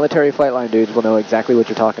 Your military flight line dudes will know exactly what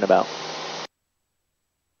you're talking about.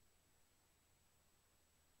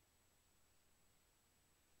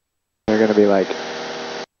 They're gonna be like,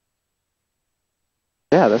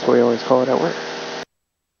 yeah, that's what we always call it at work.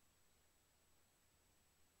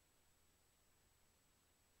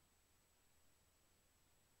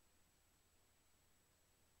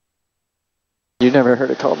 You never heard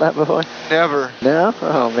it called that before? Never. No?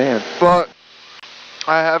 Oh man. But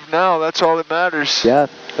I have now, that's all that matters. Yeah,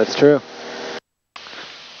 that's true.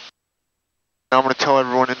 Now I'm going to tell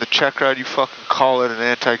everyone in the check ride, you fucking call it an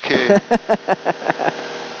anti-K.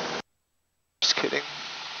 Just kidding.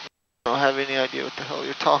 I don't have any idea what the hell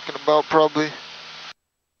you're talking about, probably.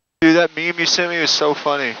 Dude, that meme you sent me was so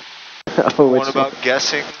funny. One about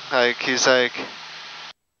guessing, like he's like,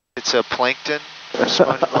 it's a plankton or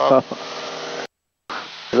SpongeBob.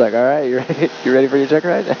 He's like, all right, you ready for your check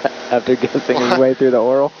ride? After guessing his way through the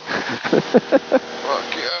oral.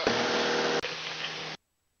 Fuck yeah.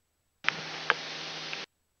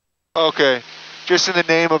 Okay, just in the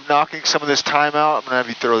name of knocking some of this time out, I'm gonna have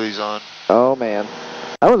you throw these on. Oh man,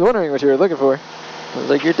 I was wondering what you were looking for. I was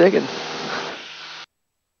like, you're digging.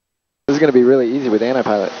 This is gonna be really easy with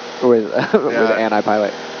anti-pilot, with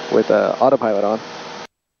autopilot on.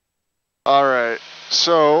 All right,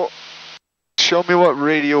 so show me what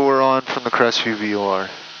radio we're on from the Crestview VOR.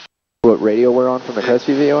 What radio we're on from the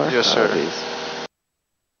Crestview VOR? Yes, sir. Oh,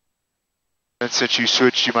 and since you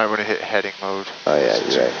switched, you might want to hit heading mode. Oh yeah,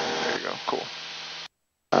 you're right. There you go. Cool.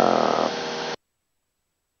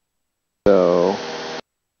 So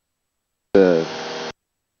the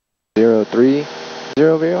 030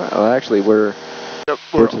 VOR. Oh, actually, we're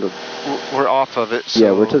off of it. So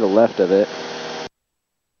yeah, we're to the left of it.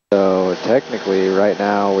 So technically, right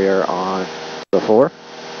now we are on the 4.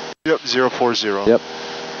 Yep, 040. Yep.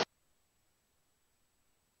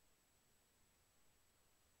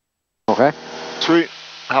 Okay. Sweet.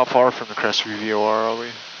 How far from the Crestview VOR are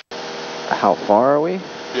we? How far are we?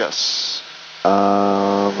 Yes.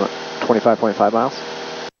 25.5 miles.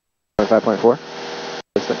 25.4.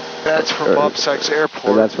 That's from Bob Sykes Airport.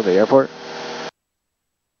 Or that's from the airport.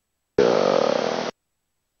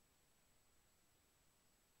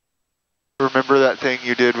 Remember that thing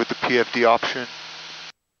you did with the PFD option?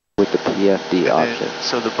 With the PFD option.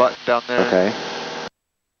 So the button down there. Okay.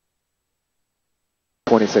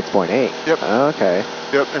 26.8. Yep. Okay.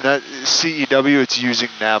 Yep, and that CEW, it's using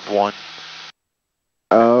nav1.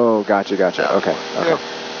 Oh, gotcha. Okay. Yep.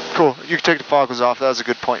 Cool. You can take the foggles off. That was a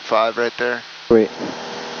good 0.5 right there. Sweet.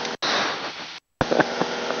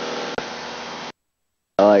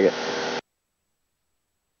 I like it.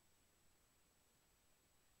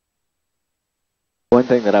 One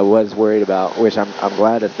thing that I was worried about, which I'm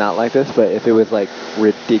glad it's not like this, but if it was like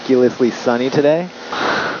ridiculously sunny today,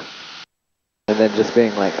 and then just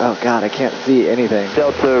being like, oh god, I can't see anything.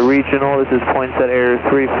 Delta Regional, this is Poinsett Air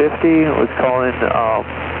 350. Was calling,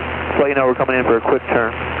 let you know we're coming in for a quick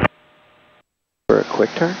turn. For a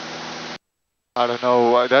quick turn? I don't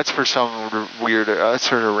know. That's for some weird. That's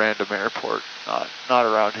for a random airport, not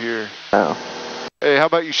around here. Oh. Hey, how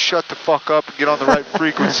about you shut the fuck up and get on the right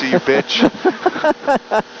frequency, you bitch?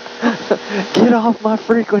 Get off my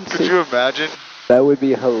frequency. Could you imagine? That would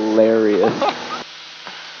be hilarious.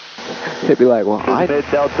 He'd be like, well,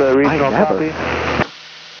 Delta Regional copy.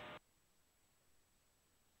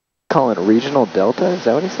 Calling regional Delta? Is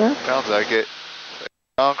that what he said? Sounds like it.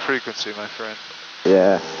 Wrong frequency, my friend.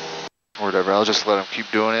 Yeah. Whatever, I'll just let him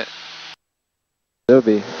keep doing it. It'll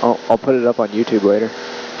be. I'll put it up on YouTube later.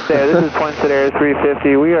 Yeah, this is Poinsett Air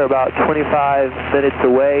 350. We are about 25 minutes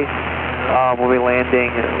away. We'll be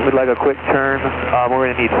landing. We'd like a quick turn. We're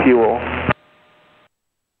going to need fuel.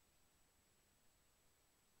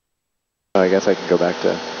 I guess I can go back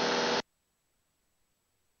to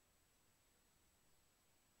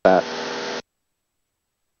that.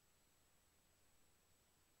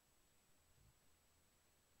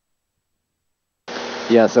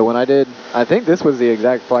 Yeah, so when I think this was the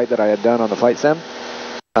exact flight that I had done on the flight sim.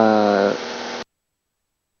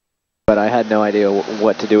 But I had no idea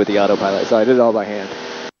what to do with the autopilot, so I did it all by hand.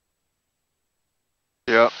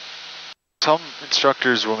 Yep. Some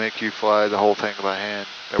instructors will make you fly the whole thing by hand.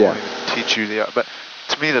 They won't even teach you but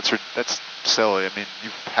to me that's silly. I mean, you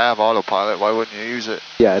have autopilot, why wouldn't you use it?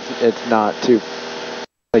 Yeah, it's not too,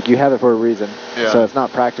 like, you have it for a reason, so it's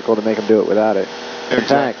not practical to make them do it without it. In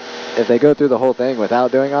fact, if they go through the whole thing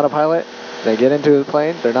without doing autopilot, they get into the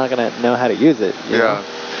plane, they're not going to know how to use it. You know?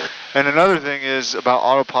 And another thing is about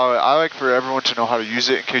autopilot, I like for everyone to know how to use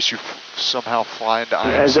it in case you somehow fly into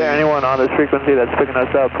IMC. Is there anyone on this frequency that's picking us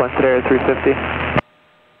up, Poinsett Air 350?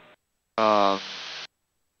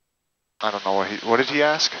 I don't know what did he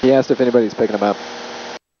ask? He asked if anybody's picking him up.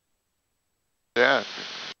 Yeah,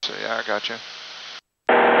 so yeah, I got you.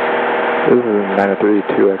 This is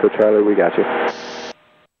 932 Echo Charlie, we got you.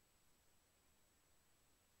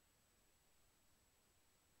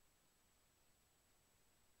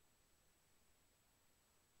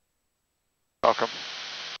 Welcome.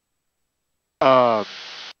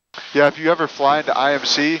 Yeah, if you ever fly into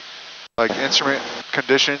IMC, like instrument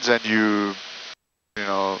conditions, and you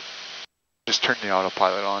know, just turn the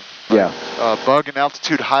autopilot on. Yeah. Bug and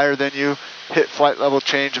altitude higher than you, hit flight level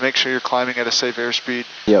change, make sure you're climbing at a safe airspeed.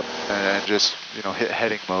 Yep. And just, you know, hit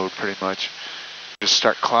heading mode pretty much. Just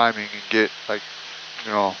start climbing and get, like,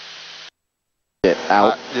 you know, Get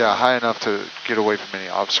out. Yeah, high enough to get away from any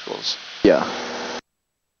obstacles. Yeah.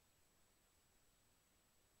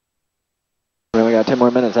 We only got 10 more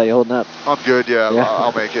minutes. How you holding up? I'm good, yeah.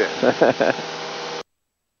 I'll make it.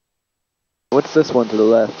 What's this one to the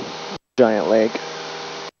left? Giant lake.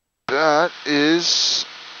 That is...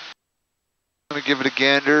 I'm going to give it a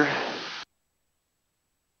gander.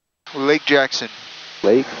 Lake Jackson.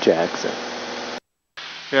 Lake Jackson.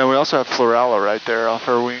 Yeah, we also have Florala right there off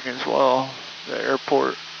our wing as well. The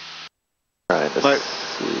airport. Trying to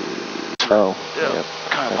see. Oh, yeah.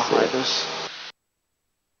 Kind of behind us.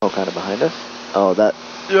 Oh, kind of behind us? Oh, that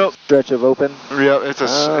yep. Stretch of open? Yep, it's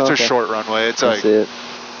a short runway. It's like... That's it.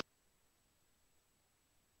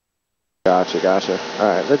 Gotcha.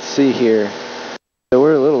 Alright, let's see here. So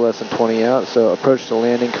we're a little less than 20 out, so approach the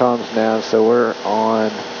landing comms now, so we're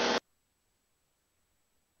on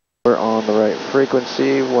the right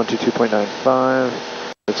frequency, 122.95.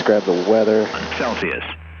 Let's grab the weather. Celsius.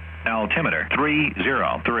 Altimeter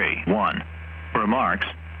 3031. Remarks.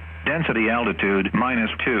 Density altitude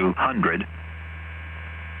 -200.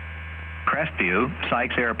 Crestview,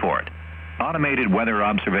 Sykes Airport. Automated weather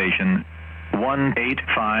observation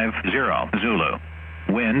 1850 Zulu.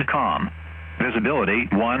 Wind calm. Visibility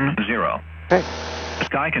 10. Okay.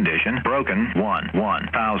 Sky condition broken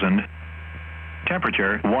 1000.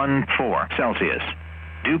 Temperature 14 Celsius.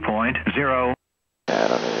 Dew point 0. Yeah, I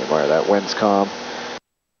don't need any more of that. Wind's calm.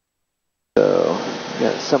 So, we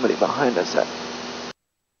got somebody behind us at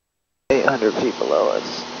 800 feet below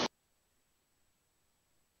us.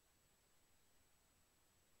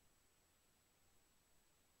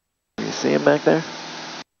 You see him back there?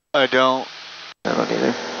 I don't. I don't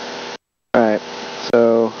either. Alright,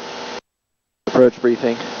 so approach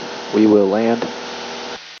briefing. We will land.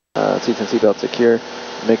 Seats and seatbelts secure.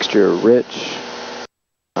 Mixture rich.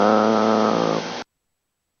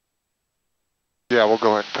 Yeah, we'll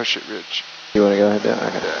go ahead and push it, Rich. You want to go ahead and do it?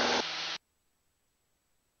 Okay. Yeah.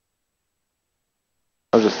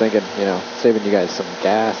 I was just thinking, saving you guys some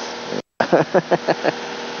gas.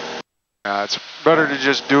 It's better to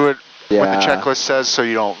just do it when the checklist says so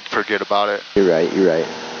you don't forget about it. You're right.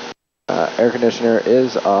 Air conditioner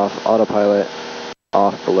is off, autopilot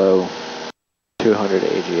off below 200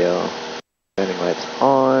 AGL. Landing lights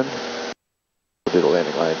on. We'll do the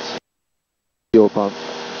landing lights. Fuel pump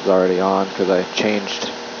is already on because I changed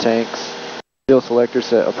tanks. Fuel selector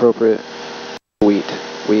set appropriate. Sweet.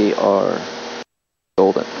 We are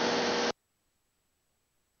golden.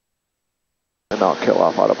 And I'll kill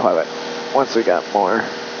off autopilot once we got more.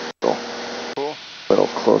 Cool. A little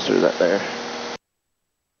closer to that there.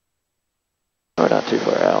 We're not too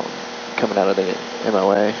far out. Coming out of the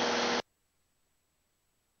MOA.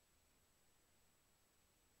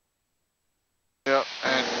 Yep,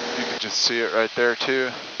 and you can just see it right there too.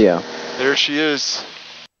 Yeah. There she is.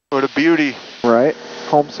 What a beauty. Right?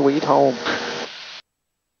 Home sweet home.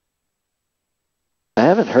 I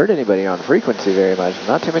haven't heard anybody on frequency very much.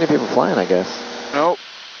 Not too many people flying, I guess. Nope.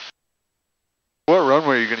 What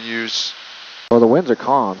runway are you going to use? Well, the winds are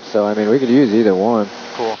calm, so I mean, we could use either one.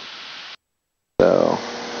 Cool. So.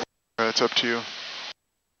 It's up to you.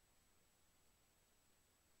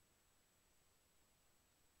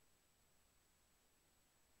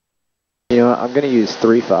 You know what, I'm going to use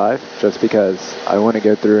 3.5 just because I want to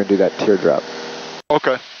go through and do that teardrop.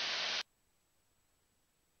 Okay.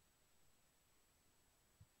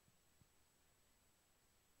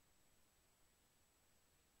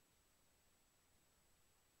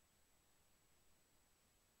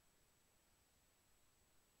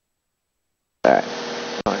 Alright,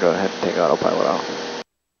 I'll go ahead and take autopilot off.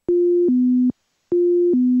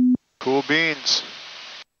 Cool beans.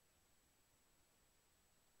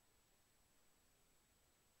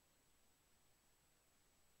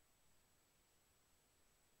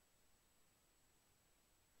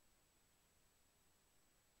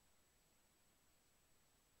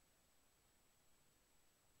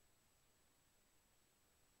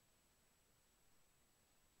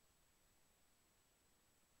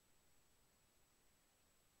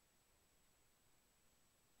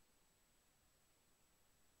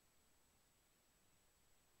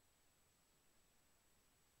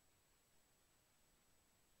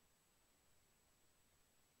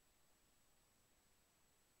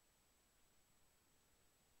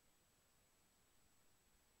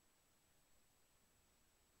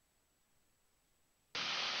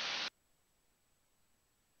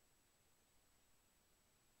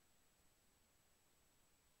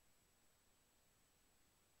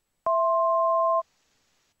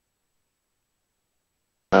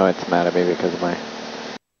 Oh, it's mad at me because of my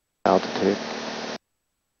altitude.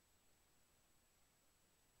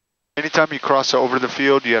 anytime you cross over the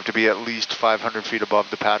field, you have to be at least 500 feet above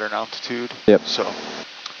the pattern altitude. Yep. So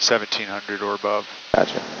 1,700 or above.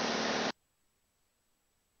 Gotcha.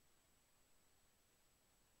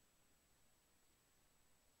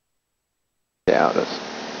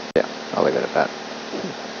 Yeah, I'll leave it at that.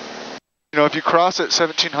 You know, if you cross at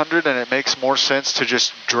 1,700 and it makes more sense to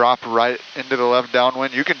just drop right into the left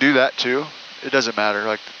downwind, you can do that too. It doesn't matter.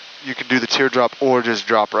 Like, you can do the teardrop or just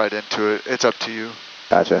drop right into it. It's up to you.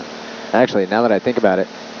 Gotcha. Actually, now that I think about it,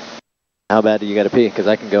 how bad do you got to pee? Because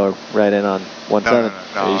I can go right in on 1.7.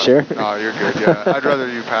 No, Are you sure? No, you're good, yeah. I'd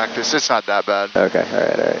rather you practice. It's not that bad. Okay, all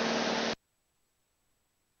right.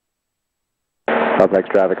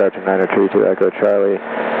 Southwest traffic, Archer 902 Echo Charlie.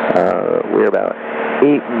 We're about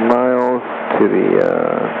 8 miles to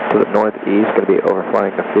the northeast, going to be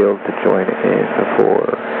overflying the field to join in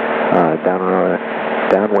for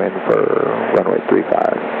downwind for runway 35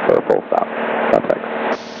 for a full stop.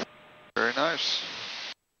 Southwest. Very nice.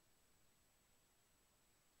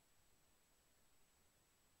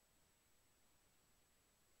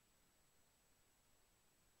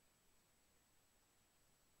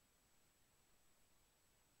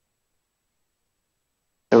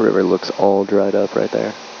 The river looks all dried up right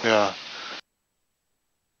there. Yeah.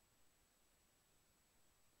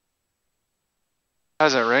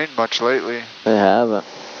 Hasn't rained much lately. It haven't.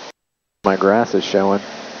 My grass is showing.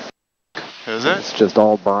 Is it? It's just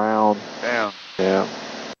all brown. Damn. Yeah.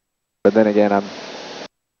 But then again, I'm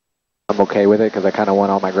okay with it because I kind of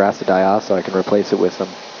want all my grass to die off so I can replace it with some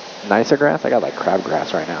nicer grass. I got like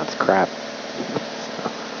crabgrass right now. It's crap.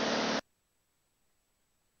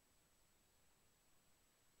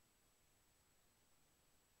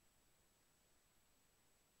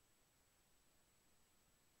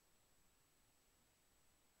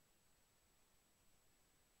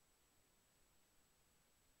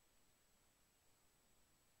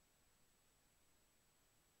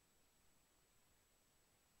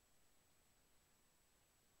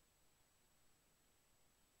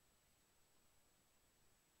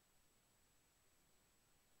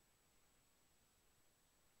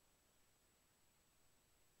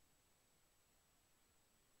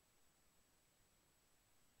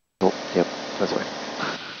 Oh, yep, this way.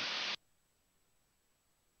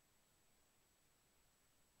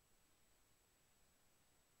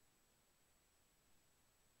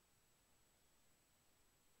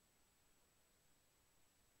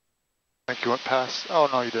 I think you went past. Oh,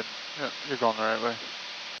 no, you didn't. Yeah, you're going the right way.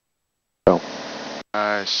 Oh.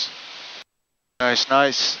 Nice.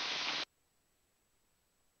 Nice.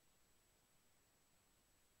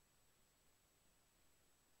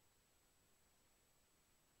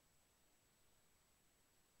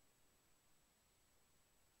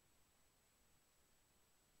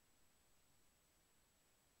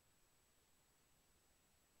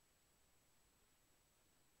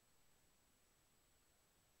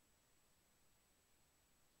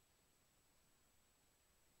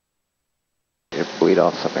 Bleed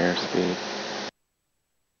off some airspeed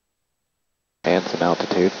and some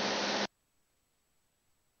altitude.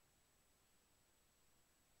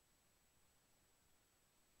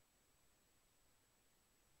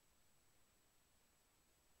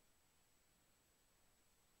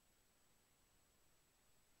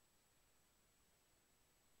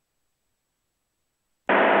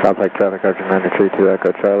 Southwest traffic, Archer 932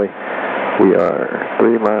 Echo Charlie. We are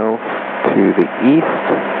 3 miles to the east.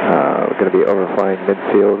 We're going to be overflying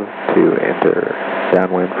midfield to enter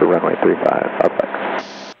downwind for runway 35, Southwest.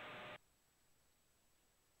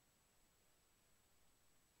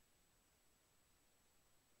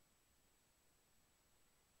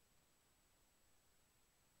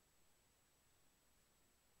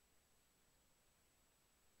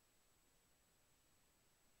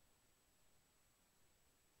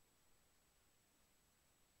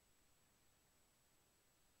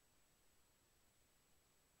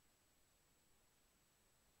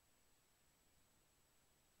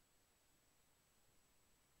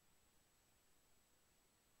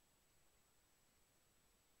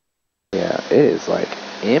 Yeah, it is like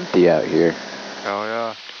empty out here. Oh,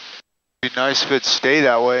 yeah. Be nice if it stayed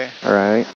that way. All right.